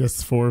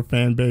PS4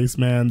 fan base,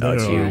 man,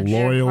 they're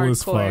loyal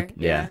as fuck.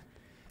 Yeah.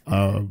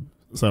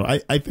 So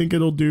I think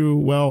it'll do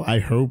well. I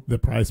hope the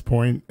price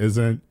point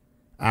isn't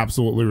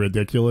absolutely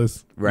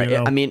ridiculous. Right. You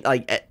know? I mean,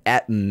 like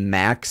at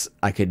max,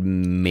 I could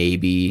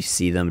maybe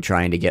see them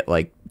trying to get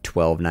like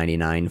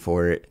 $12.99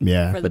 for it.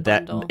 Yeah, for but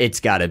bundle. It's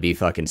got to be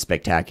fucking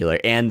spectacular,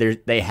 and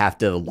they have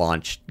to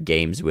launch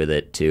games with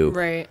it too.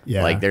 Right.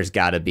 Yeah. Like there's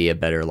got to be a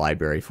better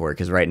library for it,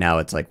 because right now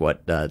it's like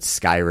what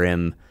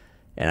Skyrim,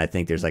 and I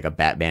think there's like a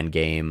Batman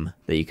game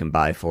that you can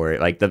buy for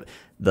it. Like the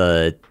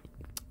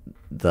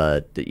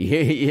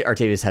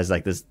Artavius has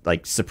like this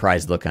like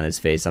surprised look on his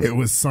face. It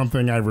was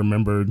something I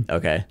remembered.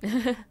 Okay.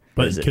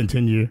 But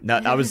continue. No,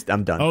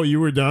 I'm done. Oh, you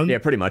were done? Yeah,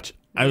 pretty much.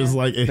 I was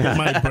like, it hit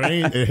my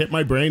brain. It hit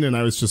my brain, and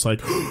I was just like,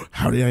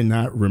 how did I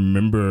not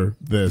remember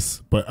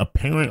this? But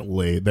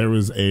apparently, there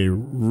was a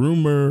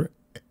rumor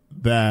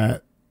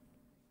that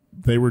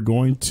they were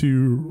going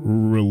to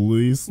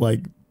release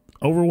like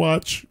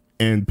Overwatch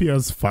and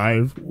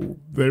PS5.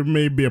 There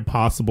may be a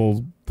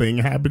possible thing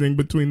happening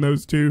between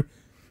those two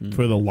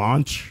for the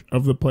launch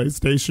of the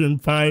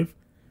PlayStation 5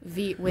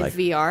 with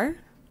VR.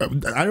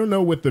 I don't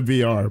know with the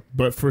VR,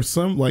 but for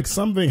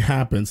something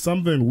happened,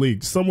 something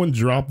leaked, someone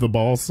dropped the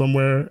ball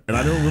somewhere, and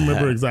I don't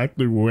remember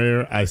exactly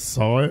where I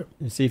saw it.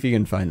 Let's see if you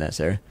can find that,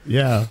 Sarah.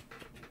 Yeah,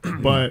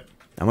 but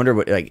I wonder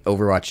what like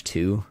Overwatch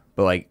 2,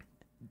 but like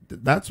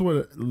that's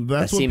what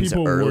seems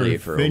people early were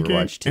for thinking.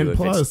 Overwatch 2 And if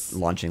plus, it's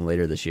launching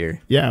later this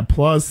year. Yeah,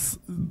 plus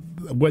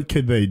what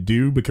could they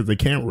do, because they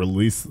can't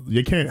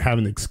you can't have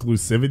an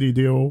exclusivity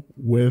deal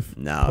with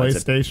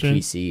PlayStation.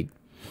 It's a PC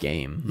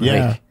game.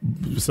 Yeah,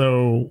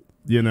 so.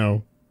 You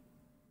know,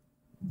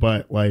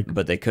 but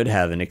they could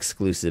have an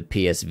exclusive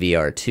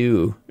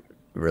PSVR2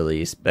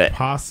 release, but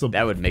possibly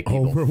that would make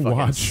people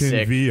fucking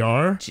sick. In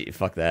VR. Gee,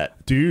 fuck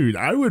that, dude.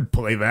 I would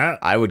play that.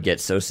 I would get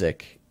so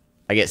sick.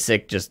 I get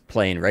sick just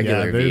playing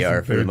regular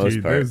VR for the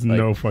most part. There's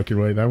no fucking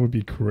way. That would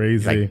be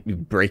crazy. Like, you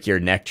break your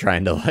neck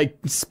trying to like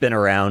spin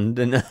around,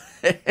 and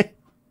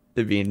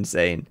it'd be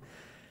insane.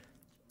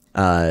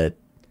 But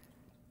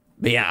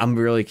yeah, I'm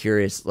really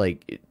curious.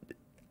 Like,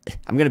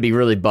 I'm going to be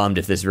really bummed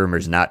if this rumor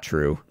is not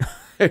true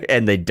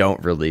and they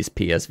don't release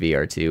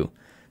PSVR 2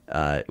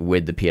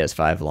 with the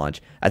PS5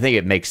 launch. I think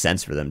it makes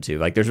sense for them to.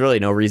 Like, there's really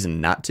no reason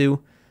not to.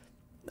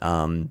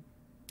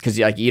 Because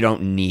like, you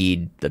don't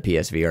need the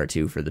PSVR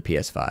 2 for the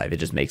PS5. It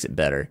just makes it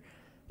better.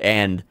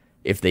 And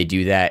if they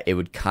do that, it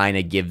would kind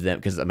of give them...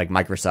 Because like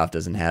Microsoft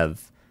doesn't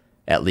have,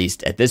 at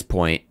least at this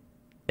point,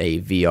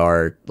 a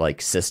VR like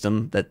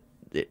system that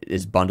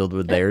is bundled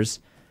with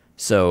theirs.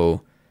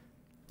 So...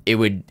 It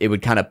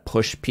would kind of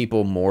push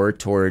people more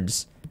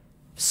towards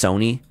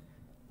Sony,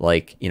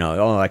 like, you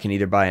know, I can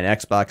either buy an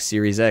Xbox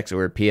Series X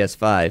or a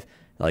PS5.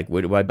 Like,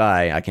 what do I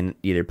buy? I can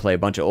either play a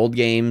bunch of old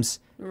games,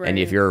 and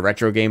if you're a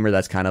retro gamer,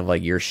 that's kind of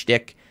like your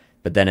shtick.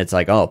 But then it's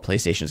like, oh,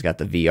 PlayStation's got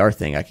the VR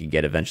thing I could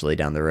get eventually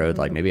down the road.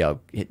 Like, maybe I'll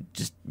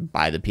just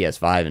buy the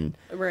PS5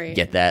 and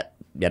get that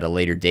at a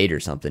later date or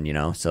something, you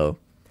know? So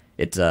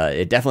it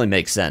definitely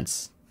makes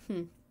sense.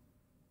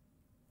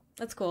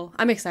 That's cool.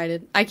 I'm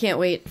excited. I can't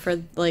wait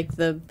for like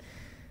the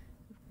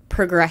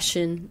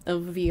progression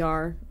of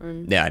VR.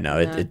 Yeah, I know.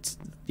 It's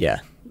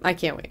I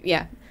can't wait.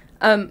 Yeah.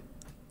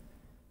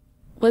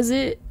 Was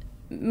it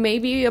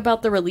maybe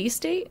about the release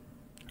date?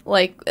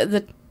 Like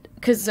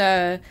because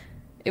it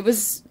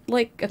was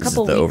like a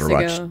couple weeks ago. The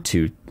Overwatch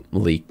 2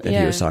 leak that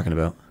he was talking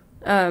about.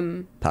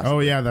 Oh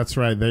yeah, that's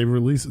right. They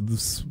released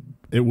this.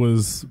 It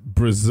was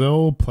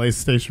Brazil,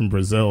 PlayStation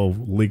Brazil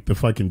leaked the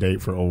fucking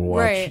date for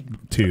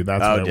Overwatch 2.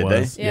 That's what it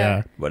was.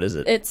 Yeah. What is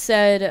it? It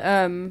said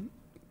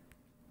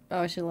Oh,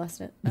 I should have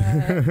lost it.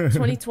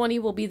 2020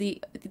 will be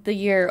the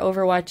year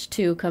Overwatch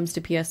 2 comes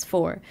to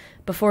PS4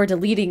 before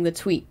deleting the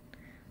tweet.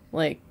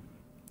 Like,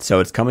 so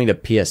it's coming to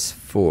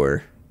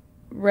PS4.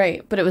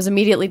 Right, but it was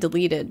immediately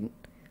deleted.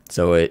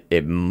 So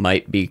it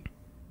might be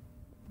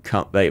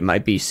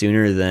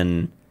sooner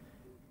than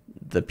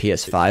the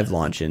PS5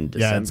 launch in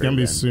December. Yeah, it's gonna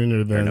be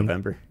sooner than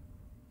November.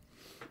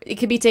 It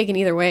could be taken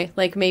either way.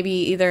 Like maybe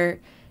either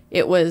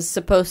it was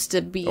supposed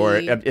to be, or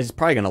it's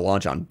probably going to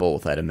launch on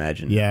both, I'd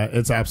imagine. Yeah,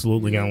 it's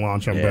absolutely going to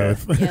launch on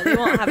both. Yeah, they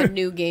won't have a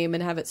new game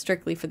and have it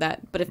strictly for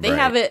that. But if they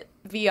have it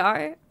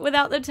VR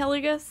without them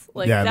telling us,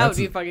 like that would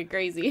be fucking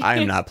crazy. I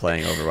am not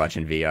playing Overwatch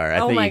in VR.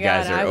 I think you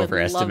guys are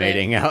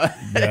overestimating how.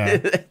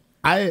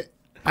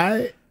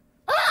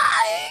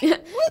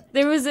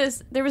 There was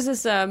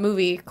this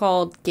movie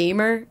called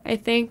Gamer, I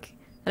think,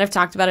 and I've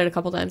talked about it a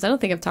couple times. I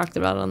don't think I've talked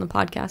about it on the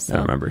podcast. So. I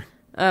don't remember.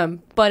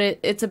 But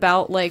it's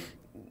about like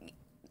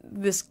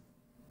this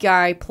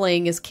guy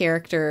playing his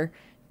character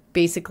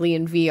basically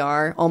in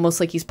VR, almost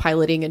like he's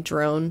piloting a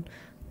drone,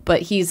 but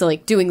he's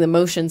like doing the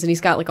motions, and he's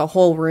got like a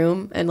whole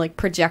room and like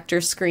projector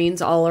screens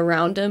all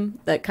around him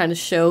that kind of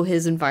show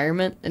his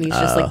environment, and he's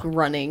just like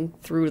running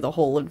through the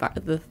whole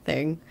the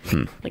thing.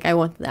 Like I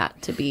want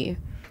that to be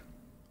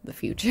the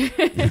future.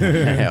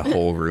 A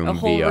whole room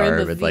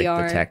VR with like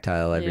the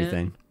tactile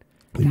everything.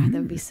 Yeah. God, that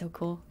would be so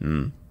cool.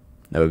 That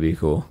would be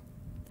cool.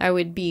 I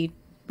would be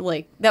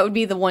like, that would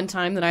be the one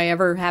time that I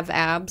ever have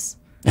abs.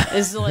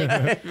 Is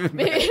like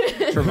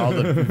from all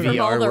the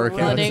VR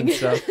workouts and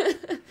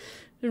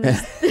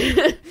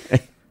stuff.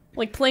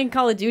 Like playing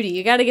Call of Duty,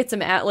 you got to get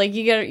some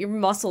your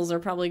muscles are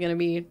probably going to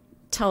be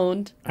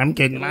toned. I'm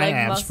getting my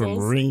abs from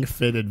Ring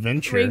Fit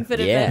Adventure.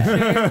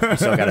 Adventure. We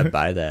still got to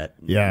buy that.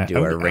 Yeah,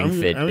 do our Ring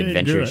Fit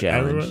Adventure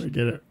challenge. I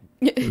get it.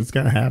 It's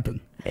gonna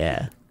happen.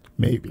 Yeah,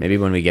 maybe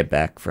when we get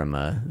back from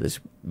this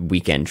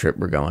weekend trip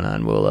we're going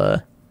on,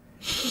 we'll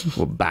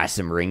buy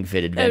some Ring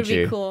Fit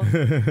Adventure. That would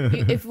be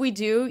cool. If we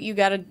do, you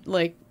gotta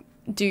like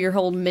do your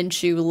whole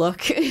Minshew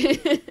look.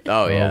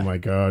 Oh yeah. Oh my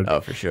god. Oh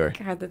for sure.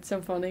 God, that's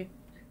so funny.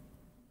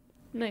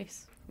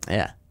 Nice.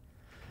 Yeah.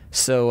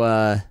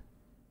 So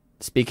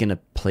speaking of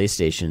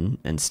PlayStation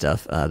and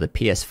stuff, the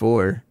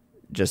PS4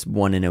 just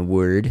won an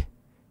award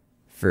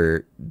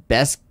for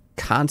Best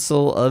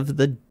Console of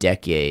the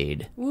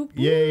Decade. Whoop, whoop.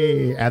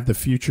 Yay! At the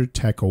Future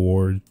Tech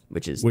Award,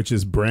 which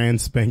is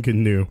brand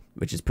spanking new,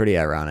 which is pretty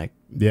ironic.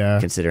 Yeah,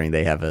 considering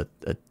they have a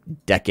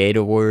decade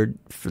award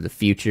for the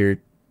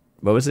future.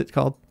 What was it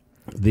called?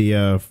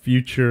 The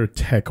Future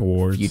Tech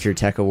Awards. Future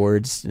Tech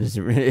Awards,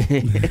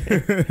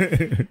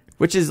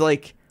 which is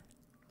like,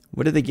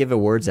 what do they give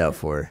awards out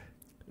for?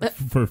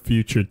 For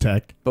future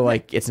tech, but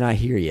like it's not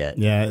here yet.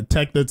 Yeah,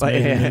 tech that's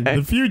made.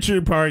 The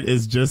future part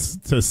is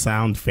just to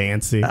sound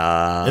fancy.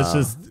 It's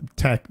just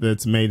tech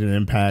that's made an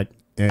impact,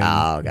 and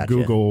gotcha.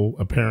 Google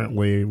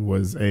apparently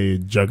was a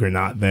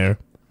juggernaut there.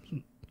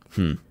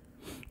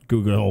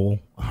 Google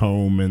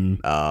Home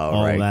and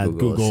all that.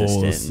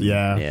 Google's,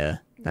 yeah,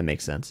 that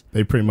makes sense.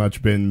 They've pretty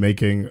much been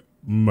making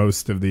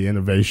most of the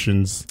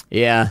innovations.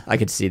 Yeah, I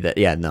could see that.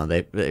 Yeah, no,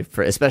 they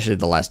for especially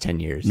the last 10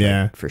 years.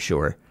 Yeah, like, for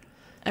sure.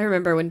 I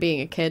remember when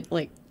being a kid,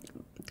 like,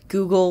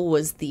 Google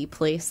was the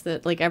place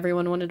that, like,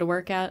 everyone wanted to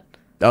work at.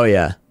 Oh,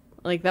 yeah.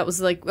 Like, that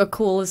was, like, a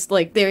coolest,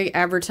 like, they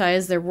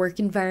advertised their work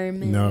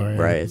environment. No, yeah.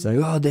 Right. It's like,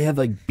 oh, they have,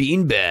 like,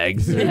 bean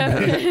bags.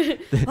 Yeah.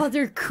 Oh,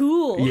 they're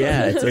cool.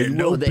 Yeah. It's like,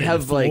 no, they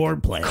have, like,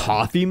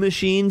 coffee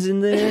machines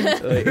in there.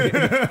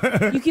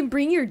 Like, you can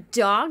bring your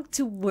dog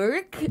to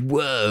work?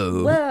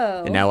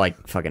 Whoa. And now,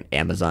 like, fucking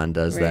Amazon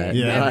does that.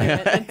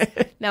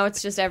 Yeah. Now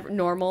it's just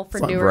normal for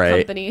newer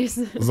companies.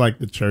 It's like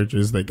the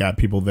churches that got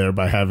people there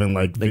by having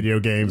like video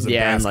games and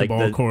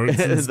basketball and courts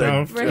and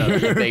stuff.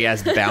 Big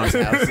ass bounce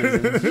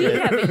houses and shit. We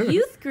have a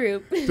youth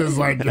group. Just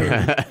like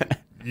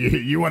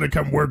you want to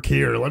come work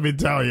here, let me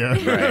tell you.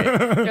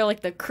 Right. They're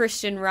like the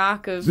Christian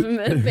rock of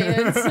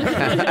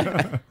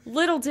bands.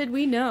 Little did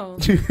we know.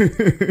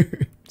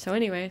 So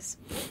anyways.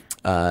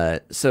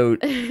 So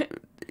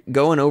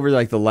going over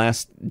like the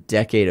last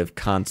decade of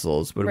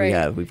consoles, what do we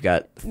have? We've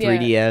got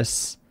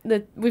 3DS.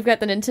 We've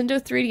got the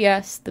Nintendo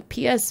 3DS, the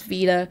PS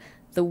Vita,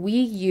 the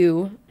Wii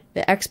U,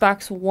 the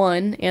Xbox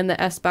One, and the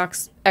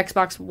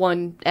Xbox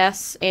One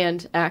S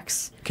and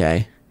X.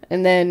 Okay.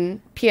 And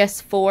then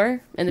PS4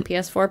 and the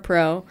PS4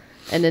 Pro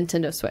and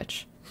Nintendo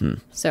Switch.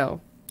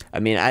 So, I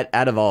mean,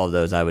 out of all of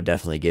those, I would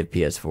definitely give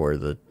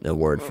PS4 the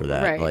award for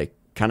that. Right. Like,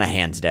 kind of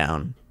hands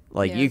down.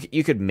 Like,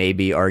 you could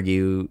maybe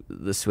argue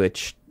the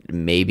Switch,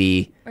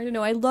 maybe. I don't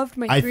know. I loved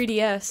my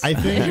 3DS. I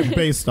think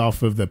based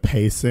off of the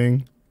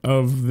pacing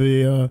of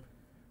the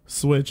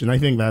Switch, and I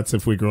think that's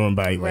if we're going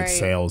by like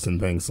sales and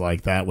things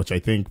like that, which I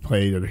think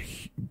play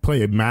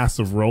a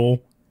massive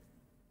role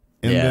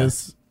in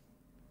this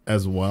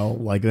as well.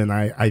 Like, then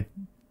I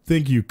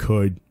think you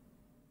could,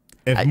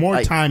 if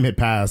more time had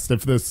passed,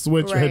 if the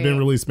Switch had been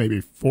released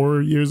maybe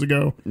 4 years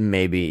ago,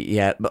 maybe,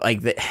 yeah, but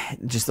like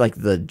just like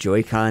the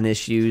Joy-Con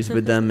issues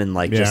with them, and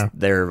like just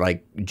their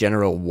like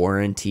general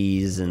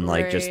warranties, and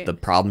like just the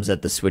problems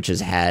that the Switch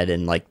has had,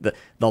 and like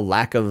the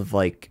lack of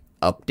like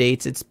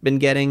updates it's been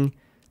getting,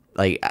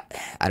 like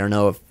I don't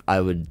know if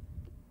I would.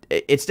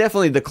 It's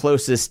definitely the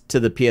closest to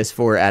the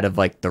PS4 out of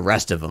like the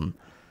rest of them.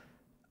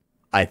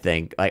 I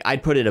think like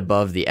I'd put it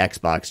above the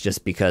Xbox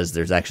just because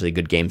there's actually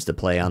good games to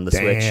play on the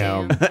Switch.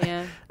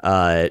 Yeah.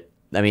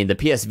 I mean the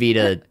PS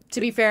Vita.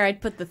 To be fair,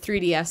 I'd put the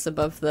 3DS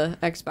above the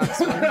Xbox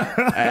one.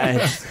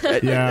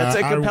 That's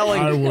a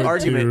compelling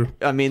argument.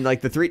 Too. I mean,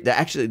 like the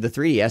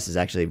 3DS is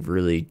actually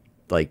really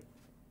like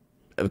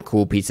a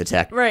cool piece of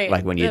tech, right?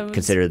 Like when you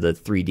consider the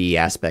 3D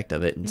aspect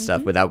of it and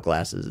stuff without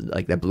glasses,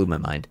 like that blew my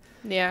mind.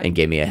 Yeah, and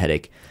gave me a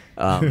headache.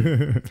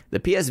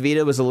 The PS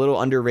Vita was a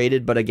little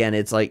underrated, but again,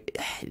 it's like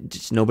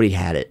just nobody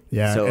had it.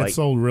 Yeah, so, it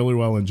sold really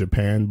well in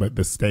Japan, but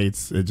the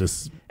States, it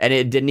just... And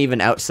it didn't even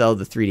outsell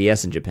the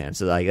 3DS in Japan,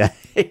 so like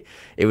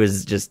it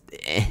was just...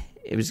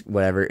 It was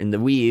whatever. And the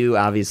Wii U,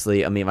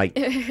 obviously, I mean, like,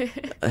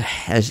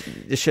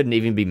 it shouldn't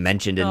even be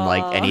mentioned in,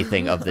 like,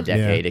 anything of the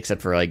decade,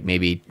 except for, like,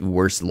 maybe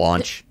worst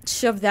launch.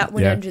 Shove that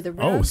one under the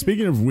rug. Oh,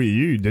 speaking of Wii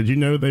U, did you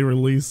know they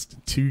released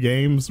 2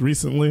 games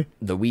recently?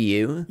 The Wii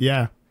U?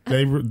 Yeah.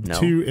 They no.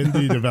 2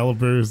 indie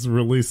developers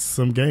released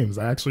some games.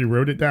 I actually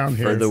wrote it down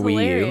here. For the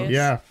Wii U?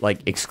 Yeah.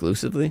 Like,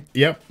 exclusively?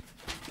 Yep.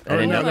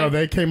 No,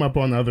 they came up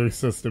on other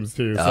systems,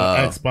 too. So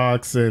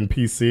Xbox and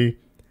PC.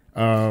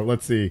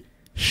 Let's see.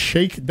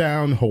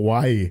 Shakedown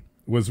Hawaii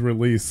was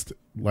released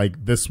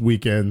like this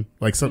weekend,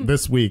 like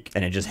this week,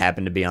 and it just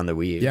happened to be on the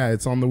Wii U. Yeah,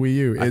 it's on the Wii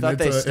U.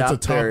 It's a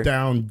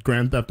top-down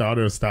Grand Theft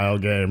Auto style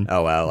game.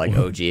 Oh wow, like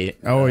OG.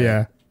 Oh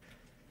yeah,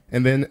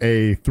 and then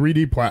a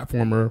 3D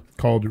platformer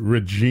called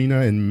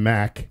Regina and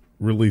Mac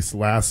released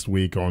last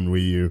week on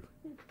Wii U.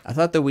 I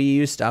thought the Wii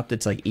U stopped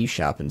its like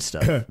eShop and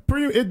stuff.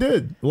 It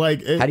did.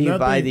 Like, how do you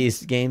buy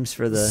these games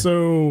for the?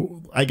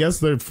 So I guess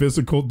they're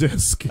physical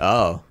disc.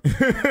 Oh.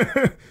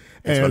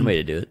 That's one way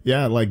to do it.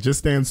 Yeah, like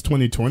Just Dance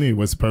 2020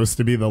 was supposed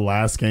to be the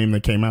last game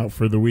that came out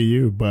for the Wii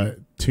U, but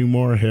 2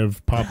 more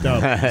have popped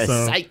up.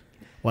 So, Psych.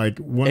 Like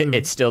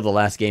it's still the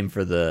last game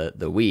for the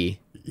Wii.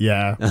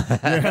 Yeah.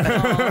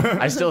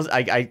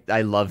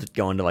 I love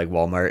going to like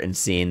Walmart and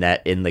seeing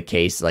that in the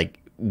case. Like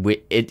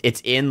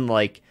it's in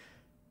like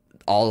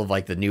all of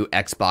like the new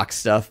Xbox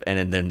stuff,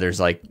 and then there's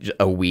like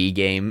a Wii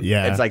game.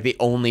 Yeah, it's like the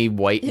only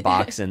white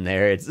box in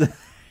there.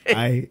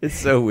 It's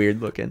so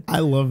weird looking. I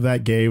love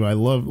that game. I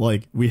love,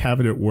 like, we have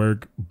it at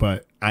work,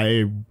 but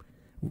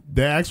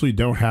they actually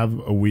don't have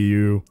a Wii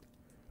U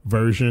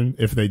version.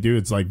 If they do,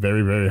 it's like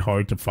very, very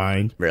hard to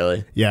find.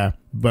 Really? Yeah,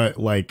 but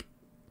like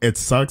it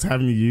sucks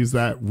having to use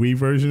that Wii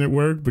version at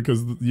work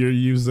because you're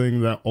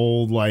using the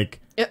old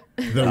like the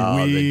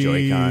Wii, the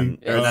Joy-Con,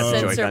 or not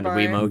the Joy-Con, the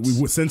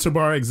Wiimotes, sensor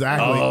bar,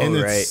 exactly. And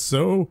it's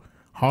so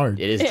hard.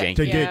 It is janky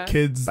to get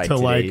kids to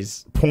like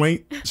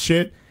point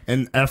shit.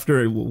 And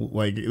after,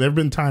 like, there have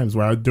been times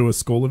where I would do a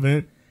school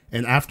event,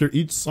 and after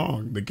each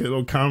song, the kid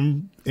will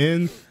come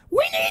in,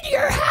 "We need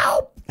your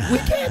help. We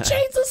can't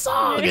change the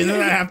song." And then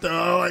I have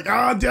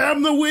to,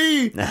 damn the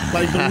Wii.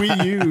 Like, the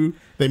Wii U,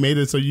 they made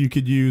it so you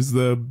could use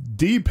the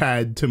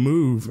D-pad to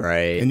move.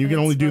 Right. And you can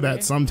only do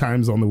that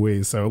sometimes on the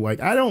Wii. So,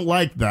 like, I don't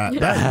like that.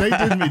 They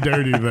did me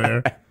dirty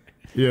there.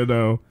 You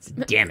know,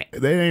 damn it,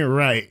 they ain't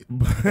right.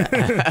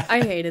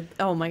 I hated.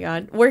 Oh my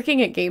god,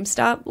 working at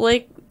GameStop,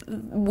 like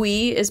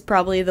Wii is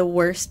probably the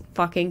worst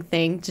fucking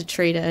thing to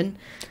trade in.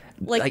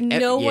 Like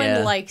no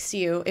one likes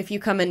you if you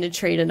come in to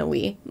trade in a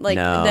Wii. Like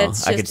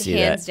that's just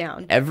hands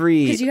down.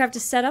 Because you have to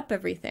set up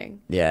everything.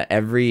 Yeah,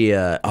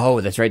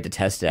 that's right, to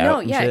test it out. No,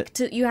 yeah,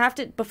 you have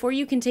to before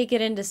you can take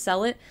it in to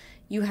sell it.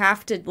 You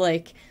have to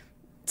like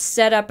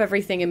set up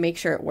everything and make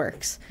sure it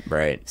works.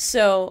 Right.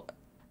 So.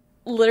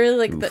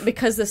 Literally, like,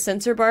 because the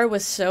sensor bar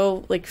was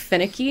so, like,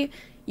 finicky,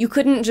 you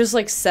couldn't just,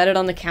 like, set it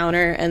on the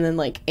counter and then,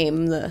 like,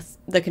 aim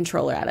the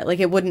controller at it. Like,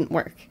 it wouldn't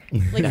work.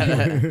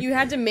 Like, you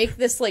had to make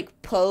this,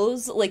 like,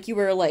 pose, like you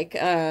were, like,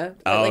 right,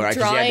 drawing you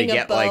had to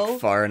get, like,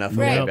 far enough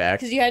way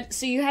back. Because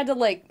you had to,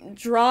 like,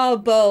 draw a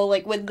bow,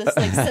 like, with this,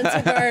 like,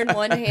 sensor bar in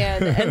one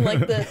hand and, like,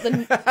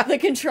 the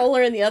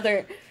controller in the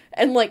other.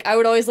 And, like, I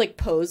would always, like,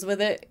 pose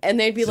with it. And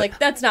they'd be like,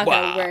 that's not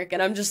going to work.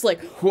 And I'm just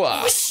like,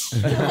 whoosh.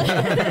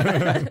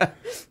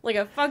 Like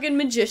a fucking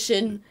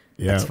magician.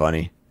 Yeah. That's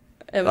funny.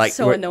 It was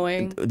so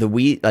annoying. The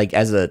Wii, like,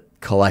 as a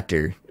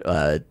collector,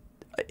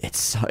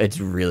 it's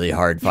really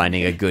hard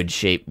finding a good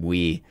shaped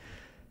Wii.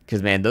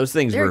 Because, man, those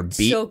things were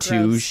beat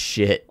to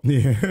shit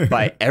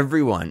by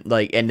everyone.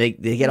 Like, and they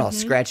get all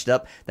scratched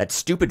up. That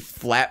stupid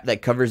flap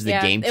that covers the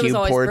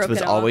GameCube ports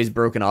was always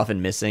broken off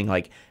and missing.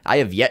 Like, I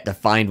have yet to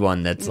find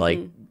one that's, like,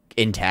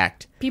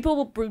 intact. People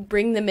will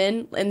bring them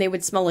in and they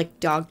would smell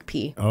like dog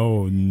pee.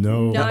 Oh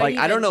no! Like,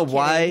 I don't know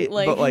why,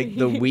 but like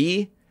the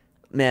Wii,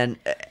 man,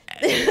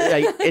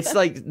 it's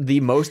like the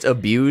most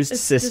abused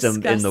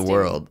system in the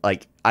world.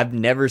 Like, I've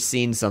never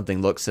seen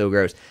something look so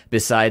gross.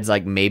 Besides,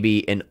 like,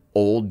 maybe an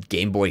old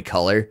Game Boy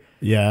Color.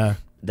 Yeah.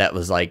 That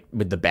was like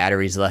with the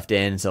batteries left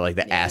in, so like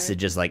the acid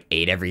just like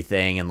ate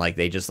everything, and like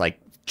they just like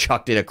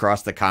chucked it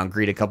across the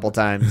concrete a couple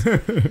times.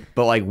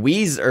 But like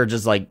Wii's are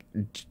just like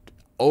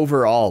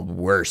overall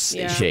worse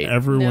in shape.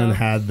 Everyone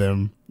had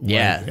them.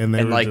 Yeah,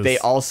 and like they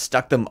all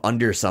stuck them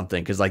under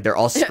something because like they're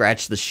all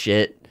scratched the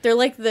shit. They're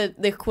like the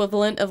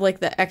equivalent of like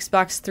the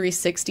Xbox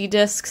 360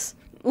 discs.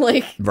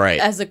 Like,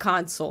 as a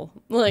console.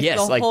 Like, yes,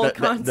 the like whole the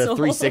console. the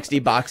 360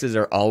 boxes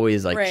are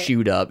always like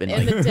chewed up and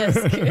like the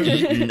disc.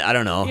 eaten. I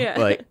don't know. Yeah.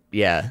 Like,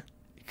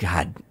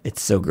 God, it's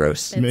so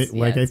gross. I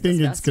think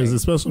it's because,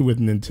 especially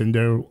with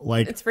Nintendo,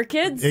 like it's for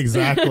kids.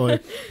 Exactly.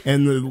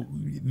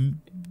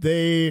 And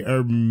they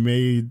are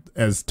made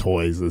as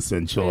toys,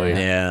 essentially.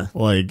 Yeah.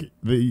 Like,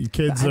 the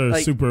kids are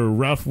super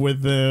rough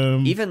with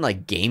them. Even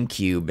like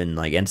GameCube and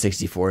like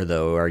N64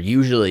 though are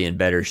usually in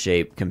better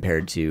shape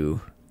compared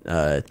to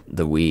the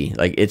Wii.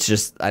 Like, it's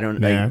just, I don't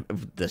know,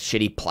 the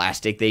shitty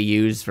plastic they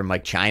use from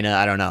like China,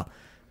 I don't know,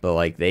 but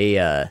like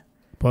they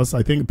plus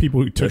I think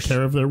people who took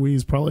care of their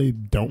Wiis probably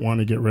don't want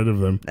to get rid of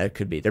them. That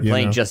could be. They're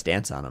playing Just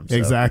Dance on them, so.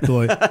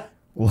 Exactly.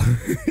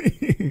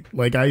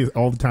 Like, I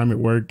all the time at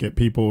work get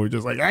people who are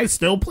just like, I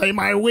still play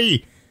my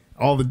Wii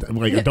all the time.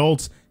 Like,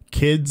 adults,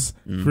 kids,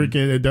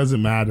 freaking, it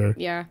doesn't matter.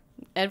 Yeah,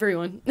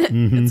 everyone.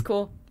 It's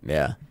cool.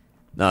 Yeah.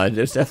 No,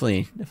 it's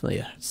definitely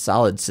a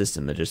solid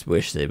system. I just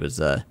wish it was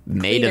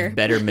made of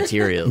better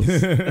materials.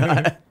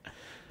 I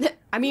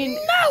mean,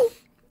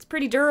 it's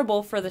pretty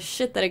durable for the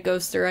shit that it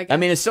goes through, I guess. I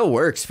mean, it still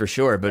works for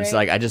sure, but it's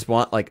like, I just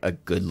want like a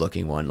good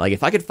looking one. Like,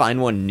 if I could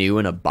find one new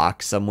in a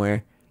box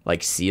somewhere,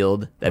 like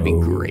sealed, that'd be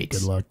great.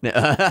 Good luck.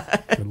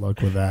 Good luck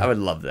with that. I would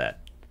love that.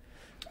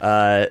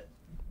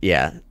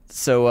 Yeah.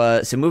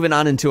 So moving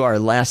on into our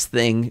last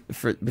thing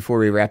before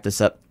we wrap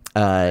this up,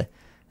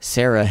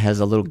 Sara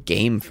has a little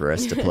game for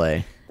us to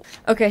play.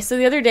 Okay, so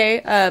the other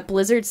day,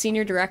 Blizzard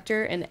senior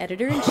director and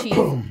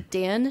editor-in-chief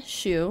Dan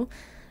Shu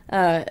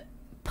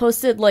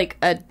posted like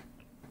a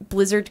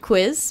Blizzard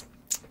quiz,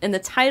 and the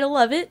title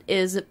of it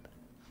is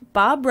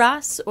Bob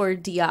Ross or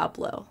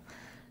Diablo.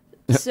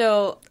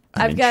 So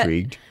I've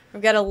intrigued.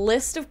 got a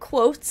list of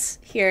quotes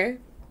here,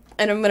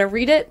 and I'm gonna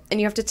read it, and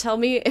you have to tell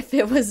me if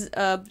it was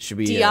a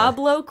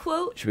Diablo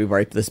quote. Should we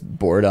wipe this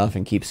board off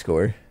and keep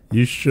score?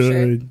 You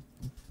should.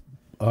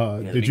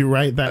 Sure. Did you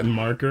write that in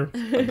marker?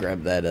 I'll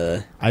grab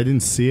that. I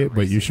didn't see it,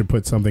 but you should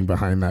put something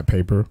behind that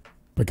paper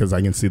because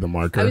I can see the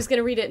marker. I was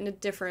gonna read it in a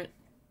different.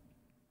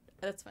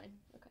 That's fine.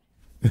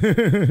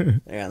 Okay.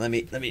 Yeah, let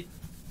me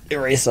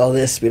erase all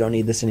this. We don't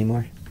need this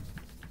anymore.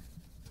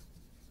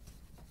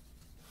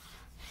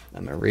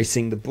 I'm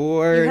erasing the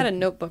board. You had a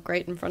notebook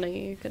right in front of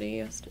you. You could have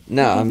used it.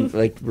 No, I'm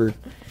like, we're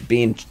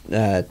being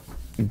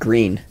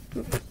green.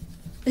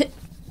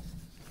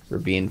 We're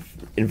being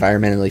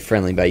environmentally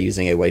friendly by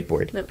using a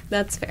whiteboard. No,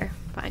 that's fair.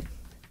 Fine.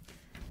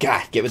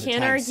 God, get with the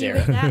time,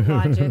 Sarah. Can't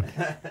argue with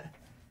that logic.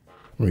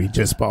 We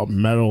just bought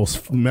metal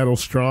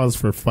straws,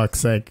 for fuck's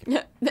sake.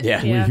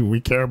 Yeah.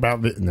 We care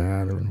about it.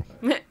 Nah, I don't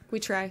know. We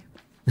try.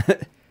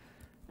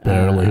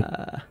 Barely.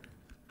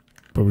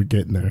 But we're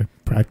getting there.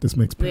 Practice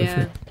makes perfect.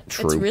 Yeah.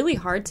 True. It's really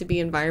hard to be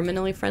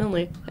environmentally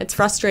friendly. It's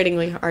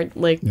frustratingly hard.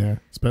 Yeah,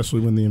 especially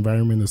when the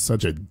environment is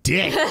such a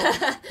dick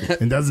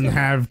and doesn't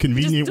have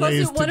convenient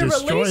ways to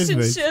destroy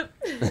things.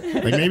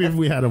 Like, maybe if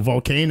we had a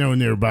volcano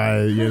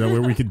nearby,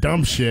 where we could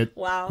dump shit.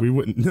 Wow. We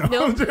wouldn't.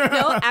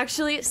 No,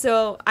 actually,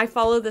 so I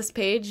follow this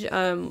page.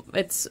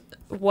 It's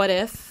What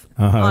If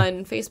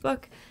on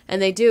Facebook.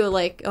 And they do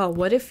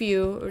what if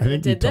you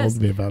did this?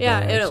 Me about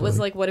that, and it was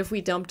like, what if we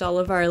dumped all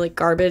of our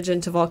garbage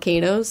into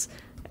volcanoes?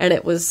 And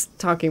it was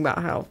talking about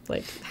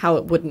how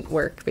it wouldn't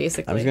work,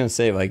 basically. I was gonna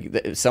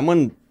say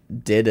someone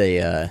did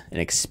an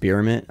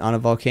experiment on a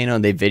volcano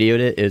and they videoed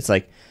it. It's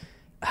like,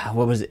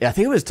 what was it? I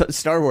think it was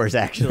Star Wars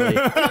actually,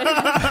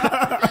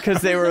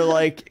 because they were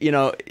like,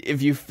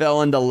 if you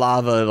fell into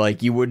lava,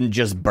 you wouldn't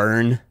just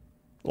burn,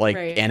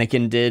 right.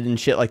 Anakin did and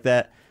shit like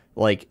that.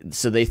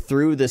 So they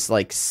threw this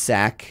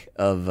sack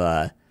of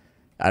I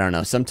don't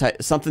know,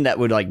 something that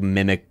would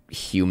mimic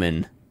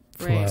human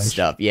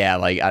stuff. Yeah,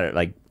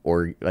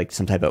 or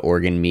some type of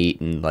organ meat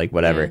and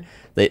whatever.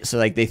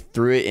 Yeah. They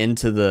threw it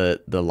into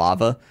the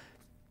lava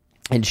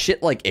and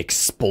shit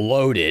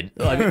exploded.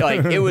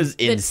 It was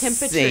the insane.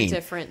 The temperature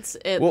difference.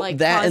 It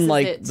that and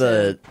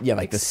the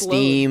the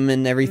steam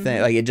and everything.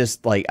 Mm-hmm. It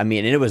just and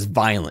it was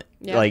violent.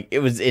 Yeah. It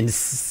was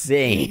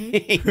insane.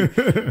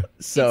 Mm-hmm.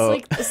 So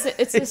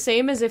it's the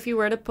same as if you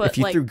were to put if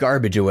you threw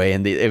garbage away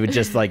and it would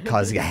just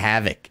cause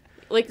havoc.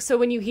 So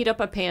when you heat up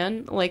a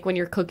pan, when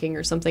you're cooking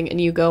or something, and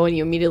you go and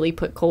you immediately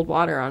put cold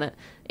water on it,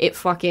 it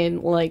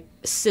fucking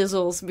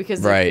sizzles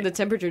because the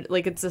temperature.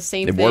 It's the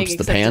same thing. It warps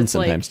the pan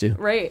sometimes too.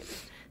 Right.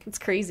 It's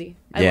crazy.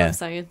 I love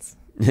science.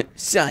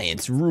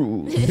 Science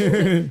rules.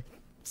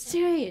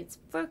 Science.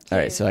 Fuck yeah. All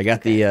right, so I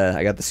got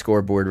the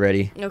scoreboard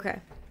ready. Okay.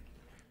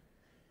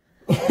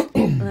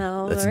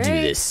 Let's do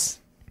this.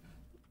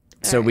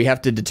 So we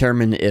have to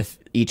determine if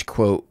each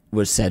quote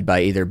was said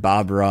by either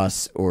Bob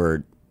Ross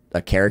or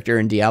a character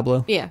in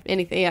Diablo? Yeah,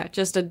 anything. Yeah,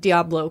 just a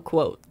Diablo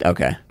quote.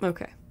 Okay. All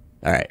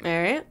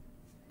right.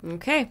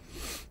 Okay.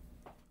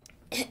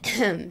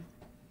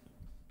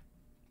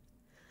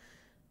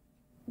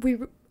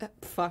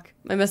 Fuck.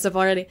 I messed up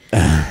already.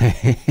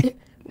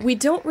 We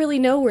don't really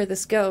know where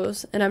this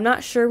goes, and I'm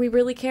not sure we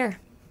really care.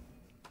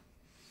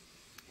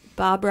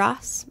 Bob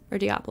Ross or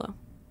Diablo?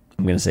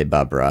 I'm going to say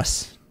Bob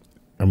Ross.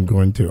 I'm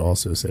going to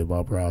also say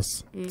Bob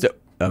Ross. So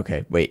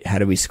Okay, wait. How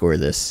do we score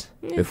this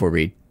before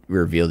we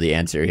reveal the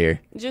answer here?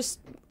 Just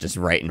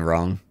right and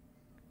wrong.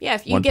 Yeah,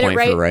 if you 1 get point it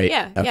right, for right?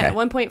 yeah, Okay.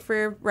 1 point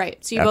for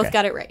right. So you both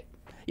got it right.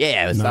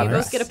 Yeah, it was So Bob you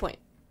Ross. both get a point.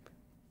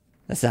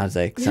 That sounds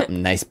like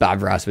something nice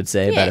Bob Ross would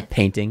say about a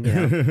painting. You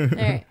know? All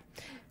right.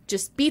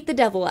 Just beat the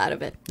devil out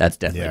of it. That's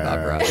definitely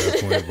Bob Ross.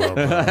 Definitely Bob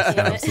Ross.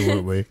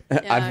 Absolutely.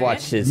 I've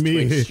watched his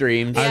Twitch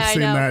streams. Yeah, I've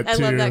seen that too.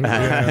 I love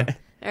that quote.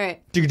 All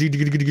right.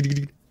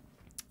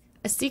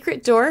 A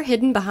secret door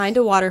hidden behind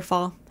a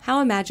waterfall. How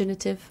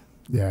imaginative.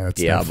 Yeah,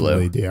 it's Diablo.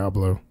 definitely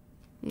Diablo.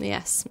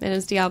 Yes, it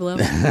is Diablo.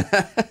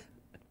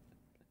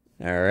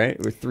 All right,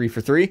 we're 3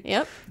 for 3.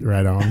 Yep.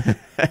 Right on.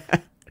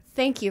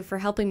 Thank you for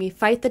helping me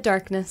fight the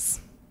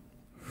darkness.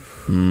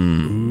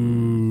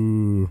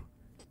 Ooh.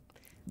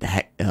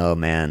 Oh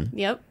man.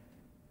 Yep.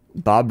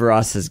 Bob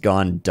Ross has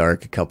gone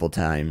dark a couple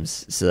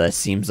times, so that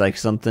seems like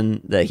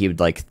something that he would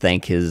like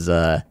thank his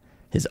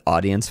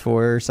audience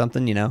for or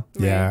something, you know?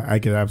 Yeah, I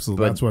could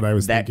absolutely. That's what I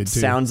was that thinking too.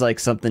 sounds like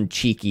something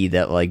cheeky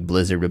that like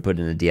Blizzard would put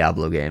in a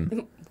Diablo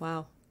game.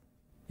 Wow.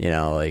 You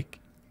know, like,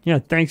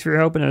 thanks for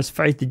helping us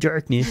fight the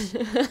darkness.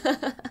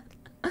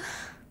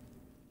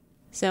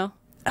 So,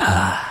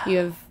 you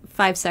have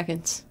 5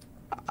 seconds.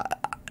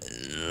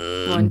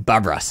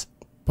 Bob Ross.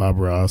 Bob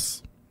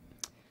Ross.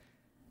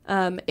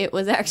 It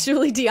was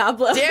actually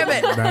Diablo. Damn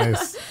it!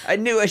 Nice. I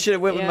knew I should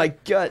have went with my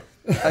gut.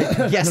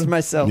 I guessed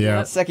myself.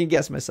 Yeah. Second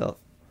guessed myself.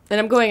 And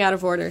I'm going out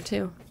of order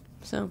too.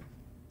 So,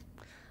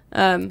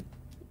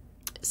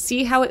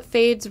 see how it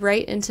fades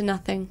right into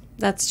nothing.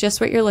 That's just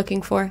what you're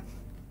looking for.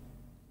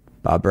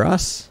 Bob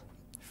Ross?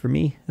 For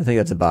me? I think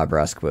that's a Bob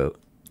Ross quote.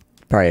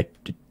 Probably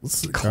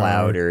a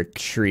cloud or a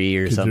tree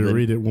or something. Could you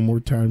read it one more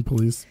time,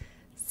 please?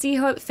 See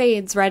how it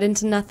fades right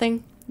into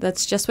nothing?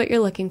 That's just what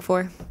you're looking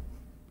for.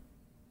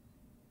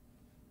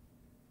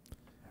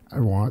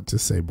 I want to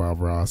say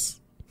Bob Ross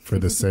for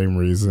the same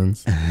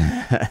reasons.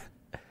 But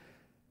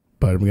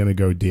I'm going to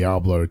go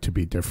Diablo to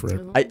be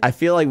different. I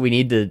feel like we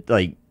need to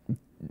like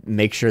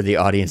make sure the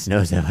audience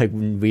knows that like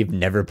we've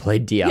never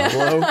played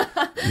Diablo.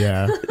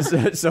 Yeah.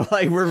 So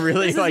like we're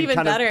really like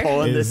kind of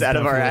pulling this out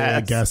of our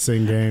ass. A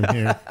guessing game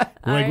here.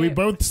 Like we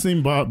both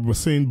seen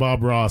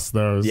Bob Ross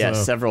though. Yeah,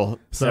 so,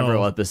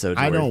 several episodes.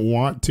 I don't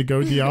want to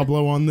go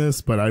Diablo on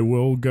this, but I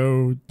will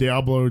go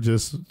Diablo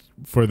just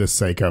for the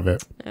sake of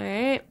it. All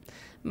right.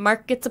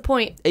 Mark gets a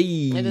point.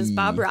 Hey. It is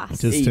Bob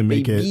Ross. Just to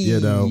make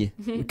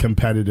it,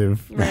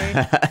 competitive.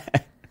 Right.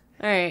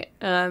 All right.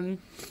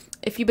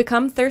 If you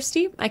become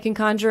thirsty, I can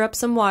conjure up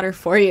some water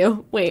for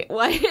you. Wait,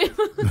 what?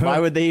 Why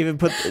would they even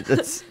put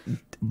that's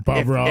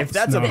Bob Ross? If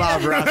that's a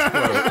Bob Ross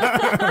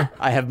quote,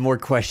 I have more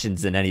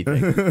questions than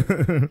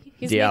anything.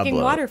 He's Diablo.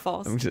 making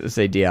waterfalls. I'm going to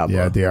say Diablo.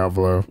 Yeah,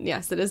 Diablo.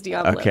 Yes, it is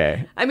Diablo.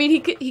 Okay. I mean,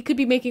 he could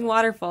be making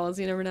waterfalls.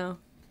 You never know.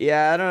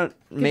 Yeah, I don't.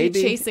 Could maybe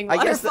be chasing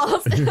I guess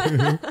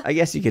waterfalls. I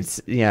guess you could.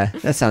 Yeah,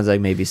 that sounds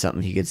like maybe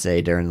something he could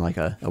say during like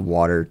a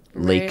water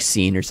lake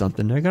scene or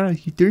something. You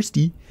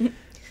thirsty?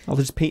 I'll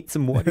just paint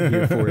some water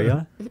here for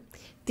you.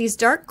 These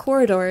dark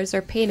corridors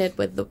are painted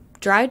with the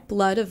dried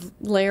blood of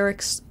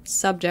lyric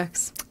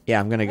subjects. Yeah,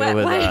 I'm gonna go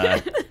with. I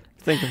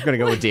think I'm gonna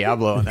go with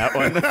Diablo on that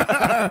one.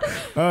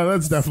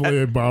 That's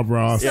definitely a Bob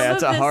Ross. Yeah,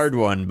 it's a hard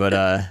one, but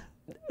I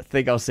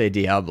think I'll say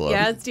Diablo.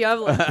 Yeah, it's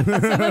Diablo. Some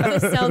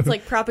of this sounds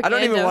like propaganda. I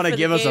don't even want to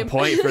give us a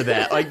point for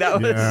that. Like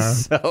that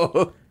was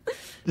so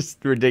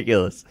just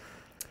ridiculous.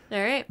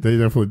 All right. They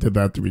definitely did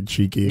that to be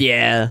cheeky.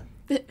 Yeah.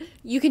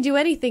 You can do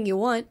anything you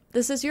want.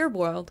 This is your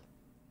world.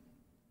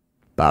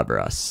 Bob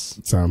Ross.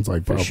 Sounds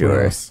like Bob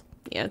sure. Ross.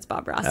 Yeah, it's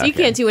Bob Ross. Okay. You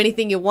can't do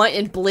anything you want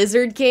in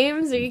Blizzard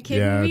games. Are you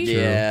kidding Yeah, me? true.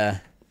 Yeah.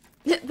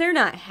 They're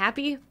not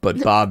happy.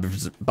 But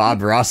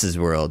Bob Ross's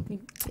world,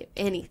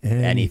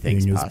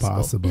 Anything. is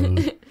possible.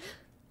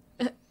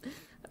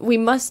 We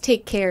must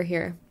take care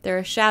here. There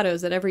are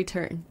shadows at every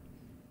turn.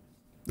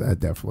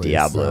 That definitely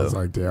Diablo. sounds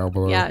like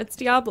Diablo. Yeah, it's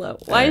Diablo.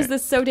 Why is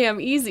this so damn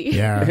easy?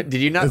 Yeah.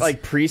 Did you not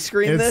like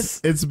pre-screen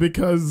this? It's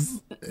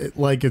because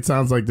it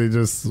sounds like they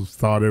just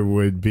thought it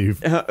would be.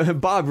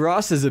 Bob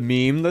Ross is a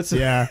meme. Let's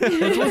Yeah,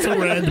 it's what's a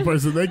random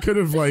person. They could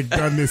have like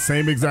done the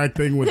same exact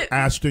thing with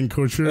Ashton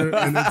Kutcher,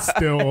 and it's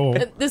still.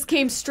 This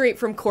came straight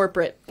from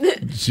corporate.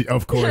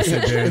 Of course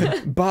it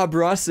did. Bob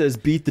Ross says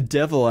beat the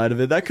devil out of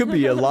it. That could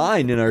be a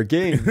line in our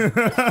game.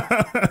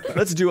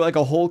 Let's do like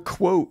a whole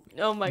quote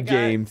Oh my god.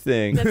 game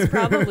thing. That's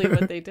probably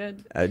what they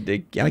did. I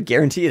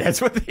guarantee you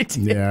that's what they did.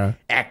 Yeah.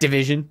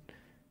 Activision.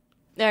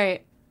 All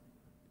right.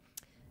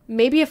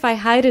 Maybe if I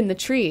hide in the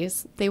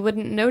trees, they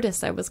wouldn't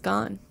notice I was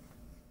gone.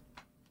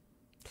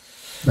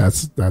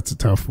 That's a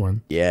tough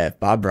one. Yeah, if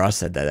Bob Ross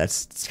said that.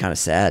 It's kind of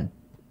sad.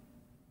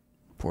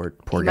 Poor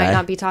He guy. might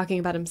not be talking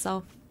about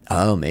himself.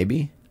 Oh,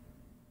 maybe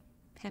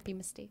Happy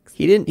mistakes.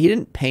 he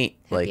didn't paint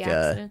Happy like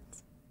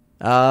accidents.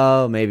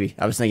 Oh, maybe.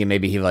 I was thinking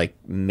maybe he like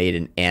made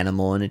an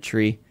animal in a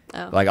tree.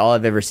 Oh. Like all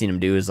I've ever seen him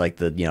do is like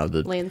the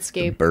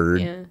Landscape. the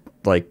bird Yeah.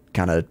 like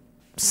kind of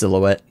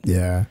silhouette.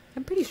 Yeah.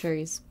 I'm pretty sure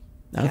he's...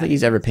 I don't think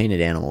he's ever painted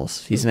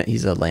animals. He's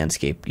a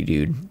landscape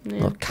dude.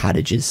 Little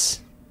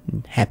cottages,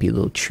 and happy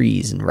little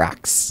trees and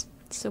rocks,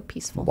 so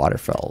peaceful.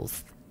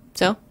 waterfalls.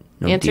 So,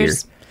 No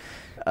answers?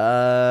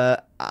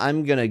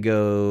 I'm gonna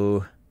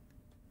go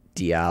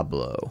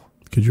Diablo.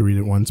 Could you read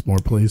it once more,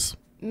 please?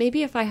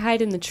 Maybe if I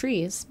hide in the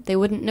trees, they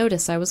wouldn't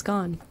notice I was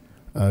gone.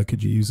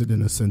 Could you use it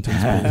in a sentence,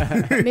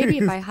 please? Maybe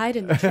if I hide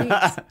in the trees,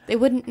 they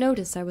wouldn't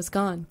notice I was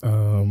gone.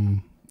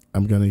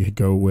 I'm going to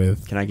go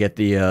with... Can I get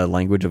the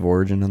language of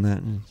origin on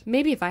that?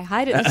 Maybe if I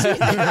hide in the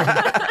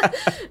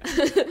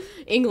trees.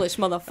 English,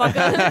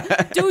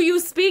 motherfucker. Do you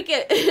speak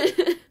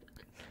it?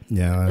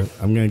 Yeah,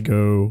 I'm going to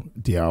go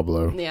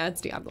Diablo. Yeah,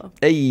 it's Diablo.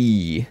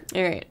 Hey.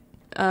 All right.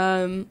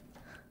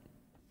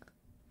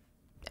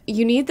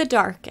 You need the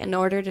dark in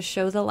order to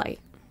show the light.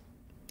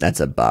 That's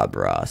a Bob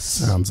Ross.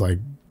 Sounds like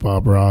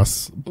Bob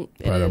Ross, but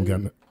I'm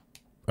going to...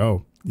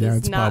 Oh, yeah,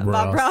 it's Bob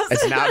Ross.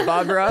 It's not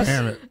Bob Ross?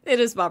 Damn it. It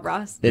is Bob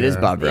Ross. It is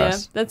Bob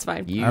Ross. Yeah, that's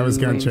fine. I was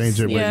going to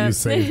change it, but you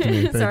saved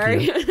me. Thank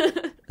Sorry. you.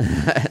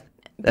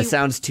 That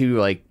sounds too,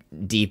 like,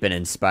 deep and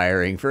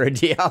inspiring for a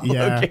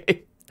Diablo game.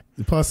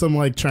 Plus, I'm,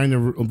 like, trying to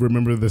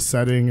remember the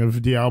setting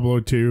of Diablo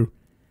 2,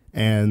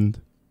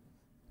 and,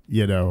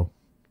 you know,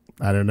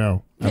 I don't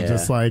know. I'm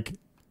just like...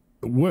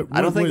 What I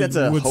don't think that's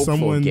a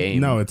hopeful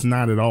game. No, it's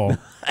not at all.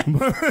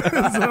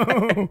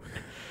 So,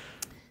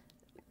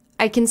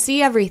 I can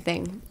see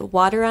everything.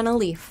 Water on a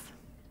leaf.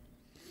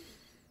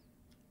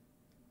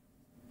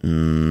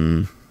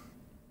 That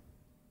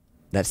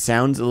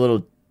sounds a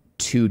little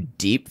too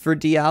deep for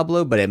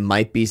Diablo, but it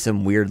might be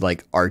some weird,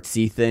 like,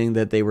 artsy thing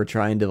that they were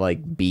trying to,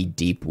 like, be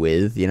deep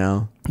with, you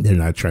know? They're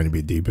not trying to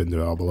be deep in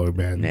Diablo,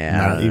 man. Yeah,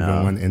 not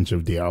even 1 inch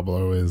of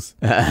Diablo is.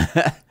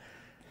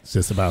 It's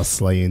just about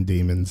slaying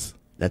demons.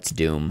 That's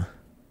Doom.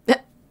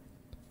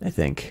 I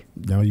think.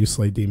 No, you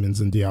slay demons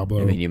in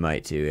Diablo. I mean, you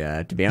might too,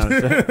 yeah. To be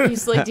honest. You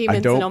slay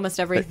demons in almost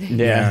everything.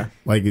 Yeah.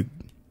 Like...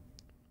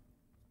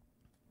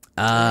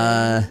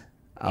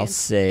 I'll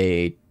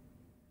say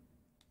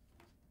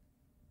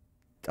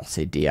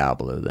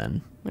Diablo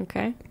then.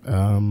 Okay.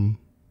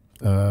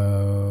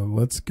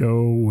 Let's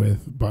go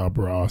with Bob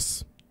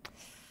Ross.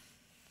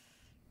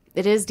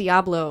 It is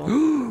Diablo.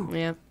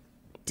 Yeah.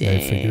 Dang.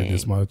 I figured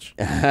as much.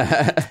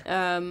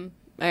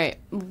 All right,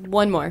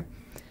 one more.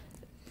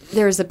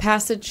 There is a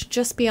passage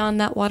just beyond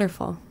that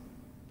waterfall.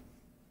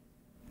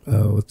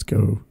 Let's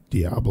go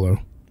Diablo.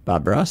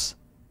 Bob Ross?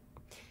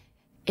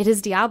 It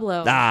is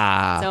Diablo.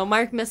 So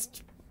Mark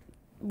missed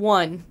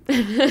 1.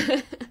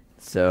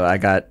 So I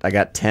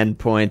got 10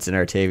 points and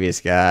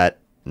Artavius got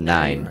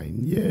 9.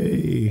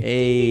 Yay.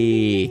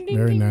 Hey.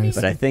 Very nice.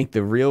 But I think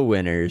the real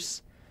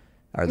winners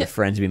are the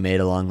friends we made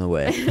along the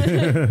way.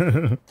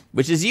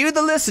 Which is you,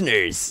 the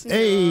listeners.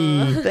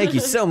 Hey. Thank you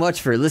so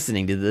much for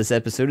listening to this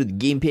episode of the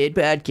Gamepad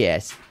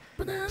Podcast.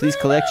 Please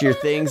collect your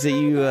things that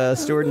you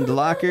stored in the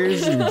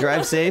lockers and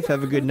drive safe.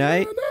 Have a good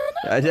night.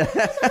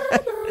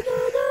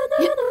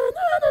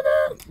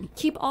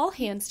 Keep all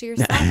hands to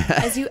yourself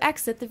as you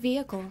exit the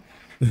vehicle.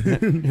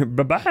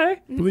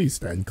 Bye-bye. Please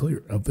stand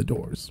clear of the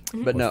doors.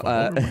 But no,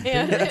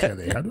 yeah.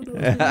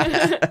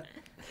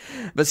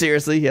 But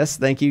seriously, yes,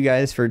 thank you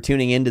guys for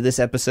tuning into this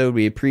episode.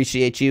 We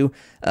appreciate you.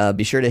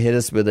 Be sure to hit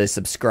us with a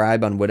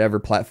subscribe on whatever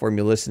platform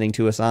you're listening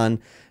to us on,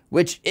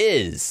 which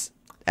is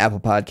Apple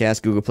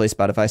Podcasts, Google Play,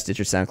 Spotify,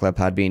 Stitcher, SoundCloud,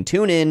 Podbean,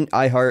 TuneIn,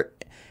 iHeart,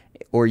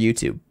 or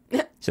YouTube.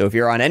 So if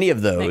you're on any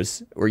of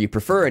those, or you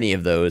prefer any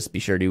of those, be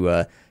sure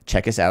to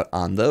check us out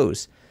on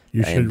those.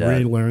 You should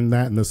relearn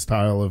that in the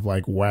style of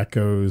like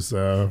Wacko's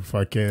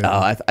fucking... Oh,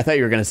 I thought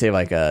you were going to say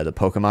like the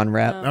Pokemon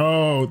rap.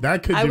 Oh,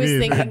 that could be... I was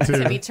thinking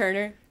Timmy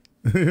Turner.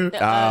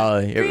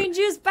 Green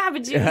juice, Baba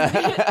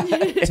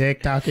juice.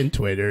 TikTok and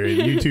Twitter and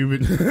YouTube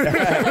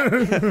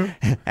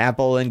and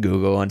Apple and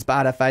Google and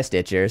Spotify,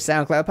 Stitcher,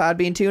 SoundCloud,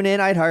 Podbean, TuneIn,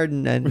 iHeart,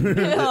 and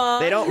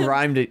they don't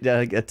rhyme.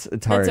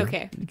 It's hard. It's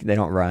okay. They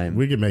don't rhyme.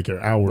 We can make it.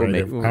 I'll write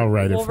it for you. All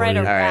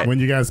right. When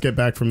you guys get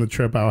back from the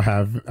trip, I'll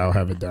have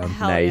it done.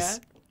 Hell nice.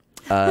 Yeah.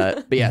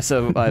 But yeah,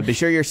 so be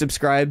sure you're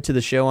subscribed to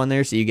the show on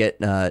there so you get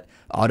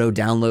auto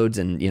downloads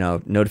and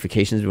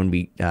notifications when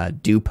we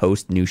do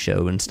post new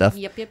show and stuff.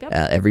 Yep.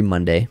 Every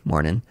Monday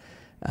morning.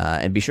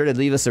 And be sure to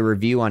leave us a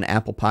review on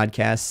Apple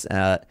Podcasts.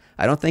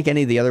 I don't think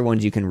any of the other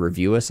ones you can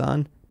review us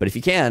on, but if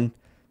you can,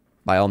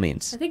 by all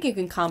means. I think you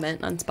can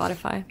comment on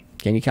Spotify.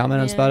 Can you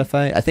comment on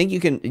Spotify? I think you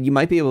can. You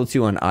might be able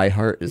to on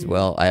iHeart as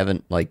well. I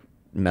haven't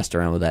messed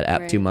around with that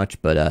app too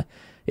much, but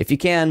if you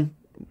can,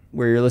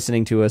 where you're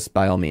listening to us,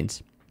 by all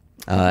means.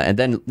 And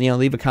then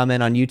leave a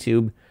comment on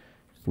YouTube.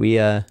 We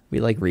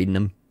like reading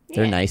them.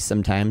 They're nice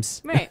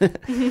sometimes. Right.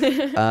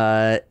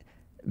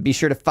 Be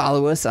sure to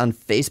follow us on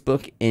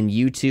Facebook and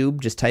YouTube.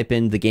 Just type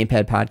in the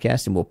Gamepad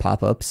Podcast and we'll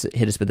pop up.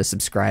 Hit us with a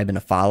subscribe and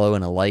a follow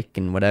and a like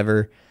and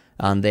whatever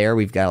on there.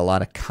 We've got a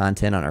lot of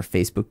content on our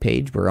Facebook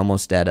page. We're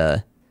almost at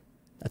I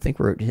think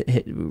we're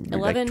 11,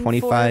 like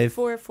 25.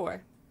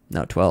 4.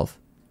 No, 12.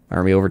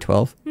 Aren't we over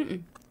 12?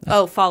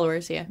 Oh,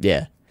 followers, yeah.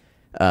 Yeah.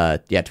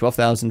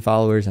 12,000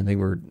 followers. I think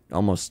we're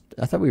almost.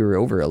 I thought we were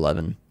over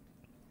 11.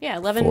 Yeah,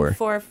 11,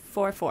 4.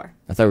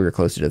 I thought we were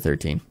closer to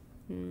 13.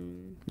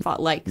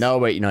 Likes. No,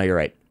 wait, no, you're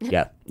right.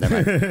 Yeah, never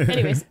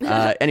mind.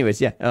 Anyways,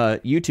 yeah.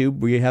 YouTube,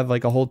 we have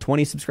like a whole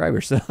 20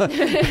 subscribers. So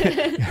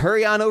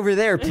hurry on over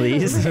there,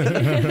 please.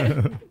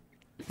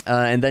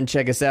 And then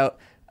check us out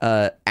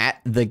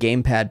at the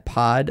Gamepad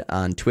Pod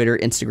on Twitter,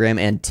 Instagram,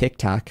 and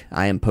TikTok.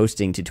 I am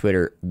posting to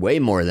Twitter way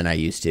more than I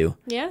used to.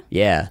 Yeah?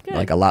 Yeah, Good.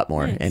 like a lot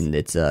more. Nice. And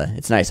it's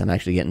nice. I'm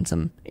actually getting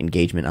some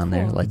engagement on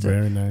there. Like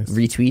very nice.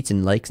 Retweets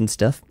and likes and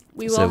stuff.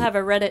 We will have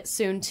a Reddit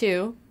soon,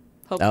 too.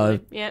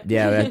 Hopefully.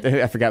 Yeah,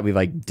 I forgot we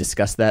like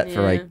discussed that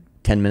for like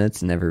 10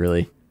 minutes and never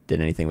really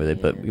did anything with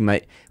it. But we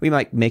might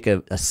make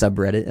a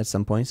subreddit at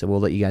some point, so we'll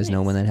let you guys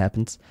know when that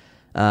happens.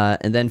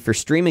 And then for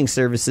streaming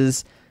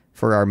services,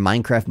 for our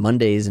Minecraft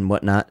Mondays and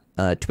whatnot,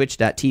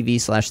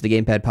 twitch.tv/The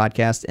Gamepad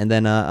Podcast, and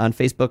then on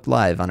Facebook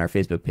Live on our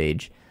Facebook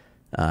page.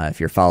 If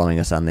you're following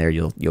us on there,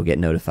 you'll get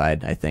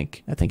notified. I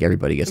think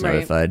everybody gets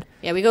notified.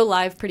 Yeah, we go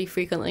live pretty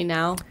frequently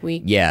now.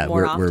 We're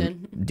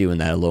doing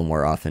that a little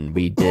more often.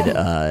 We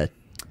did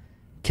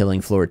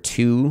Killing Floor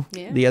 2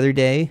 the other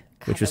day,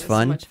 which was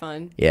fun. So much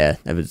fun. Yeah,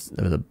 that was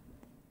a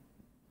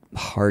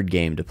hard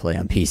game to play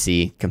on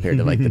PC compared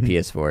to like the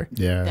PS4.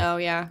 Yeah. Oh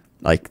yeah.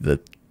 Like the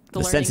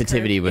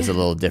sensitivity was a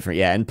little different.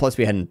 Yeah, and plus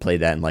we hadn't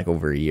played that in like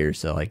over a year,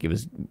 so like it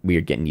was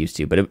weird getting used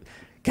to. But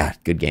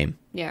good game.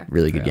 Yeah.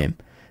 Really good game.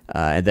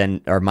 And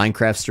then our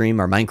Minecraft stream,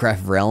 our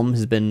Minecraft realm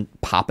has been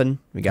popping.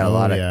 We got a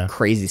lot of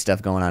crazy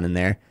stuff going on in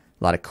there.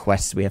 A lot of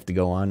quests we have to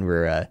go on.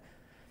 We're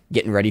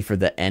getting ready for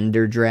the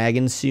Ender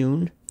Dragon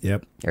soon.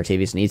 Yep.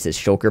 Artavius needs his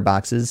shulker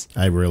boxes.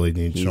 I really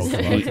need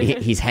shulker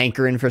boxes. He's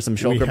hankering for some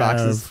shulker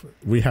boxes.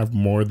 We have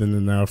more than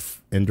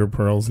enough Ender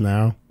Pearls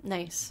now.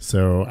 Nice.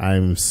 So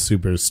I'm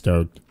super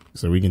stoked.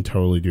 So we can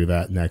totally do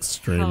that next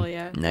stream. Oh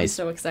yeah. Nice.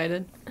 I'm so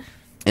excited.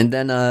 And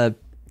then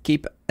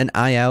keep an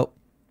eye out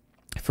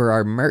for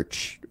our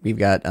merch. We've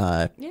got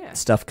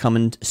stuff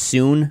coming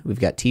soon. We've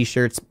got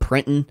t-shirts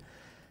printing.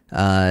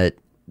 And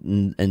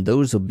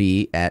those will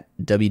be at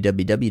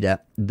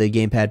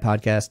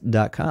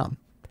www.thegamepadpodcast.com.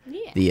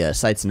 Yeah. The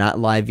site's not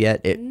live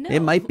yet.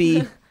 It might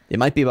be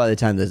by the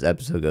time this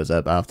episode goes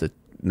up. I'll have to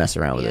mess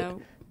around with it.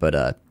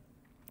 But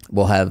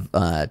we'll have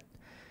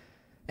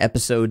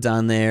episodes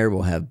on there.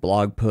 We'll have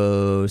blog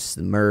posts,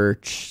 the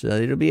merch.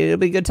 It'll be a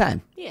good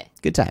time. Yeah.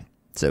 Good time.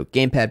 So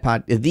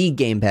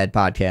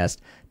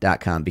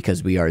thegamepadpodcast.com,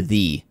 because we are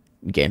the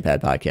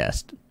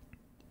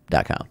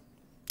gamepadpodcast.com.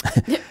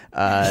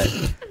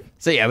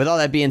 So yeah, with all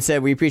that being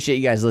said, we appreciate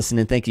you guys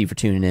listening. Thank you for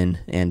tuning in,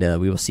 and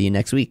we will see you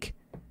next week.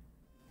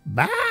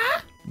 Bye.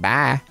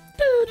 Bye.